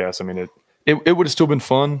podcast, I mean, it would have still been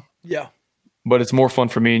fun. Yeah. But it's more fun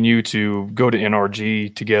for me and you to go to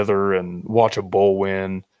NRG together and watch a bowl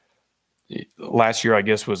win. last year, I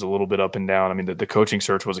guess, was a little bit up and down. I mean, the coaching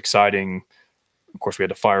search was exciting. Of course, we had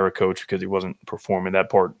to fire a coach because he wasn't performing. That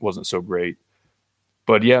part wasn't so great.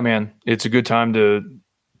 But yeah, man, it's a good time to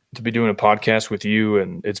be doing a podcast with you,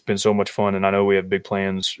 and it's been so much fun. And I know we have big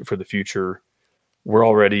plans for the future. We're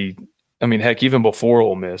already, I mean, heck, even before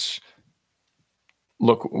Ole Miss,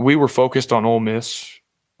 look, we were focused on Ole Miss,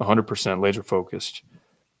 100% laser focused.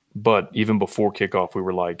 But even before kickoff, we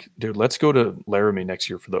were like, dude, let's go to Laramie next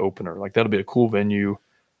year for the opener. Like, that'll be a cool venue.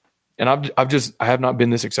 And I have not been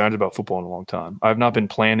this excited about football in a long time. I've not been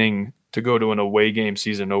planning to go to an away game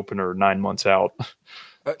season opener 9 months out.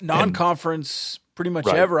 Non-conference pretty much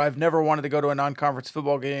Right. ever. I've never wanted to go to a non-conference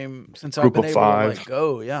football game since I've Group been of able five. to like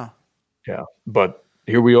go. Yeah. Yeah, but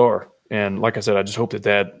here we are. And like I said, I just hope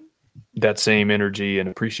that same energy and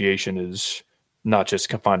appreciation is not just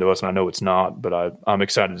confined to us, and I know it's not, but I'm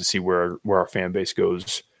excited to see where our fan base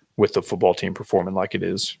goes with the football team performing like it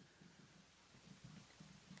is.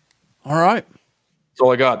 All right. That's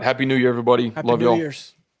all I got. Happy New Year, everybody. Happy Love New y'all.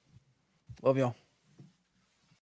 Year's. Love y'all.